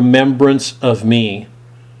in remembrance of me.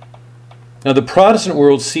 Now the Protestant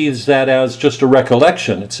world sees that as just a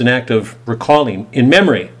recollection. It's an act of recalling, in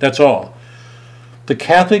memory, that's all. The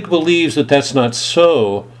Catholic believes that that's not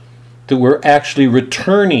so, that we're actually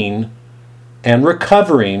returning and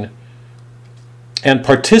recovering and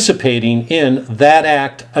participating in that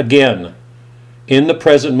act again, in the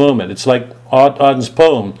present moment. It's like Auden's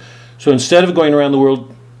poem. So instead of going around the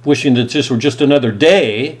world wishing that this were just another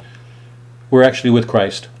day, we're actually with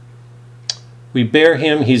Christ. We bear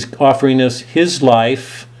him, he's offering us his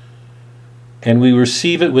life, and we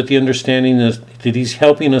receive it with the understanding that he's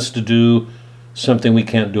helping us to do something we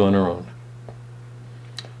can't do on our own.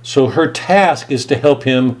 So her task is to help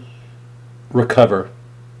him recover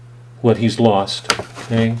what he's lost.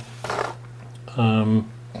 Okay?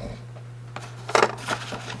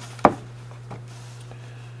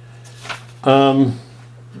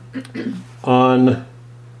 On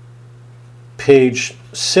page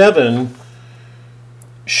 7,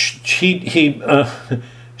 she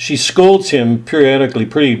scolds him periodically,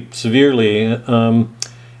 pretty severely, and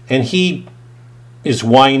he is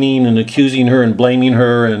whining and accusing her and blaming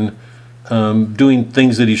her and doing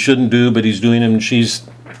things that he shouldn't do, but he's doing them, and she's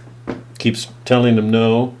keeps telling him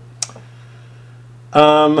no.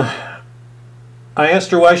 I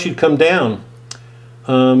asked her why she'd come down.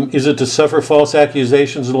 Is it to suffer false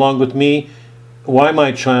accusations along with me? Why,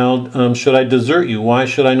 my child, should I desert you? Why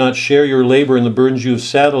should I not share your labor and the burdens you have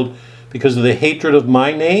saddled because of the hatred of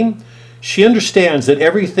my name? She understands that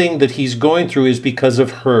everything that he's going through is because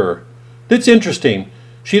of her. That's interesting.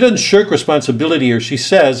 She doesn't shirk responsibility here. She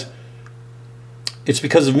says, it's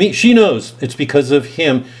because of me. She knows it's because of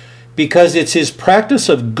him, because it's his practice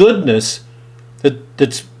of goodness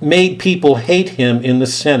that's made people hate him in the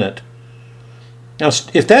Senate. Now,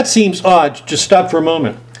 if that seems odd, just stop for a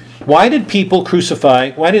moment. Why did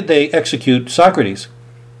they execute Socrates?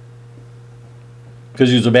 Because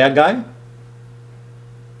he was a bad guy?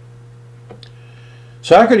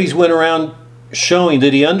 Socrates went around showing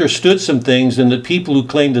that he understood some things and that people who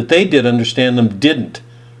claimed that they did understand them didn't.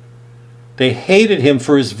 They hated him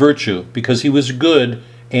for his virtue because he was good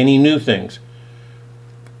and he knew things.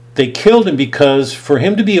 They killed him because for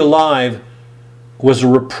him to be alive was a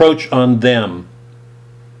reproach on them.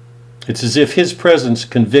 It's as if his presence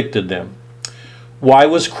convicted them. Why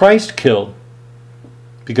was Christ killed?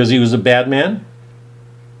 Because he was a bad man?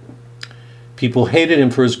 People hated him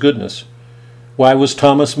for his goodness. Why was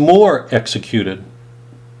Thomas More executed?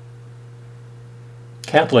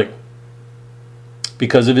 Catholic.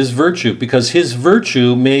 Because of his virtue. Because his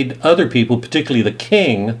virtue made other people, particularly the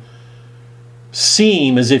king,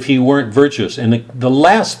 seem as if he weren't virtuous. And the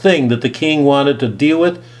last thing that the king wanted to deal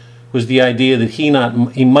with was the idea that he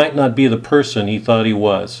might not be the person he thought he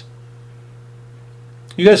was.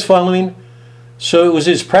 You guys following? So it was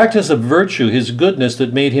his practice of virtue, his goodness,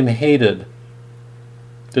 that made him hated,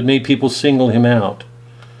 that made people single him out.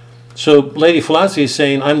 So Lady Philosophy is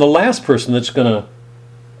saying, I'm the last person that's going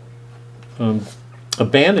to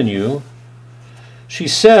abandon you. She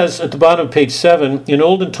says at the bottom of page 7, in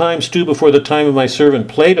olden times too, before the time of my servant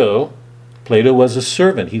Plato was a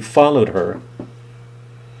servant, he followed her.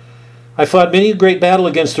 I fought many a great battle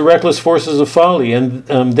against the reckless forces of folly, and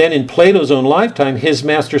then in Plato's own lifetime, his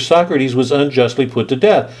master Socrates was unjustly put to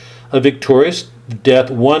death. A victorious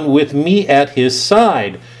death won with me at his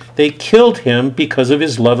side. They killed him because of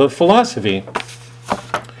his love of philosophy.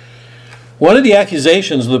 One of the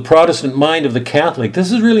accusations of the Protestant mind of the Catholic,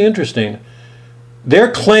 this is really interesting.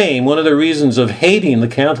 Their claim, one of the reasons of hating the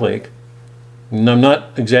Catholic, and I'm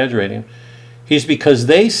not exaggerating, is because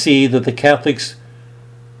they see that the Catholics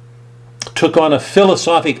took on a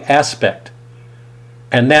philosophic aspect,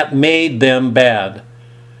 and that made them bad.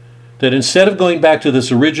 That instead of going back to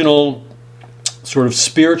this original sort of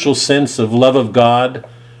spiritual sense of love of God,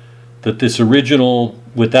 that this original,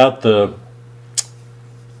 without the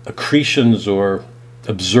accretions or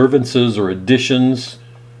observances or additions,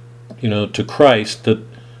 to Christ, that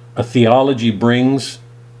a theology brings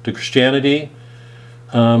to Christianity,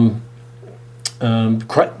 Christ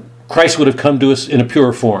would have come to us in a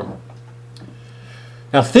pure form.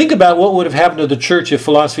 Now think about what would have happened to the church if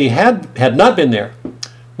philosophy had not been there.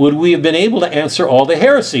 Would we have been able to answer all the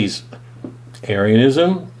heresies?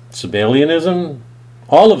 Arianism, Sabellianism,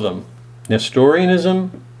 all of them.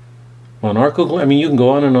 Nestorianism, monarchical, you can go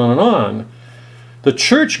on and on and on. The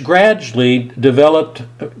church gradually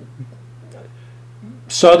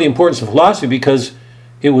saw the importance of philosophy because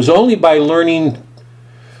it was only by learning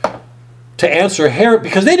to answer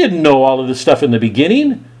because they didn't know all of this stuff in the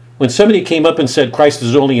beginning. When somebody came up and said Christ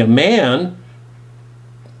is only a man,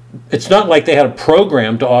 it's not like they had a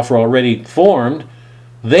program to offer already formed.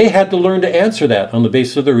 They had to learn to answer that on the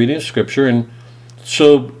basis of the reading of Scripture. And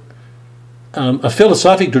so a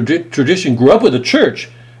philosophic tradition grew up with the church.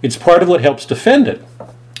 It's part of what helps defend it.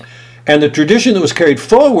 And the tradition that was carried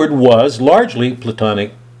forward was largely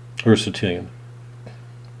Platonic Aristotelian,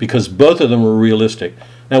 because both of them were realistic.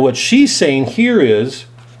 Now what she's saying here is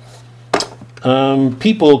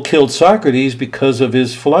people killed Socrates because of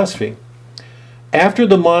his philosophy. After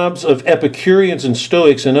the mobs of Epicureans and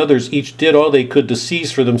Stoics and others each did all they could to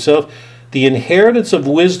seize for themselves the inheritance of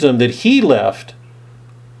wisdom that he left,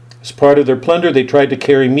 as part of their plunder, they tried to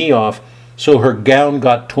carry me off, so her gown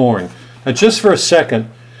got torn. Now just for a second,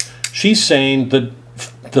 she's saying that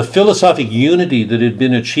the philosophic unity that had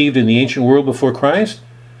been achieved in the ancient world before Christ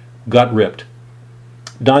got ripped.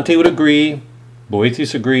 Dante would agree,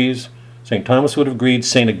 Boethius agrees, St. Thomas would have agreed,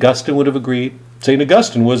 St. Augustine would have agreed. St.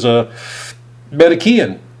 Augustine was a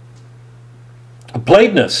Manichaean, a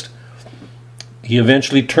Platonist. He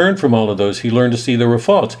eventually turned from all of those. He learned to see there were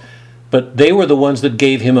faults. But they were the ones that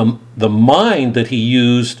gave him the mind that he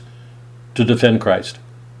used to defend Christ.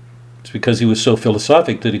 It's because he was so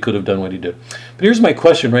philosophic that he could have done what he did. But here's my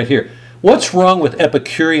question right here. What's wrong with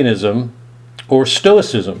Epicureanism or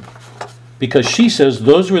Stoicism? Because she says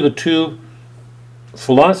those were the two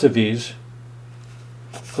philosophies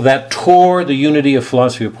that tore the unity of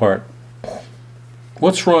philosophy apart.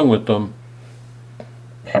 What's wrong with them?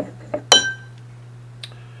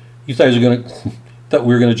 You guys are thought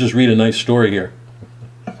we were going to just read a nice story here.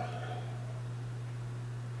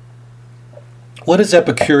 What is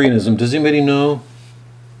Epicureanism? Does anybody know?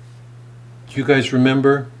 Do you guys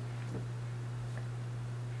remember?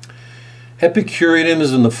 Epicureanism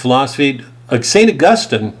is in the philosophy. St.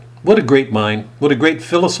 Augustine, what a great mind. What a great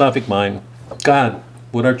philosophic mind. God,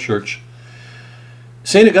 what our church.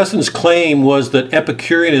 St. Augustine's claim was that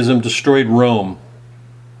Epicureanism destroyed Rome.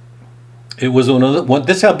 It was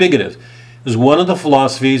this is how big it is. It was one of the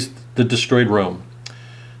philosophies that destroyed Rome.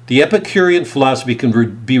 The Epicurean philosophy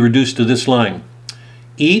can be reduced to this line.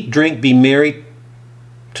 Eat, drink, be merry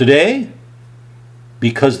today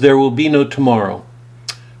because there will be no tomorrow.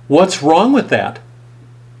 What's wrong with that?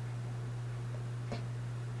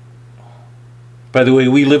 By the way,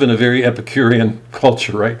 we live in a very Epicurean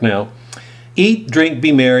culture right now. Eat, drink,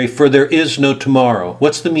 be merry, for there is no tomorrow.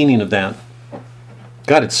 What's the meaning of that?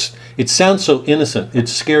 God, it sounds so innocent. It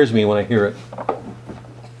scares me when I hear it.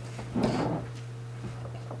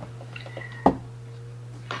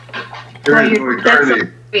 There is no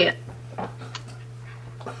eternity. Yeah.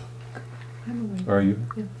 Are you?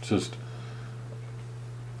 Just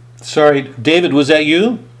sorry, David, was that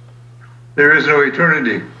you? There is no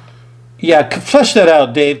eternity. Yeah, flesh that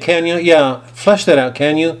out, Dave, can you? Yeah, flesh that out,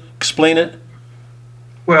 can you? Explain it.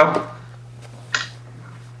 Well,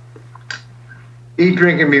 eat,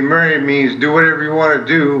 drink, and be merry means do whatever you want to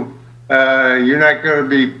do. You're not going to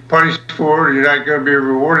be punished for it. You're not going to be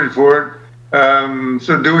rewarded for it.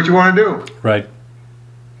 So do what you want to do. Right.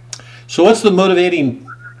 So what's the motivating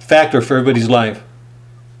factor for everybody's life?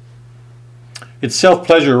 It's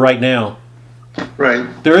self-pleasure right now. Right.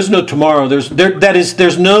 There is no tomorrow.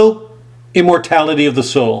 There's no immortality of the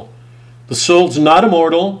soul. The soul's not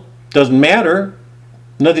immortal. Doesn't matter.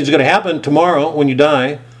 Nothing's going to happen tomorrow when you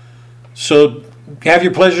die. So have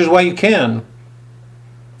your pleasures while you can.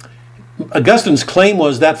 Augustine's claim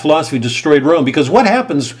was that philosophy destroyed Rome, because what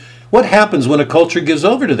happens when a culture gives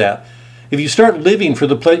over to that? If you start living for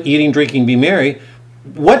the eating, drinking, be merry,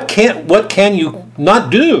 what can you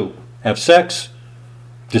not do? Have sex,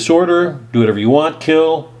 disorder, do whatever you want,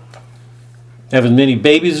 kill, have as many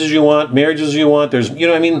babies as you want, marriages as you want.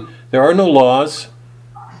 There are no laws.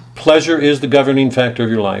 Pleasure is the governing factor of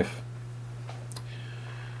your life.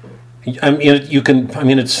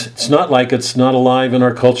 It's not like it's not alive in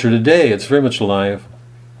our culture today. It's very much alive.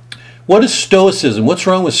 What is Stoicism? What's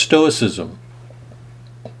wrong with Stoicism?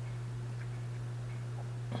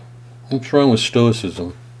 What's wrong with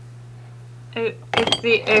Stoicism? It's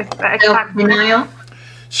exact. Denial?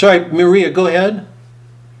 Sorry, Maria, go ahead.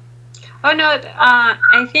 Oh no,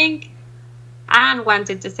 I think Anne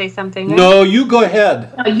wanted to say something. Right? No, you go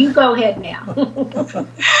ahead. No, you go ahead now.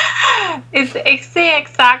 It's the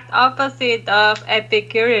exact opposite of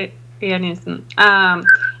Epicureanism.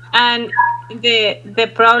 And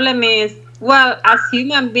the problem is, well, as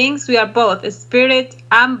human beings, we are both spirit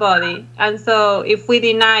and body. And so if we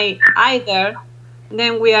deny either,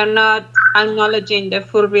 then we are not acknowledging the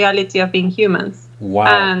full reality of being humans. Wow.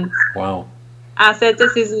 And wow.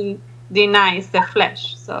 asceticism denies the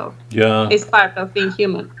flesh. So yeah, it's part of being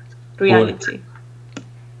human reality. Boy.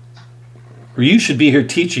 You should be here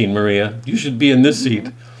teaching, Maria. You should be in this seat.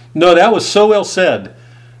 No, that was so well said.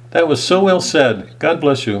 That was so well said. God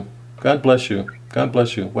bless you. God bless you. God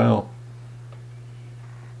bless you. Wow.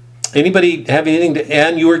 Anybody have anything to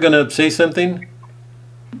add? You were going to say something?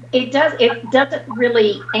 It doesn't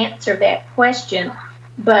really answer that question,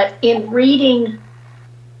 but in reading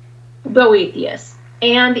Boethius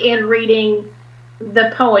and in reading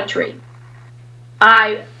the poetry,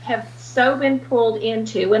 I have so been pulled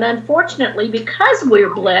into, and unfortunately, because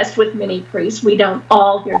we're blessed with many priests, we don't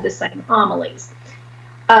all hear the same homilies.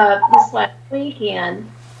 This last weekend,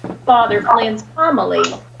 Father Flynn's homily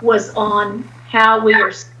was on how we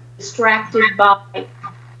are distracted by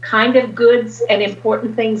kind of goods and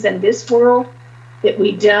important things in this world, that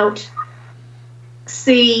we don't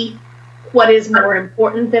see what is more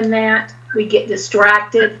important than that. We get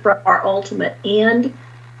distracted from our ultimate end.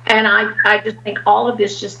 And I just think all of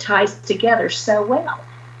this just ties together so well.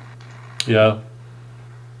 Yeah.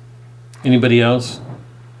 Anybody else?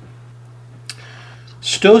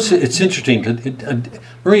 Stoicism, it's interesting.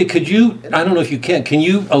 Maria, could you, I don't know if you can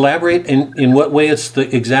you elaborate in what way it's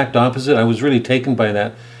the exact opposite? I was really taken by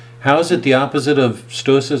that. How is it the opposite of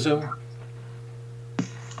Stoicism?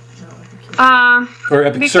 Or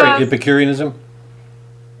Epicureanism?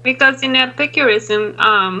 Because in Epicureanism,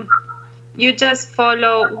 you just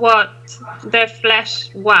follow what the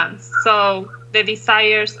flesh wants. So the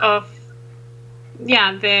desires of,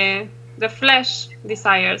 the flesh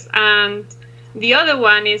desires, and the other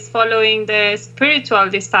one is following the spiritual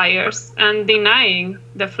desires and denying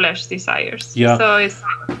the flesh desires. Yeah. So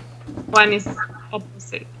one is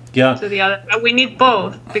opposite Yeah. to the other. But we need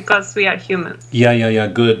both because we are humans. Yeah.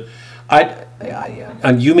 Good.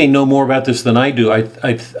 And you may know more about this than I do.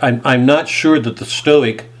 I'm not sure that the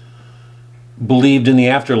Stoic believed in the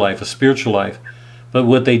afterlife, a spiritual life. But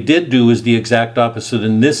what they did do is the exact opposite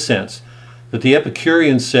in this sense, that the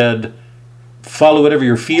Epicurean said, follow whatever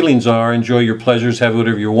your feelings are, enjoy your pleasures, have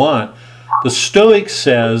whatever you want. The Stoic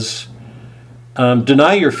says,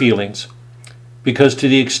 deny your feelings, because to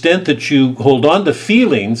the extent that you hold on to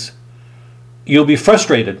feelings, you'll be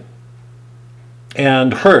frustrated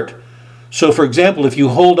and hurt. So, for example, if you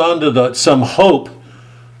hold on to some hope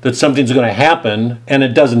that something's going to happen and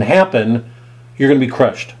it doesn't happen, you're going to be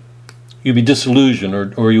crushed. You'll be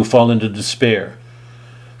disillusioned, or you'll fall into despair.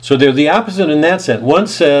 So they're the opposite in that sense. One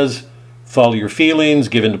says, follow your feelings,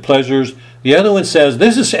 give in to pleasures. The other one says,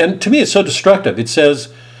 and to me it's so destructive. It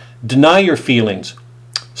says, deny your feelings.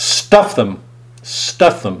 Stuff them.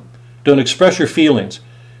 Don't express your feelings.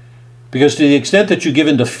 Because to the extent that you give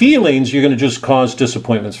in to feelings, you're going to just cause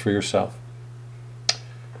disappointments for yourself.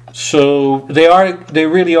 So they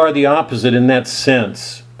really are the opposite in that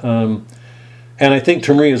sense. And I think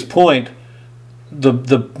to Maria's point,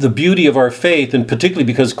 the beauty of our faith, and particularly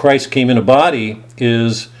because Christ came in a body,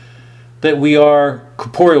 is that we are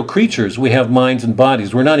corporeal creatures. We have minds and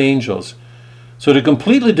bodies. We're not angels. So to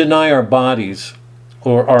completely deny our bodies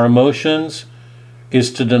or our emotions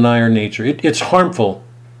is to deny our nature. It's harmful.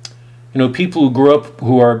 People who grow up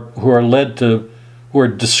who are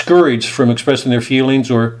discouraged from expressing their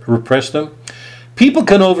feelings or repress them. People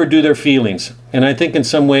can overdo their feelings, and I think in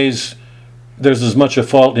some ways there's as much a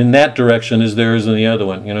fault in that direction as there is in the other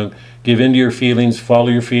one. Give in to your feelings, follow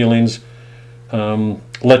your feelings,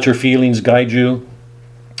 let your feelings guide you.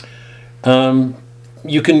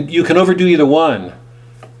 You can overdo either one,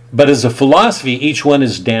 but as a philosophy, each one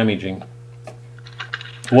is damaging.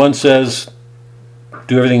 One says,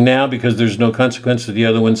 do everything now because there's no consequence. The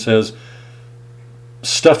other one says,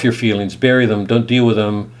 stuff your feelings, bury them, don't deal with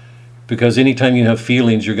them, because anytime you have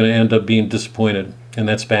feelings, you're going to end up being disappointed, and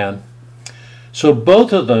that's bad. So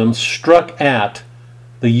both of them struck at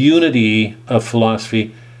the unity of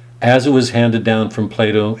philosophy as it was handed down from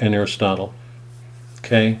Plato and Aristotle.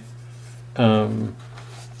 Okay? I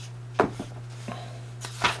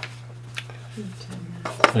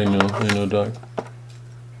know, Doc.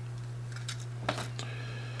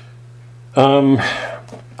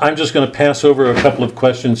 I'm just going to pass over a couple of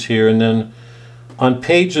questions here, and then on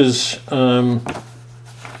pages 13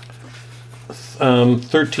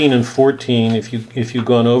 and 14, if you've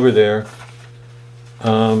gone over there,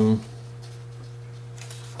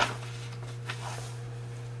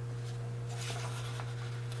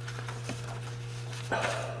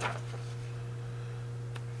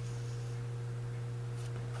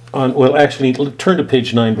 actually, turn to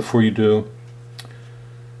page 9 before you do.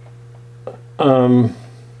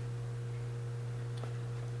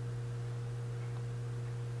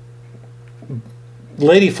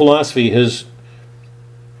 Lady philosophy is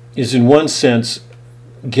in one sense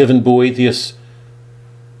given Boethius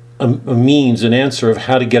a means, an answer of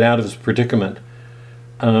how to get out of his predicament.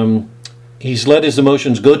 He's let his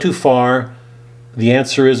emotions go too far. The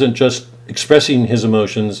answer isn't just expressing his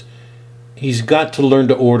emotions. He's got to learn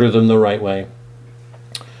to order them the right way.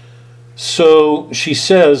 So she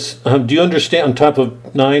says, do you understand, on top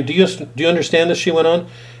of 9, do you understand this, she went on?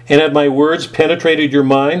 And have my words penetrated your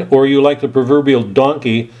mind, or are you like the proverbial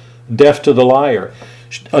donkey, deaf to the lyre?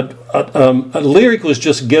 A lyric was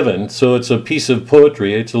just given, so it's a piece of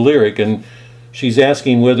poetry, it's a lyric, and she's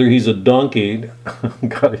asking whether he's a donkey.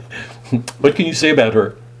 God, what can you say about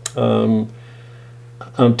her?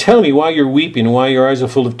 Tell me why you're weeping, why your eyes are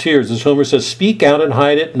full of tears. As Homer says, speak out and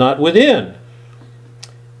hide it not within.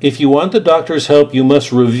 If you want the doctor's help, you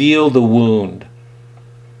must reveal the wound.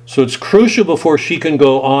 So it's crucial before she can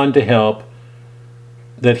go on to help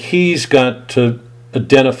that he's got to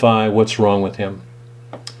identify what's wrong with him.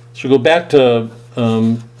 So go back to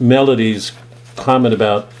Melody's comment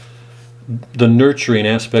about the nurturing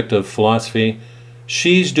aspect of philosophy.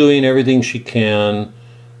 She's doing everything she can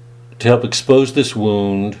to help expose this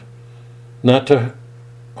wound, not to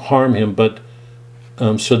harm him, but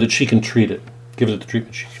so that she can treat it, give it the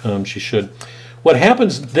treatment she should. what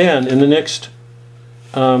happens then in the next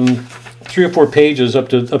 3 or 4 pages up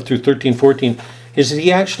through 13, 14, is that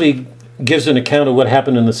he actually gives an account of what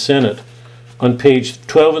happened in the Senate. On page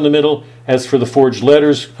 12 in the middle, as for the forged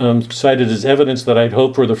letters cited as evidence that I'd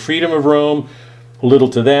hoped for the freedom of Rome, a little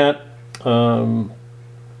to that. On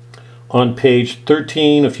page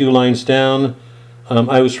 13, a few lines down,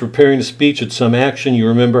 I was preparing a speech at some action. You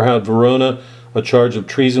remember how at Verona a charge of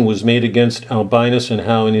treason was made against Albinus, and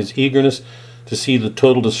how in his eagerness to see the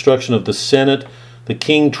total destruction of the Senate, the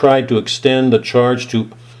king tried to extend the charge to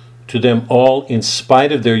them all in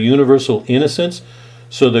spite of their universal innocence.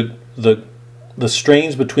 So the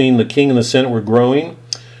strains between the king and the Senate were growing.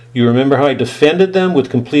 You remember how I defended them with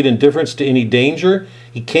complete indifference to any danger?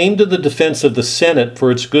 He came to the defense of the Senate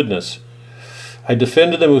for its goodness. I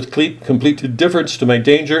defended them with complete indifference to my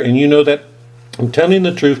danger, and you know that I'm telling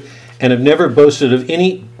the truth and have never boasted of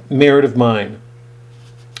any merit of mine.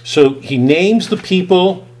 So he names the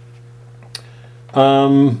people,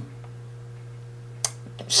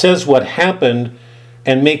 says what happened,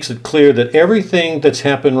 and makes it clear that everything that's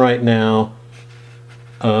happened right now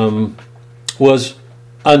was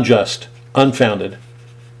unjust, unfounded.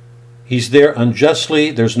 He's there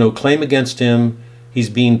unjustly. There's no claim against him. He's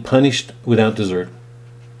being punished without desert.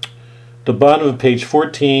 The bottom of page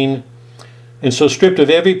 14. And so stripped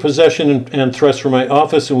of every possession and thrust from my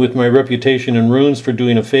office, and with my reputation in ruins for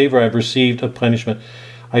doing a favor, I've received a punishment.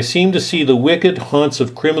 I seem to see the wicked haunts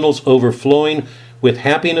of criminals overflowing with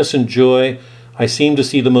happiness and joy. I seem to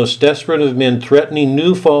see the most desperate of men threatening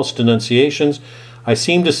new false denunciations. I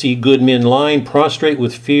seem to see good men lying prostrate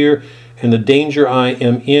with fear and the danger I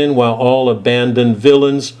am in, while all abandoned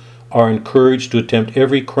villains are encouraged to attempt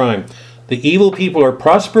every crime. The evil people are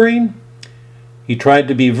prospering. He tried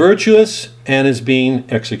to be virtuous and is being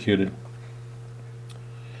executed.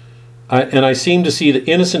 I seem to see the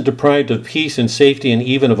innocent deprived of peace and safety and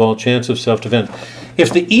even of all chance of self-defense.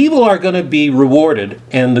 If the evil are going to be rewarded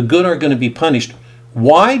and the good are going to be punished,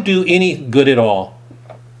 why do any good at all?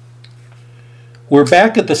 We're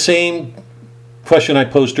back at the same question I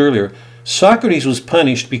posed earlier. Socrates was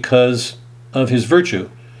punished because of his virtue.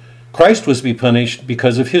 Christ was to be punished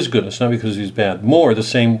because of his goodness, not because he's bad. More the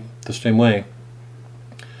same way.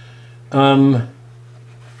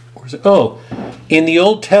 Where's it? Oh, in the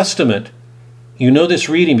Old Testament, you know this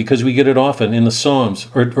reading because we get it often in the Psalms,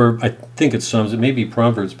 or I think it's Psalms, it may be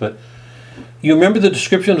Proverbs, but you remember the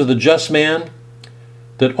description of the just man?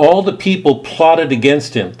 That all the people plotted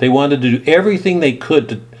against him. They wanted to do everything they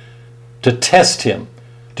could to test him,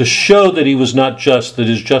 to show that he was not just, that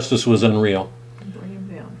his justice was unreal. Bring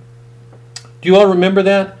him down. Do you all remember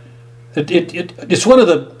that? It's one of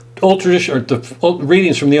the old tradition, or the old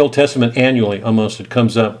readings from the Old Testament annually, almost, it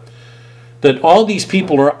comes up, that all these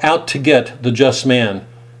people are out to get the just man,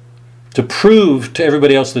 to prove to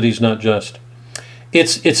everybody else that he's not just.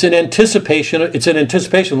 It's an anticipation of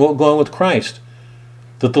what will go on with Christ.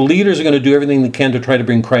 That the leaders are going to do everything they can to try to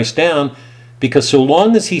bring Christ down, because so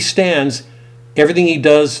long as he stands, everything he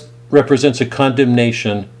does represents a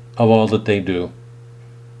condemnation of all that they do.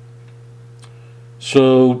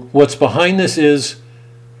 So what's behind this is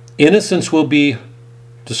innocence will be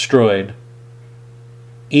destroyed.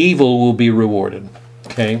 Evil will be rewarded.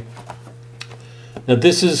 Okay? Now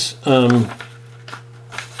this is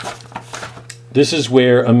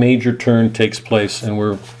where a major turn takes place, and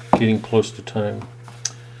we're getting close to time.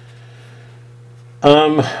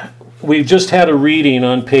 We've just had a reading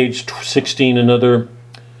on page 16, another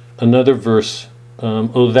verse.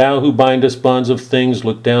 O thou who bindest bonds of things,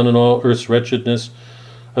 look down on all earth's wretchedness.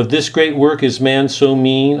 Of this great work is man so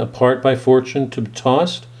mean, apart by fortune to be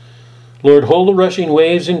tossed? Lord, hold the rushing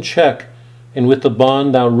waves in check, and with the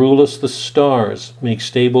bond thou rulest the stars, make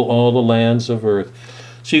stable all the lands of earth.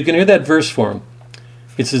 So you can hear that verse form.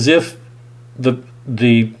 It's as if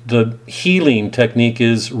the healing technique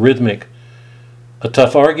is rhythmic. A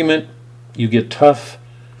tough argument, you get tough,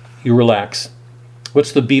 you relax.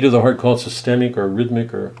 What's the beat of the heart called? Systemic or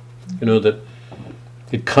rhythmic, or that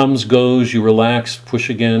it comes, goes, you relax, push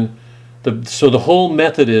again. So the whole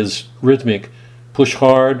method is rhythmic. Push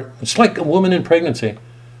hard. It's like a woman in pregnancy.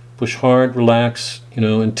 Push hard, relax,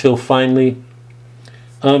 until finally.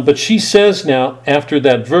 But she says now, after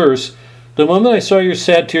that verse, the moment I saw your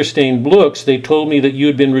sad tear-stained looks, they told me that you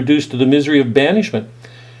had been reduced to the misery of banishment.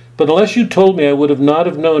 But unless you told me, I would not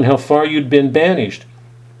have known how far you'd been banished.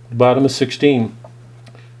 Bottom of 16.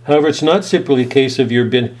 However, it's not simply a case of your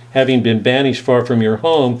having been banished far from your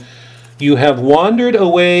home. You have wandered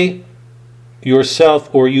away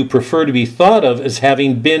yourself, or you prefer to be thought of as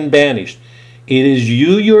having been banished. It is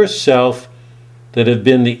you yourself that have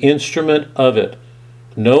been the instrument of it.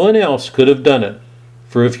 No one else could have done it.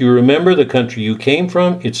 For if you remember the country you came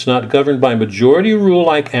from, it's not governed by majority rule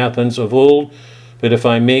like Athens of old, but if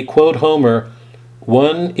I may quote Homer,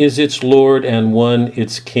 one is its lord and one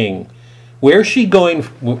its king. Where's she going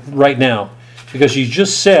right now? Because she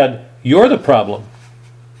just said, you're the problem,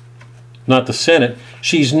 not the Senate.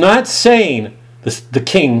 She's not saying, the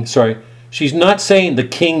king, sorry, she's not saying the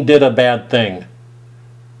king did a bad thing.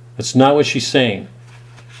 That's not what she's saying.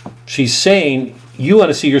 She's saying you want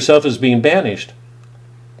to see yourself as being banished.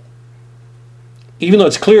 Even though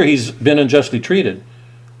it's clear he's been unjustly treated.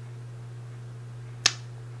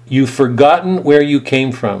 You've forgotten where you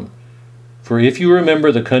came from. For if you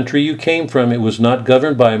remember the country you came from, it was not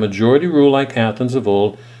governed by a majority rule like Athens of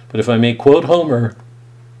old. But if I may quote Homer,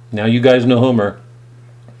 now you guys know Homer,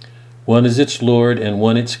 one is its lord and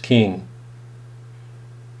one its king.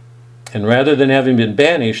 And rather than having been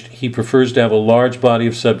banished, he prefers to have a large body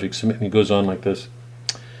of subjects. And he goes on like this.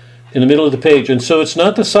 In the middle of the page. And so it's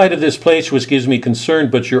not the sight of this place which gives me concern,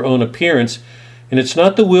 but your own appearance. And it's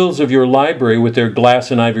not the wills of your library with their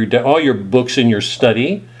glass and ivory, all your books in your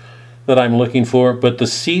study that I'm looking for, but the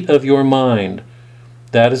seat of your mind.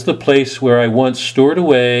 That is the place where I once stored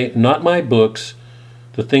away, not my books,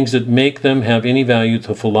 the things that make them have any value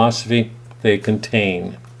to philosophy they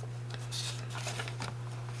contain.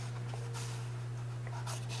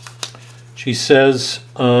 She says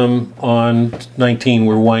on 19,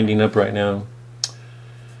 we're winding up right now.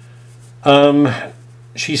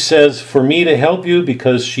 She says, for me to help you,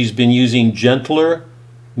 because she's been using gentler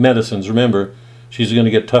medicines. Remember, she's going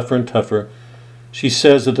to get tougher and tougher. She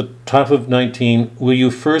says at the top of 19, will you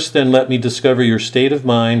first then let me discover your state of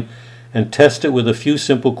mind and test it with a few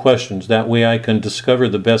simple questions. That way I can discover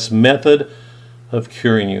the best method of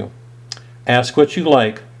curing you. Ask what you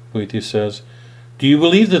like, Boethius says. Do you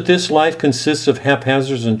believe that this life consists of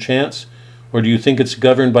haphazards and chance, or do you think it's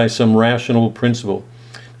governed by some rational principle?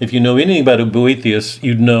 If you know anything about Boethius,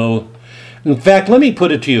 you'd know. In fact, let me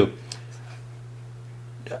put it to you.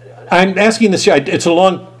 I'm asking this, it's a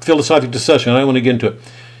long philosophical discussion, I don't want to get into it.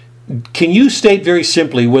 Can you state very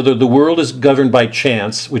simply whether the world is governed by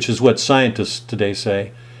chance, which is what scientists today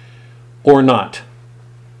say, or not?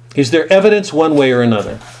 Is there evidence one way or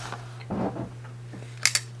another?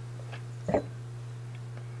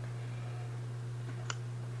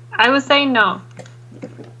 I would say no.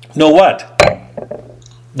 No what?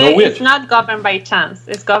 No which? It's not governed by chance.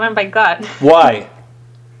 It's governed by God. Why?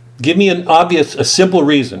 Give me a simple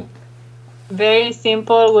reason. Very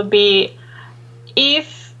simple would be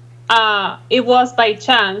if it was by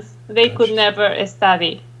chance, they could never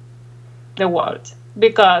study the world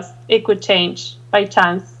because it could change by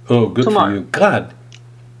chance. Oh, good tomorrow. for you. God,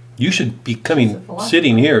 you should be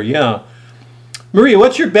sitting here, yeah. Maria,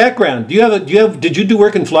 what's your background? Did you do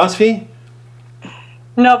work in philosophy?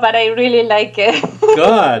 No, but I really like it.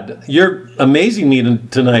 God, you're amazing me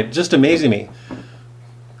tonight. Just amazing me.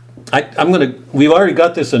 We've already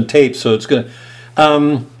got this on tape, so it's gonna.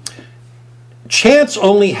 Chance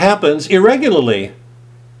only happens irregularly.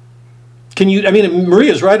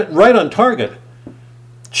 Maria's right on target.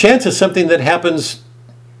 Chance is something that happens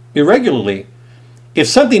irregularly. If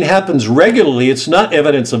something happens regularly, it's not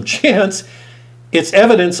evidence of chance. It's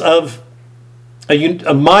evidence of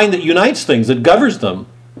a mind that unites things, that governs them.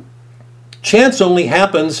 Chance only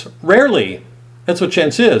happens rarely. That's what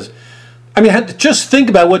chance is. Just think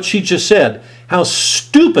about what she just said. How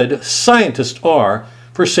stupid scientists are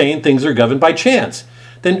for saying things are governed by chance.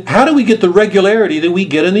 Then how do we get the regularity that we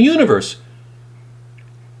get in the universe?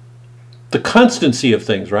 The constancy of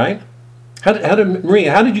things, right?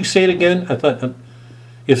 Maria, how did you say it again? I thought,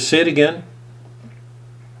 say it again.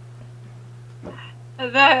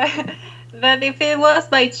 That if it was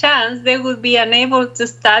by chance, they would be unable to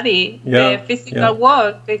study the physical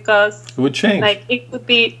world because it would change. It would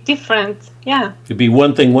be different. Yeah. It'd be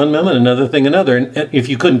one thing one minute, another thing another. And if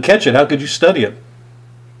you couldn't catch it, how could you study it?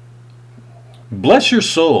 Bless your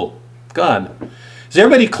soul. God. Is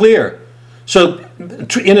everybody clear? So,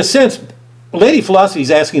 in a sense, Lady Philosophy is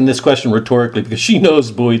asking this question rhetorically because she knows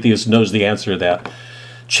Boethius knows the answer to that.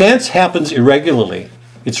 Chance happens irregularly.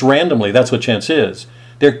 It's randomly. That's what chance is.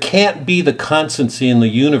 There can't be the constancy in the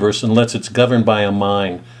universe unless it's governed by a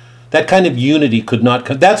mind. That kind of unity could not.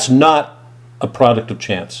 That's not a product of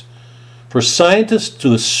chance. For scientists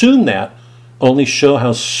to assume that only show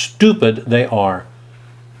how stupid they are,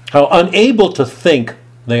 how unable to think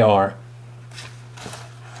they are.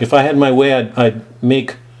 If I had my way, I'd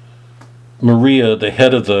make Maria the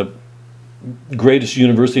head of the greatest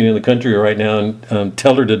university in the country right now and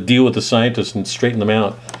tell her to deal with the scientists and straighten them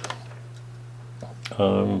out.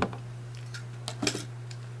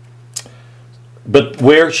 But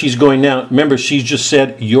where she's going now, remember, she's just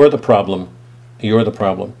said, you're the problem. You're the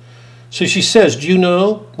problem. So she says, do you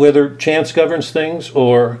know whether chance governs things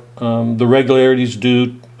or the regularities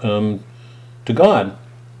due to God?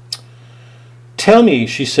 Tell me,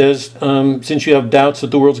 she says, since you have doubts that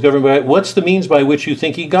the world's governed by, what's the means by which you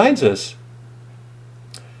think he guides us?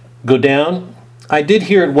 Go down. I did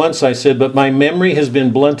hear it once, I said, but my memory has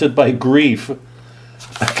been blunted by grief.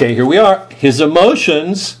 Okay, here we are. His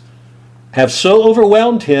emotions have so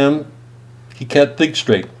overwhelmed him, he can't think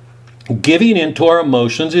straight. Giving in to our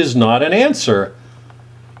emotions is not an answer.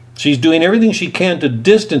 She's doing everything she can to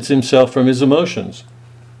distance himself from his emotions.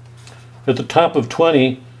 At the top of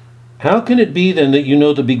 20, how can it be then that you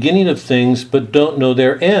know the beginning of things but don't know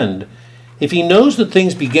their end? If he knows that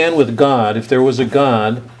things began with God, if there was a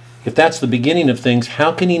God, if that's the beginning of things,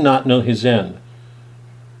 how can he not know his end?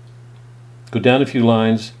 Go down a few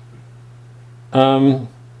lines.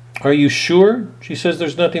 Are you sure? She says,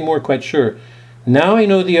 there's nothing more quite sure. Now I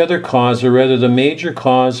know the other cause, or rather the major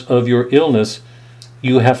cause of your illness.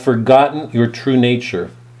 You have forgotten your true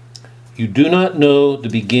nature. You do not know the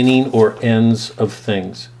beginning or ends of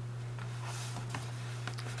things.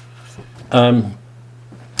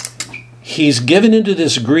 He's given into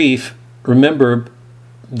this grief, remember,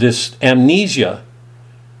 this amnesia.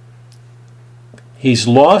 He's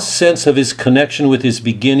lost sense of his connection with his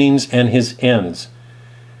beginnings and his ends.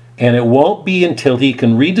 And it won't be until he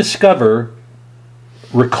can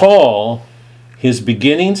recall his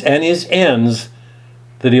beginnings and his ends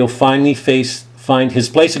that he'll finally find his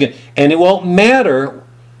place again. And it won't matter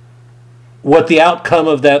what the outcome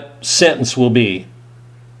of that sentence will be.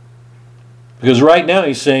 Because right now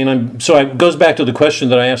he's saying, so it goes back to the question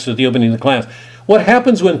that I asked at the opening of the class. What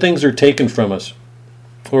happens when things are taken from us?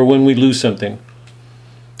 Or when we lose something?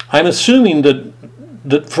 I'm assuming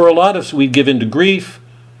that for a lot of us, we'd give in to grief.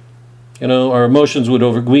 Our emotions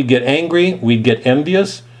we'd get angry, we'd get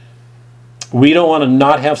envious. We don't want to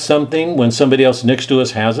not have something when somebody else next to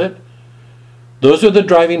us has it. Those are the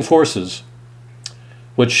driving forces.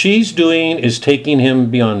 What she's doing is taking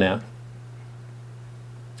him beyond that.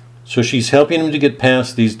 So she's helping him to get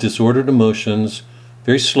past these disordered emotions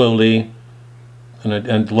very slowly. And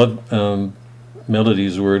I love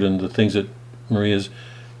Melody's word and the things that Maria's.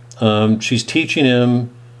 She's teaching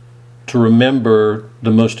him to remember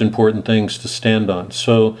the most important things to stand on.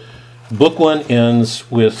 So book 1 ends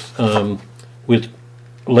with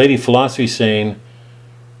Lady Philosophy saying,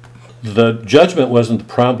 the judgment wasn't the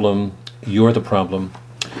problem, you're the problem.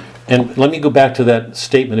 And let me go back to that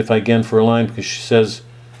statement, if I can, for a line, because she says,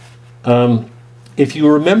 if you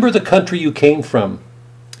remember the country you came from,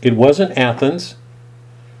 it wasn't Athens.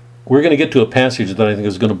 We're going to get to a passage that I think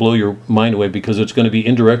is going to blow your mind away, because it's going to be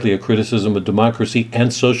indirectly a criticism of democracy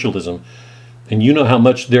and socialism. And you know how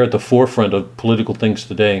much they're at the forefront of political things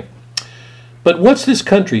today. But what's this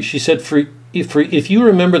country? She said, if you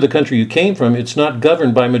remember the country you came from, it's not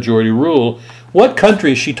governed by majority rule. What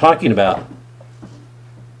country is she talking about?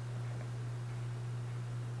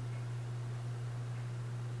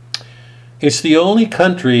 It's the only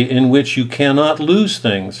country in which you cannot lose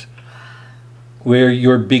things, where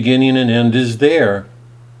your beginning and end is there.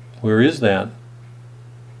 Where is that?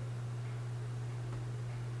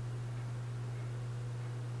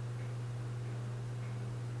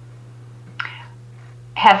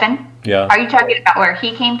 Heaven? Yeah. Are you talking about where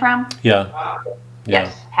he came from? Yeah.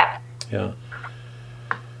 Yes, heaven. Yeah.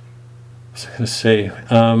 I was going to say,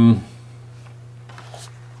 I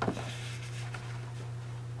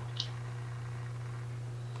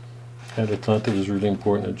had a thought that was really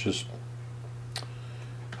important. It just,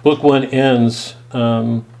 book 1 ends,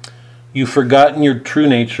 you've forgotten your true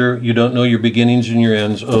nature. You don't know your beginnings and your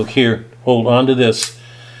ends. Oh, here, hold on to this.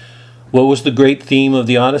 What was the great theme of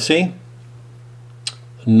the Odyssey?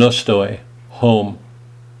 Nostoi, home,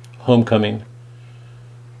 homecoming.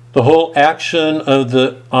 The whole action of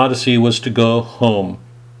the Odyssey was to go home,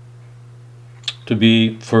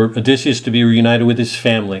 for Odysseus to be reunited with his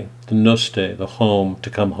family, the noste, the home, to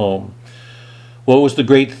come home. What was the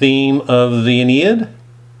great theme of the Aeneid?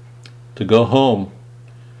 To go home.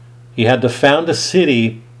 He had to found a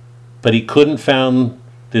city, but he couldn't found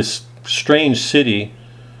this strange city,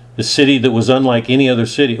 the city that was unlike any other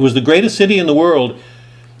city. It was the greatest city in the world.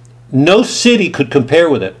 No city could compare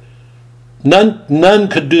with it. None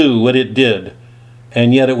could do what it did,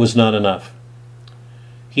 and yet it was not enough.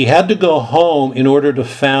 He had to go home in order to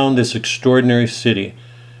found this extraordinary city.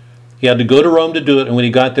 He had to go to Rome to do it, and when he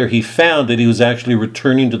got there, he found that he was actually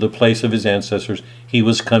returning to the place of his ancestors. He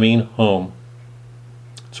was coming home.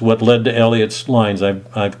 It's what led to Eliot's lines.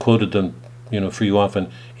 I've quoted them, for you often.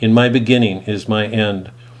 In my beginning is my end.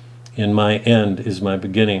 and my end is my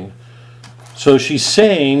beginning. So she's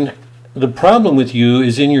saying the problem with you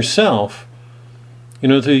is in yourself. You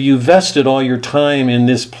know, you vested all your time in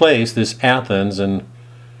this place, this Athens, and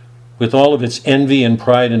with all of its envy and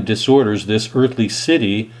pride and disorders, this earthly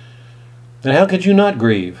city, and how could you not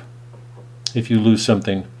grieve if you lose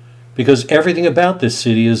something? Because everything about this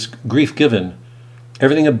city is grief-given.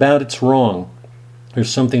 Everything about it's wrong. There's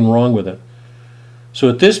something wrong with it. So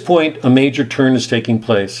at this point, a major turn is taking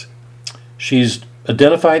place. She's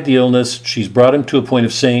identified the illness. She's brought him to a point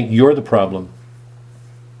of saying, you're the problem.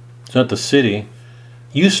 It's not the city.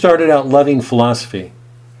 You started out loving philosophy.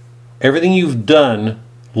 Everything you've done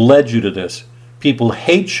led you to this. People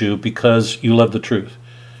hate you because you love the truth.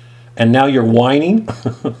 And now you're whining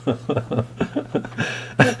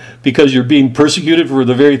because you're being persecuted for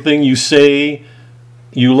the very thing you say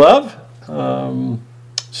you love.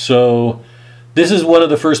 So this is one of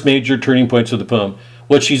the first major turning points of the poem.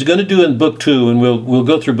 What she's going to do in book 2, and we'll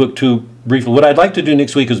go through book 2 briefly. What I'd like to do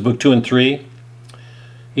next week is book 2 and 3.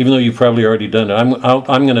 Even though you've probably already done it,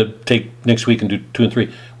 I'm going to take next week and do 2 and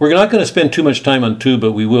 3. We're not going to spend too much time on 2,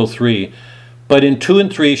 but we will 3. But in 2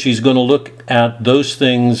 and 3, she's going to look at those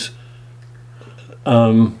things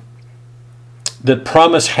that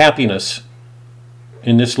promise happiness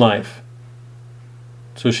in this life.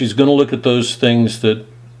 So she's going to look at those things that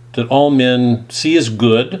all men see as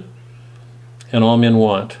good and all men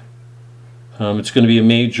want. It's going to be a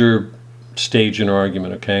major stage in her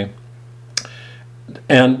argument, okay?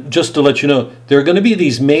 And just to let you know, there are going to be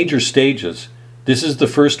these major stages. This is the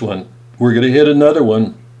first one. We're going to hit another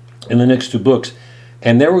one in the next 2 books.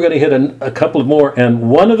 And then we're going to hit a couple of more. And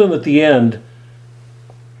one of them at the end,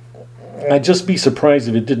 I'd just be surprised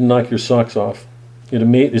if it didn't knock your socks off.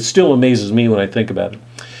 It still amazes me when I think about it.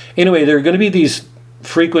 Anyway, there are going to be these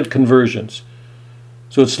frequent conversions.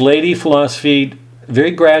 So it's lady philosophy,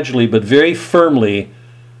 very gradually, but very firmly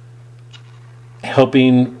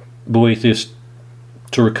helping Boethius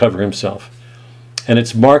to recover himself. And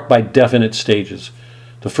it's marked by definite stages.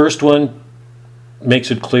 The first one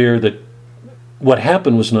makes it clear that what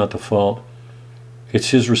happened was not the fault. It's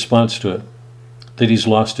his response to it, that he's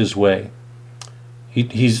lost his way.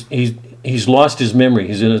 He's lost his memory.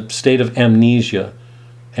 He's in a state of amnesia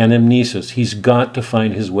and amnesis. He's got to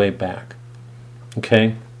find his way back.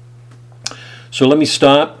 Okay? So let me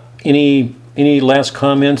stop. Any last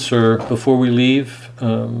comments or before we leave?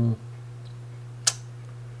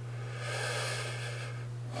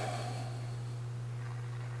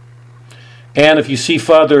 And if you see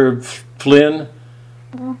Father Flynn,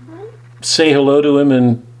 say hello to him,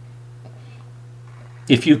 and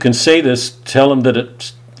if you can say this, tell him that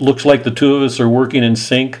it looks like the two of us are working in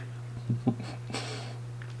sync.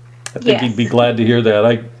 I think he'd be glad to hear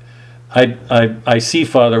that. I see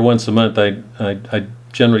Father once a month. I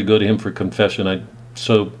generally go to him for confession. I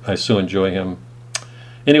so enjoy him.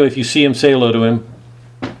 Anyway, if you see him, say hello to him.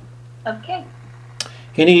 Okay.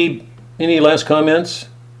 Any last comments?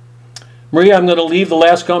 Maria, I'm going to leave the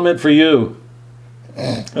last comment for you.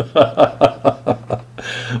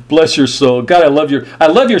 Bless your soul. God, I love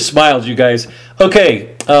your smiles, you guys.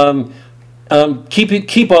 Okay,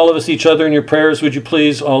 keep all of us, each other in your prayers, would you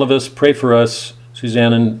please? All of us, pray for us,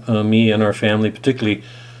 Suzanne and me and our family, particularly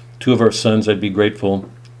 2 of our sons. I'd be grateful,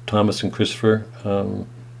 Thomas and Christopher.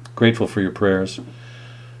 Grateful for your prayers.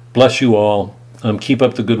 Bless you all. Keep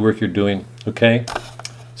up the good work you're doing. Okay.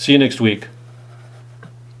 See you next week.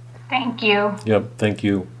 Thank you. Yep. Thank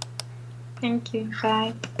you. Thank you.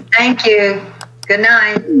 Bye. Thank you. Good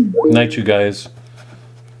night. Good night, you guys.